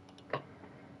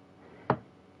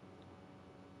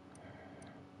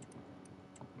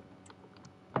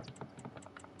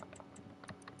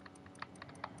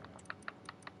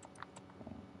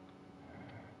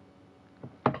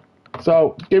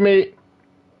 So, give me...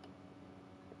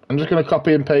 I'm just going to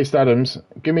copy and paste Adams.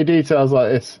 Give me details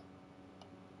like this.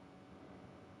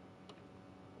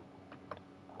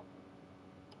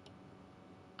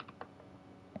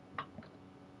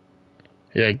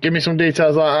 Yeah, give me some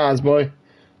details like that, boy.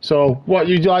 So, what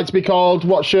you'd like to be called?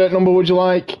 What shirt number would you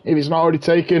like? If it's not already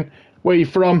taken. Where you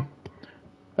from?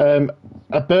 A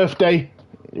birthday.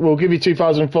 We'll give you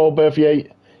 2004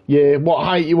 birthday year. What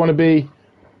height you want to be?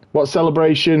 What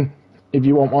celebration? If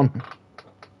you want one.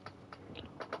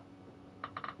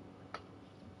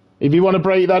 If you want to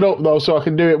break that up, though, so I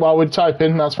can do it while we're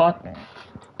typing, that's fine.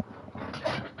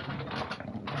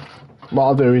 What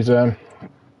I'll do is...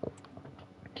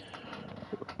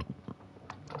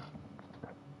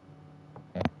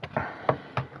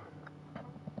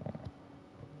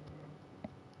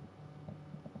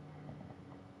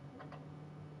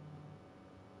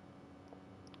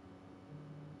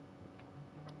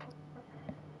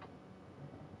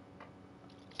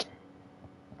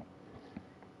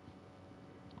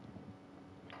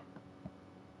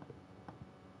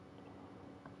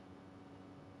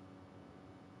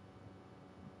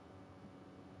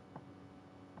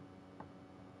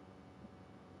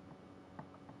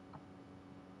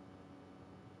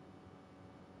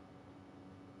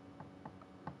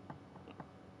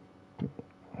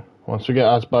 once we get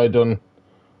Asby done,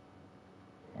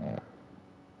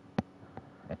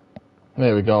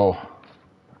 there we go.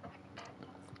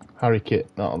 Harry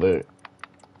Kit, that'll do.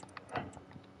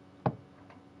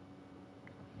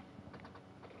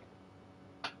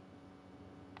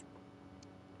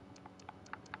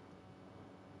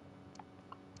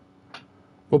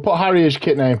 We'll put Harry as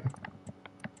kit name.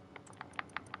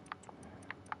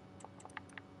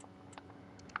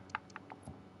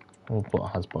 We'll put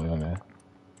Hasboy on here.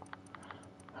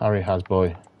 Harry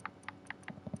Hasboy.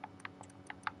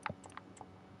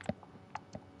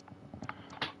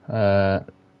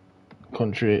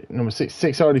 Country number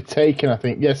 6 already taken, I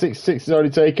think. Yeah, 6 is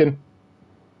already taken.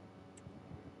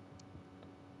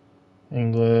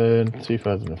 England,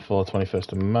 2004,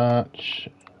 21st of March.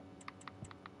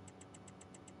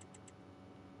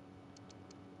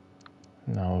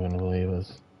 Now we're going to believe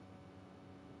us.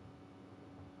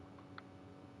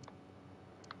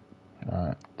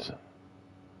 Right.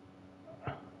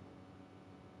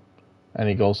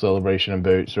 Any goal celebration and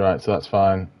boots, right, so that's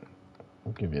fine.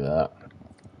 I'll give you that.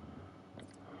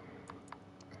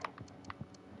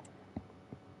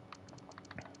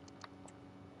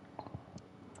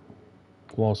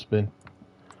 Floor spin.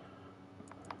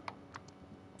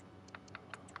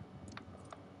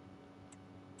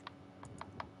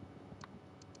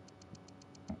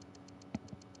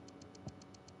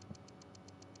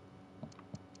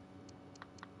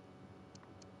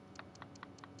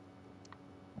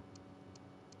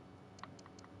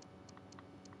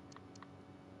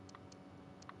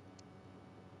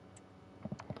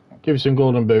 Give you some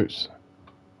golden boots.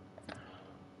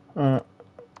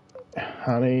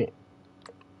 Honey.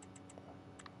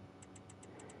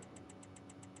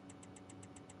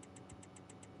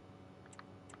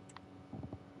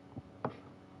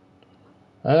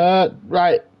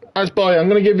 Right. Asboy, I'm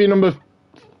going to give you number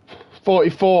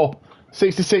 44.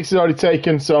 66 is already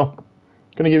taken, so I'm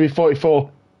going to give you 44.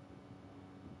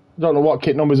 I don't know what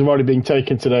kit numbers have already been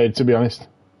taken today, to be honest.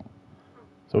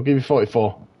 So I'll give you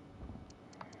 44.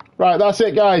 Right, that's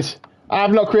it, guys.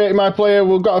 I've not created my player.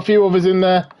 We've got a few others in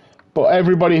there. But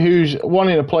everybody who's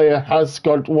wanting a player has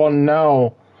got one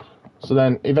now. So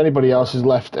then, if anybody else is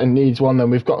left and needs one, then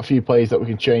we've got a few players that we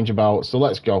can change about. So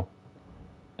let's go.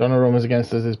 Donnarumma's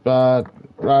against us is bad.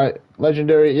 Right,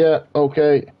 legendary, yeah,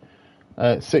 okay.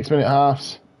 6 minute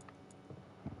halves.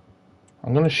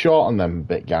 I'm going to shorten them a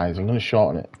bit, guys. I'm going to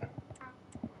shorten it.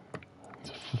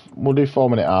 We'll do 4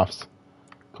 minute halves.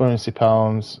 Currency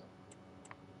pounds.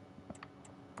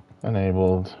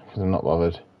 Enabled, because I'm not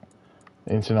bothered.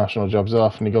 International jobs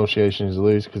off. Negotiations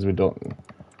lose, because we don't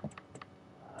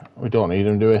We don't need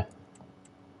them, do we?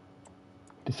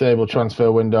 Disable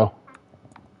transfer window.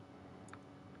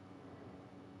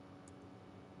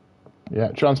 Yeah,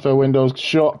 transfer window's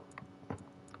shut.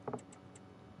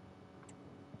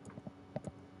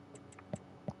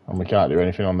 And we can't do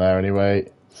anything on there anyway.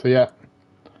 So yeah.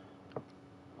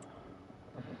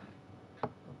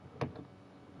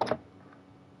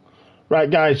 Right,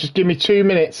 guys, just give me 2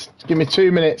 minutes. Just give me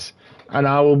 2 minutes, and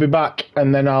I will be back,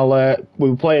 and then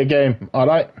we'll play a game. All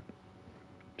right?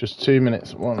 Just 2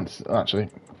 minutes. Once, actually.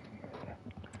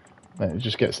 Let me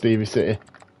just get Stevie City.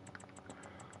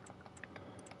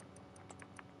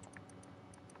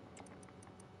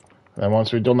 Then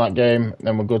once we've done that game,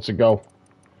 then we're good to go,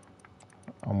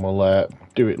 and we'll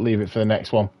leave it for the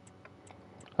next one.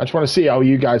 I just want to see how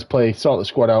you guys play. Sort the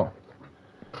squad out.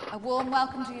 A warm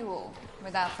welcome to you all.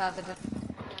 Without further ado.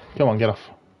 Come on, get off.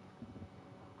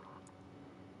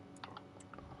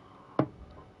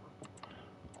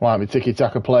 Like me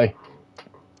tiki-taka play.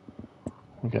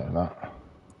 We're getting that.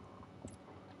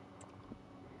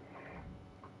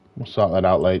 We'll sort that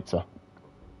out later.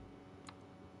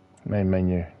 Main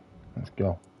menu. Let's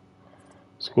go.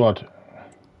 Squad.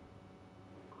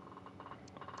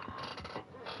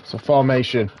 So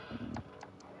formation.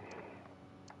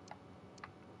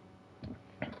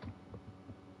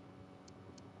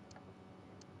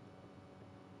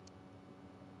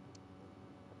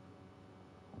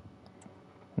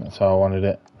 That's how I wanted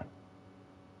it.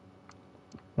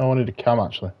 I wanted a cam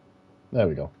actually. There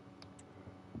we go.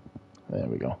 There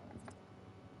we go.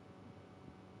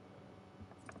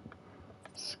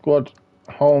 Squad.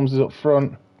 Holmes is up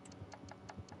front.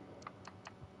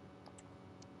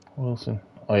 Wilson.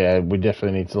 Oh yeah, we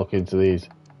definitely need to look into these.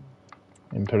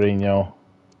 Imperino.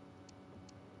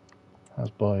 Has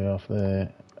boy off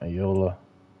there. Ayola.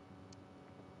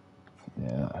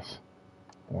 Yeah, that's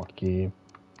Joaquin.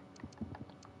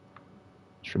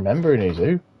 Just remembering who's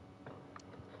who.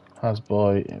 Has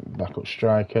boy, backup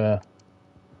striker.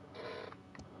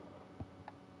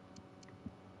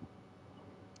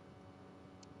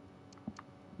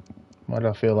 Why do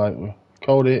I feel like we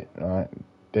called it? Right,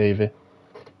 Davey.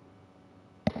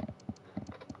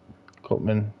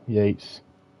 Cutman, Yates.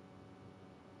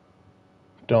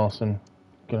 Dawson,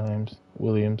 Grimes,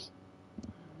 Williams.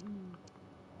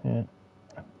 Yeah.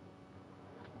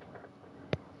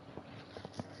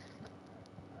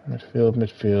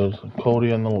 Midfield.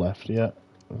 Cody on the left, yeah.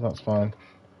 That's fine.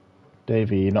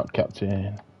 Davey, you're not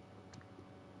captain.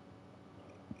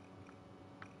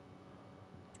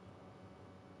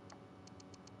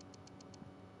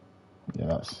 Yeah,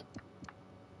 that's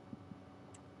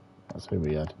who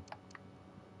we had.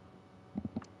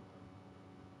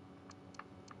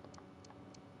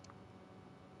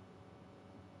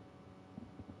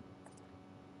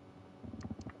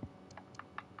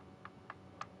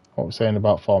 What we're saying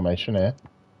about formation here.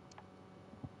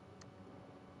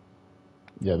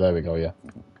 Yeah, there we go, yeah.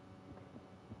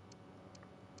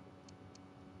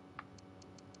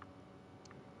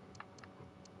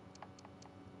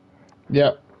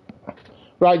 Yeah.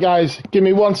 Right, guys, give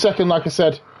me 1 second, like I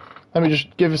said. Let me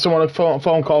just give someone a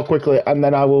phone call quickly, and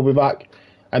then I will be back.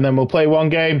 And then we'll play one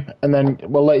game, and then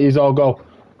we'll let you all go.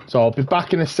 So I'll be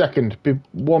back in a second. Be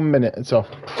 1 minute or so.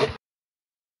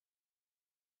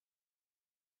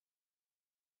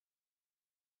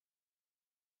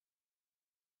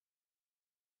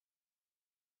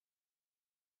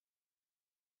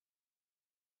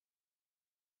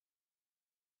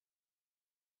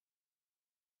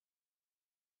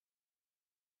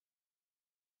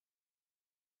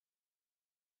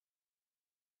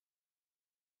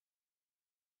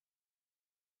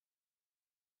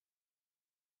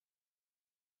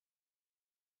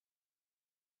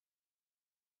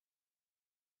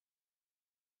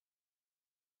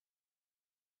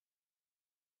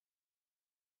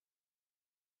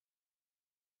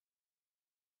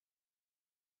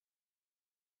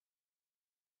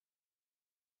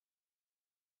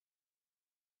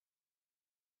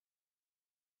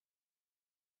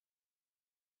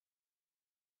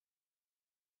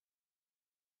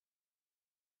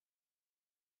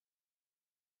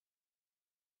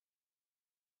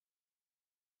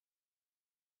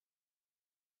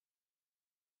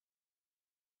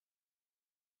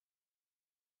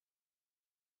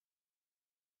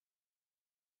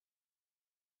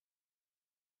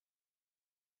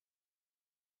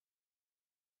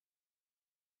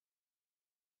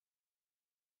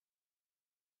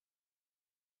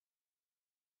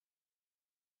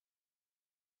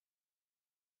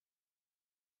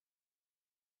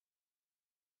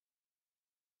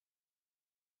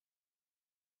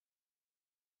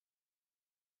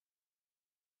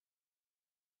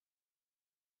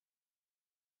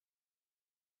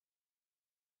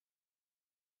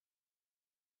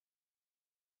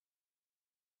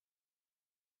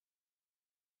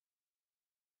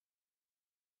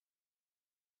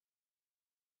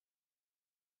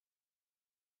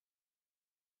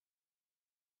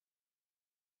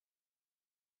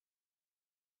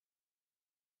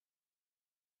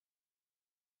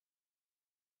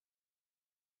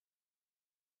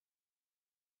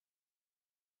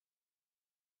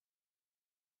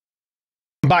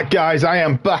 back, guys. I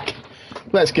am back.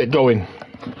 Let's get going.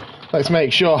 Let's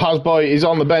make sure Hasboy is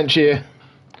on the bench here.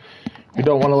 We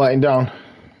don't want to let him down.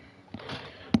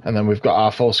 And then we've got our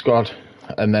full squad.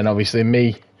 And then obviously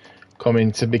me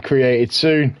coming to be created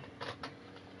soon.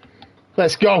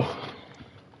 Let's go.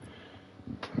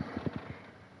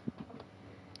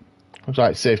 Would you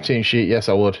like to save team sheet? Yes,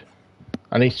 I would.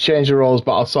 I need to change the roles,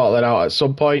 but I'll sort that out at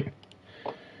some point.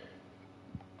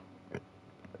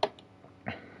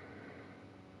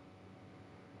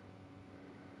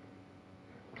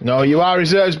 No, you are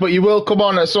reserves, but you will come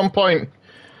on at some point.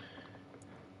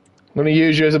 I'm going to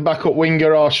use you as a backup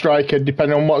winger or striker,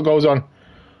 depending on what goes on.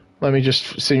 Let me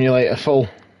just simulate a full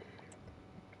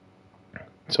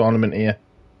tournament here.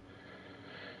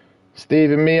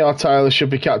 Stevie, me or Tyler should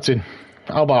be captain.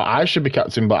 How about I should be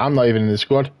captain, but I'm not even in the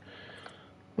squad.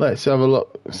 Let's have a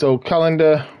look. So,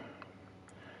 calendar.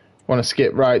 Want to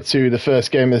skip right to the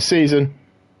first game of the season.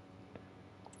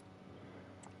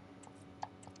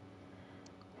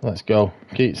 Let's go.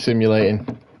 Keep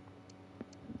simulating.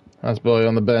 Hasboy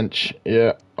on the bench.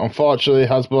 Yeah. Unfortunately,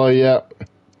 Hasboy, yeah.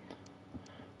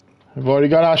 We've already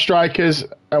got our strikers,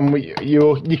 and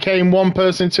you came one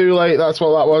person too late. That's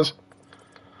what that was.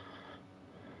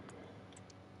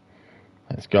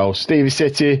 Let's go. Stevie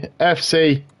City,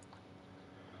 FC.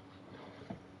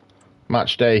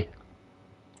 Match day.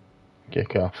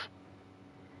 Kick off.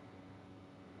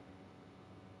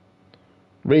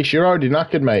 Reece, you're already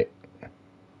knackered, mate.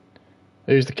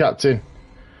 Who's the captain?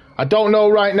 I don't know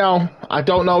right now.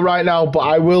 But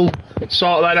I will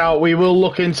sort that out. We will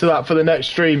look into that for the next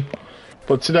stream.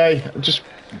 But today,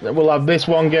 we'll have this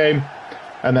one game,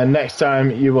 and then next time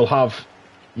you will have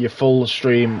your full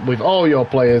stream with all your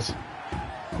players.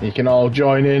 You can all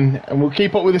join in, and we'll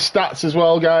keep up with the stats as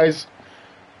well, guys.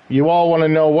 You all want to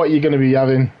know what you're going to be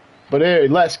having. But here,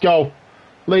 let's go.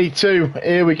 League 2,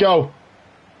 here we go.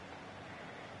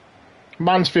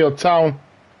 Mansfield Town.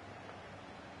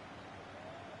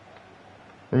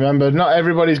 Remember, not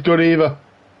everybody's good either.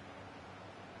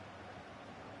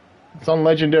 It's on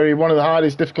Legendary, one of the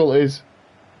hardest difficulties.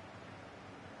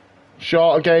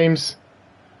 Shorter games.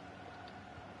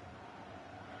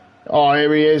 Oh,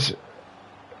 here he is.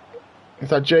 Is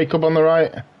that Jacob on the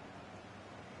right?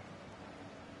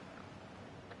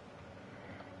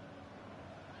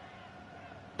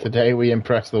 Today we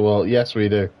impress the world. Yes, we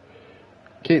do.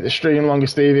 Keep the stream longer,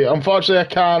 Stevie. Unfortunately,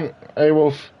 I can't. Hey,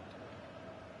 Wolf.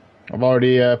 I've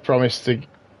already promised to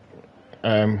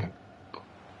go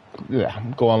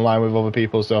online with other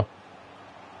people, so.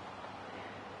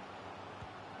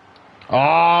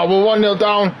 Ah, we're 1-0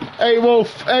 down. Hey,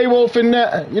 Wolf in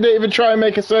net. You didn't even try and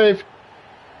make a save.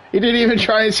 He didn't even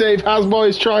try and save.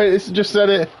 Hasboy's trying. This just said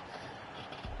it.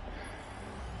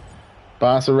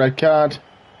 Barca red card.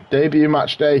 Debut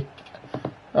match day.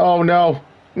 Oh no.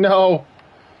 No.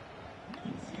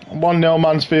 1-0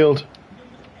 Mansfield.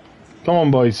 Come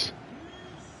on, boys.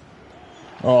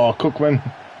 Oh, Cookman.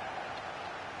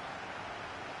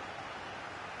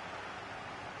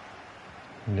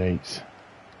 Yates.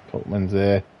 Cookman's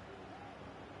there.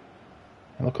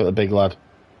 Look at the big lad.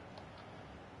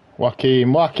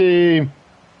 Joaquim.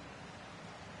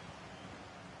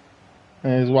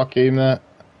 There's Joaquim there.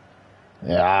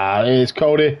 Yeah, here's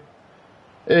Cody.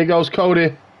 Here goes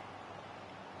Cody.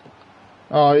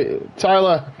 Oh,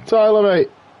 Tyler,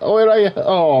 mate. Oh, where are you?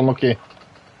 Oh, unlucky.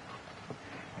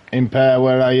 Impair,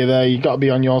 where are you there? You got to be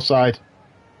on your side.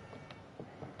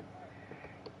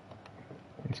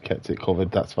 He's kept it covered,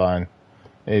 that's fine.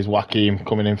 Here's Joaquim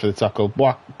coming in for the tackle.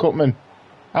 Cutman,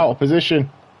 out of position.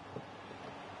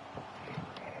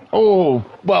 Oh,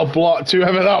 well blocked,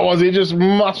 whoever that was. He just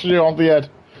mashed it off the head.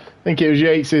 I think it was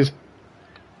Yates's.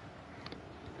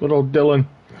 Good old Dylan.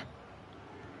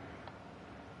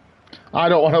 I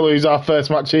don't want to lose our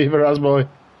first match either, Hasboy.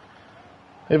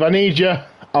 If I need you,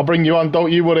 I'll bring you on,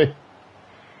 don't you worry.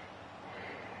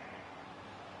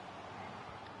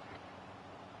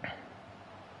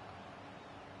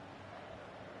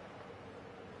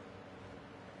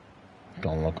 Go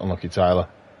on, unlucky Tyler.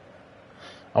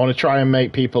 I want to try and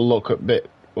make people look a bit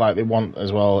like they want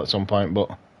as well at some point, but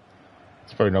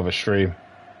it's for another stream.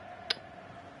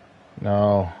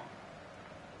 No.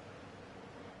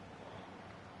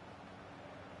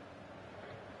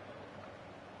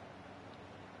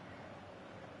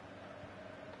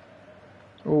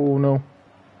 Oh no.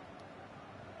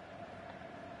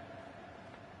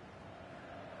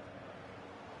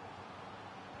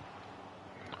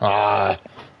 Ah.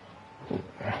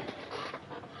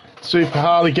 Super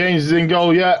Harley Gaines is in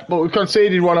goal yet, but we've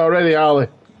conceded one already, Harley.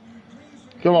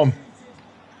 Come on.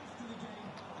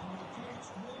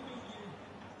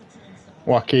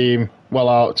 Joaquim, well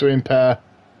out to impair.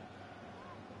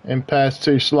 Impairs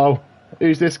too slow.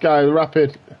 Who's this guy?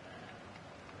 Rapid.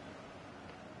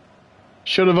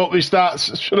 Should have upped the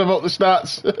stats. Should have upped the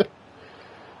stats.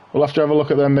 We'll have to have a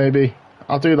look at them maybe.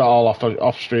 I'll do that all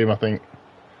off stream, I think.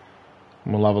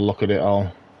 And we'll have a look at it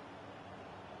all.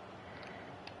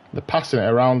 They're passing it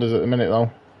around us at the minute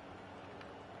though.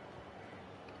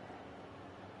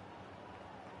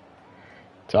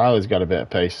 Tyler's got a bit of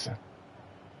pace.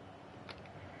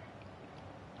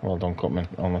 Well done, Cutman.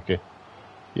 Unlucky.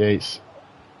 Yates.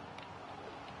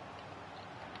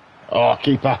 Oh,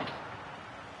 keeper.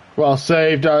 Well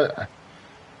saved.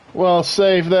 Well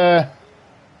saved there.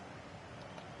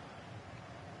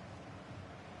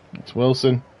 It's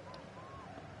Wilson.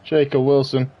 Jacob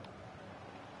Wilson.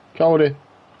 Cody.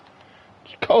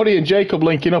 Cody and Jacob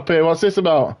linking up here. What's this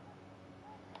about?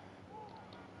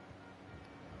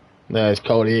 There's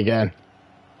Cody again.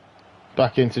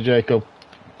 Back into Jacob.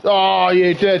 Oh,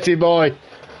 you dirty boy.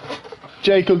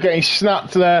 Jacob getting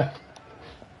snapped there.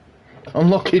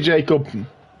 Unlucky, Jacob.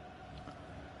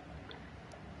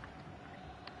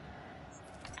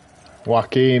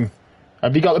 Joaquin.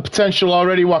 Have you got the potential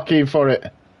already, Joaquin, for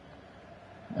it?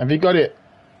 Have you got it?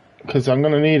 Because I'm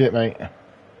going to need it, mate.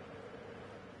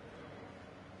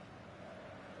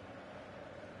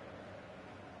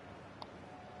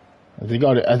 Has he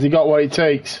got it? Has he got what it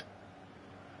takes?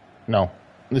 No.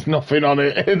 There's nothing on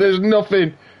it. There's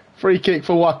nothing. Free kick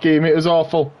for Joaquin. It was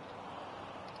awful.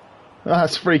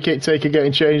 That's free kick taker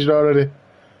getting changed already.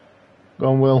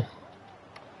 Go on, Will.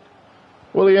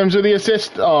 Williams with the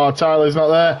assist. Oh, Tyler's not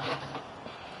there.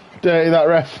 Dirty, that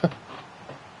ref.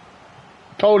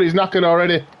 Cody's knackered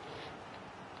already.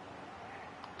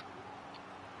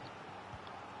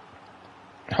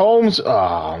 Holmes.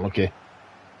 Ah, oh, lucky.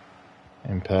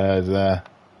 Impairs there.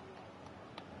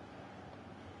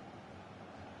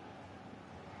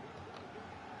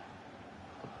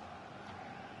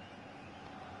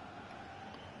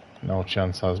 No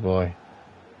chance, has boy.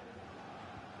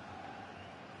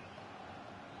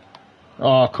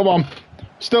 Oh, come on.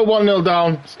 Still 1-0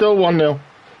 down. Still 1-0.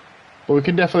 But we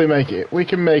can definitely make it. We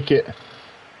can make it.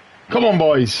 Come on,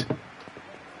 boys.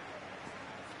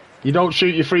 You don't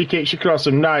shoot your free kicks, you cross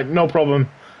them. Right, no problem.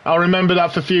 I'll remember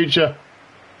that for future.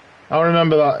 I'll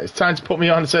remember that. It's time to put me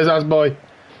on, says Hasboy.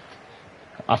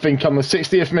 I think on the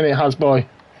 60th minute, Hasboy.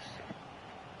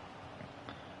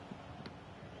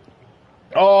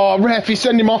 Oh, ref, he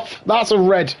sent him off. That's a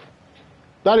red.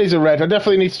 That is a red. I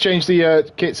definitely need to change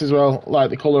the kits as well, like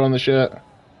the colour on the shirt.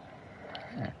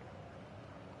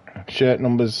 Shirt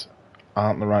numbers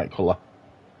aren't the right colour.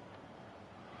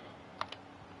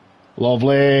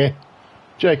 Lovely.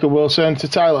 Jacob Wilson to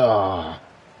Tyler.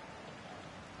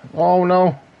 Oh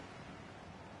no.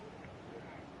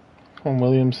 Come on,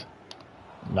 Williams.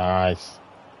 Nice.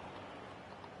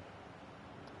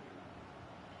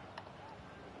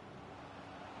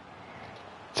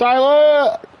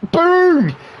 Tyler!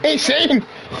 Boom! It's in!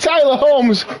 Tyler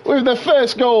Holmes with the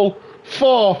first goal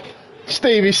for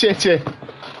Stevie City.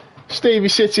 Stevie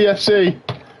City FC.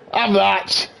 Have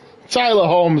that. Tyler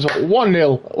Holmes,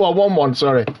 1-0. Well, 1-1,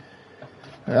 sorry.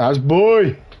 That's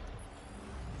boy.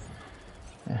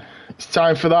 It's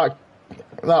time for that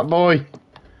boy.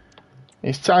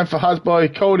 It's time for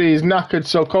Hasboy. Cody is knackered,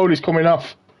 so Cody's coming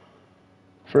off.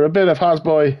 For a bit of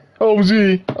Hasboy.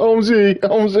 Holmesy, Holmesy,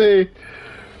 Holmesy.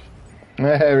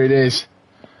 There it is.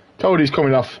 Cody's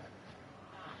coming off.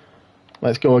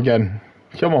 Let's go again.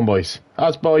 Come on, boys.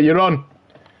 Hasboy, you're on.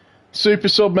 Super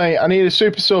sub, mate. I need a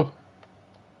super sub.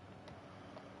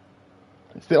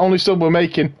 It's the only sub we're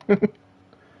making.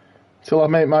 Till I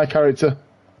make my character.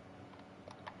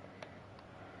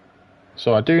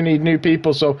 So I do need new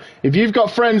people. So if you've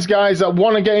got friends, guys, that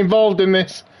want to get involved in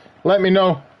this, let me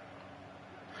know.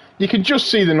 You can just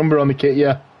see the number on the kit,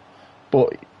 yeah.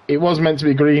 But it was meant to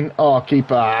be green. Oh,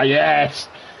 keeper. Ah, yes.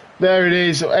 There it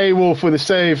is. A-Wolf with a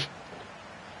save.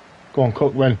 Go on,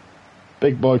 Cookman.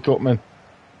 Big boy Cookman.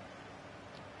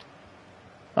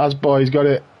 Hasboy's got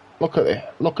it. Look at it.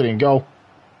 Look at him go.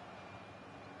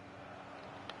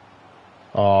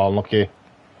 Oh, lucky.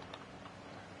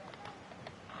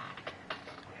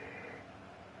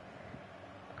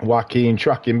 Joaquin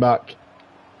tracking back.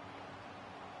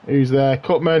 Who's there?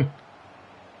 Cutman.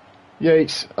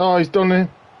 Yates. Oh, he's done it.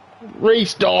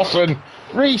 Reece Dawson.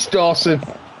 Reece Dawson.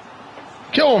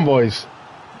 Come on, boys.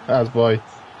 Hasboy.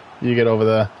 You get over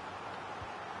there.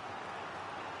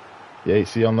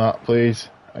 Yatesy on that, please.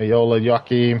 Ayola,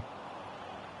 Joaquin.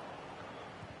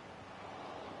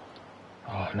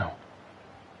 Oh, no.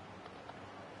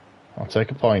 I'll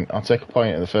take a point. I'll take a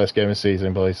point in the first game of the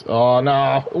season, boys. Oh,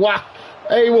 no. What?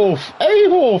 A-Wolf.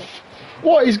 A-Wolf.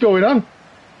 What is going on?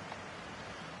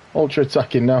 Ultra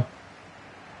attacking now.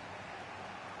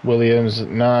 Williams,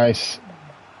 nice.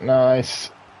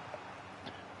 Nice.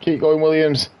 Keep going,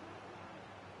 Williams.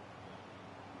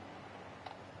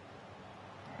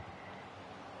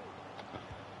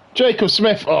 Jacob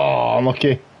Smith. Oh,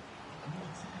 unlucky.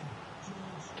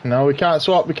 No, we can't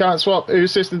swap. We can't swap. Who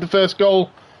assisted the first goal?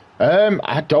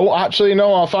 I don't actually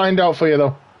know. I'll find out for you,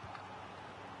 though.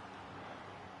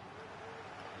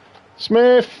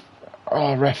 Smith.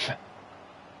 Oh, ref.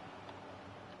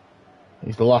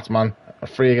 He's the last man. A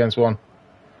 3 against 1.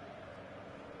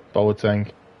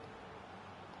 Boateng.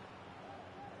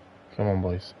 Come on,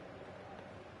 boys.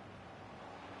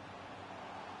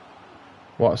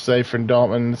 What a save from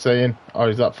Dortmund saying? Or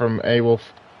is that from A-Wolf?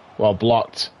 Well,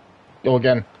 blocked. Go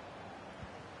again.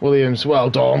 Williams. Well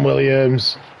done,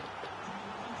 Williams.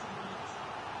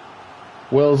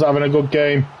 Will's having a good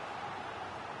game.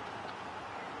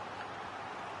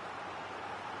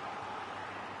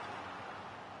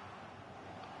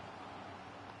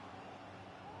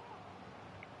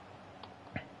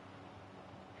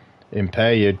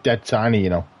 Impair, you're dead tiny, you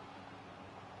know.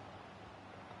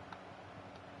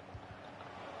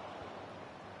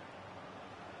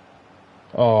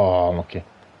 Oh, unlucky.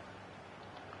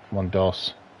 Come on,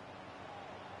 Doss.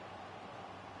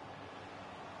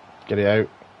 Get it out.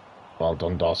 Well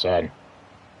done, Dawson.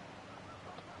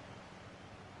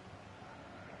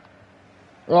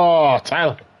 Oh,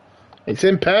 Tyler. It's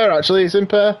impair, actually. It's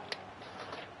impair.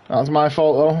 That's my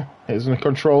fault, though. It's the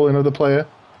controlling of the player.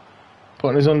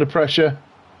 Putting us under pressure.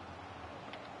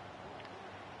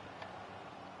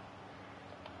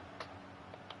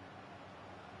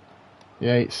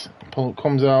 Yates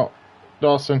comes out.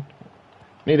 Dawson.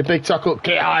 Need a big tackle.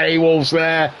 A-Wolf's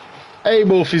there.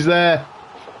 A-Wolf is there.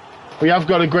 We have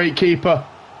got a great keeper.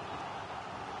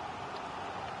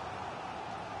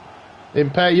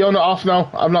 Impair, you're not off now.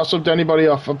 I've not subbed anybody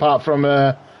off apart from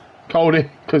Cody,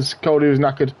 because Cody was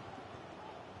knackered.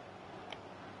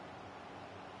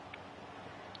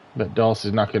 But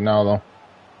Dawson's knackered now, though.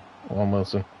 One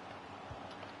Wilson.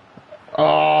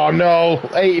 Oh, no.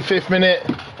 85th minute.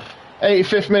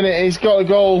 85th minute. He's got a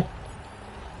goal.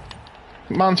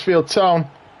 Mansfield Town.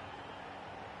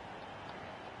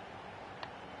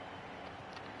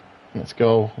 Let's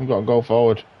go. We've got to go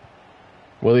forward.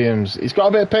 Williams. He's got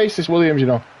a bit of pace, this Williams, you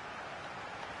know.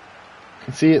 You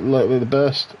can see it, look, with the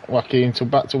burst. Joaquin, so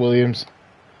back to Williams.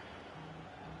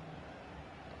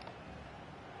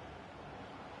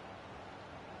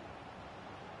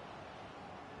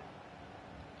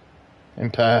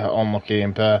 Impair, unlucky,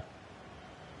 impair.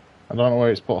 I don't know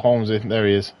where it's put Holmes in. There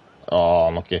he is. Oh,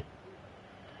 unlucky.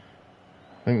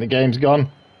 I think the game's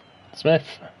gone. Smith.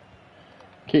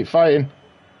 Keep fighting.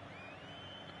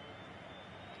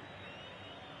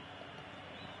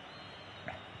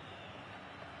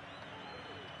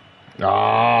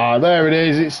 Ah, there it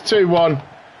is. It's 2-1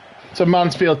 to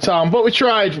Mansfield Town. But we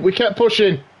tried. We kept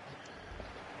pushing.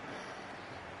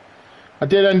 I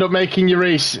did end up making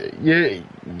Reese.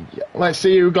 Let's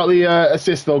see who got the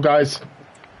assist, though, guys.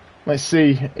 Let's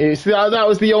see. That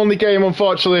was the only game,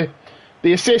 unfortunately.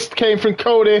 The assist came from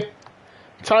Cody.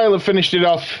 Tyler finished it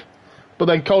off. But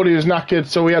then Cody was knackered,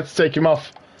 so we had to take him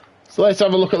off. So let's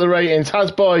have a look at the ratings.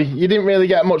 Hasboy, you didn't really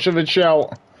get much of a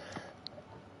shout.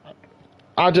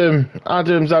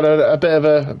 Adam's had a bit of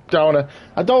a downer.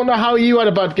 I don't know how you had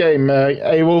a bad game,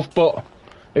 A-Wolf, but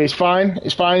it's fine.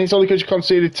 It's fine. It's only because you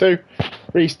conceded 2.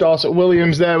 Reece Dorset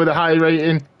Williams there with a high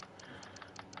rating.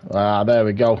 Ah, there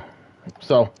we go.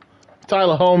 So,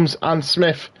 Tyler Holmes and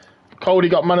Smith. Cody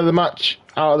got man of the match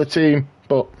out of the team,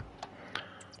 but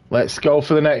let's go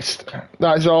for the next.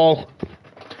 That is all.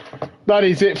 That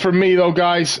is it from me, though,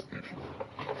 guys.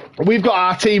 We've got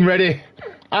our team ready.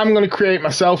 I'm going to create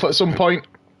myself at some point,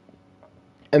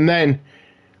 and then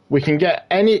we can get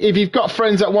any. If you've got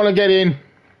friends that want to get in,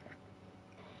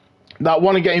 that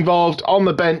want to get involved on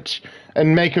the bench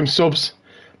and make them subs,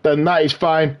 then that is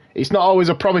fine. It's not always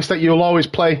a promise that you'll always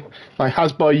play. Like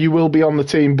Hasboy, you will be on the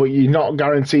team, but you're not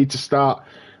guaranteed to start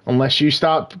unless you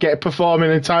start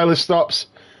performing and Tyler stops.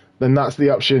 Then that's the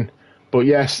option. But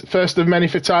yes, first of many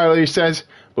for Tyler, he says.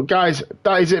 But guys,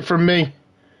 that is it from me,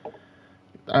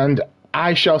 and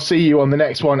I shall see you on the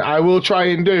next one. I will try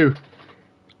and do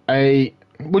a...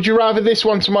 Would you rather this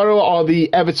one tomorrow or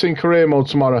the Everton career mode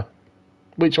tomorrow?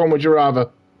 Which one would you rather?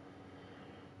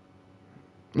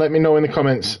 Let me know in the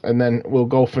comments, and then we'll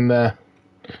go from there.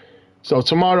 So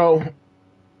tomorrow,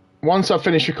 once I've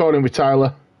finished recording with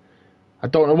Tyler, I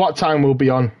don't know what time we'll be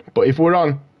on, but if we're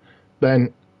on,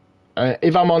 then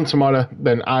if I'm on tomorrow,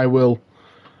 then I will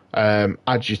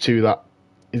add you to that.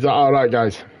 Is that alright,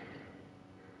 guys?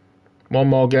 One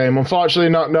more game.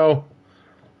 Unfortunately not, no.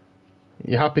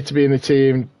 You're happy to be in the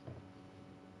team.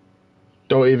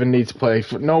 Don't even need to play.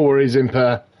 No worries,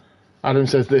 Imper. Adam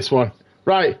says this one.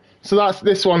 Right, so that's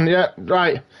this one, yeah,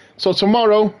 right. So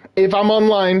tomorrow, if I'm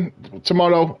online,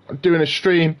 tomorrow, doing a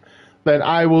stream, then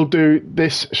I will do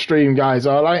this stream, guys,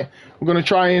 alright? We're going to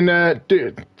try and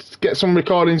get some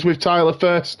recordings with Tyler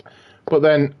first, but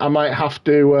then I might have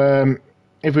to,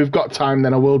 if we've got time,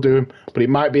 then I will do them. But it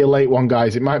might be a late one,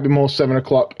 guys. It might be more 7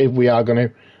 o'clock if we are going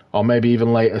to, or maybe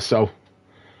even later, so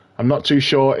I'm not too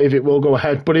sure if it will go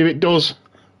ahead, but if it does,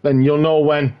 then you'll know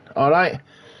when, alright?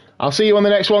 I'll see you on the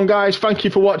next one, guys. Thank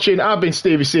you for watching. I've been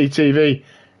Stevie CTV.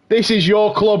 This is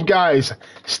your club, guys.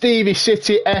 Stevie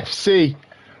City FC.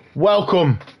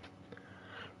 Welcome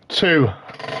to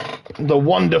the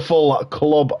wonderful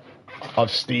club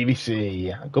of Stevie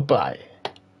C. Goodbye.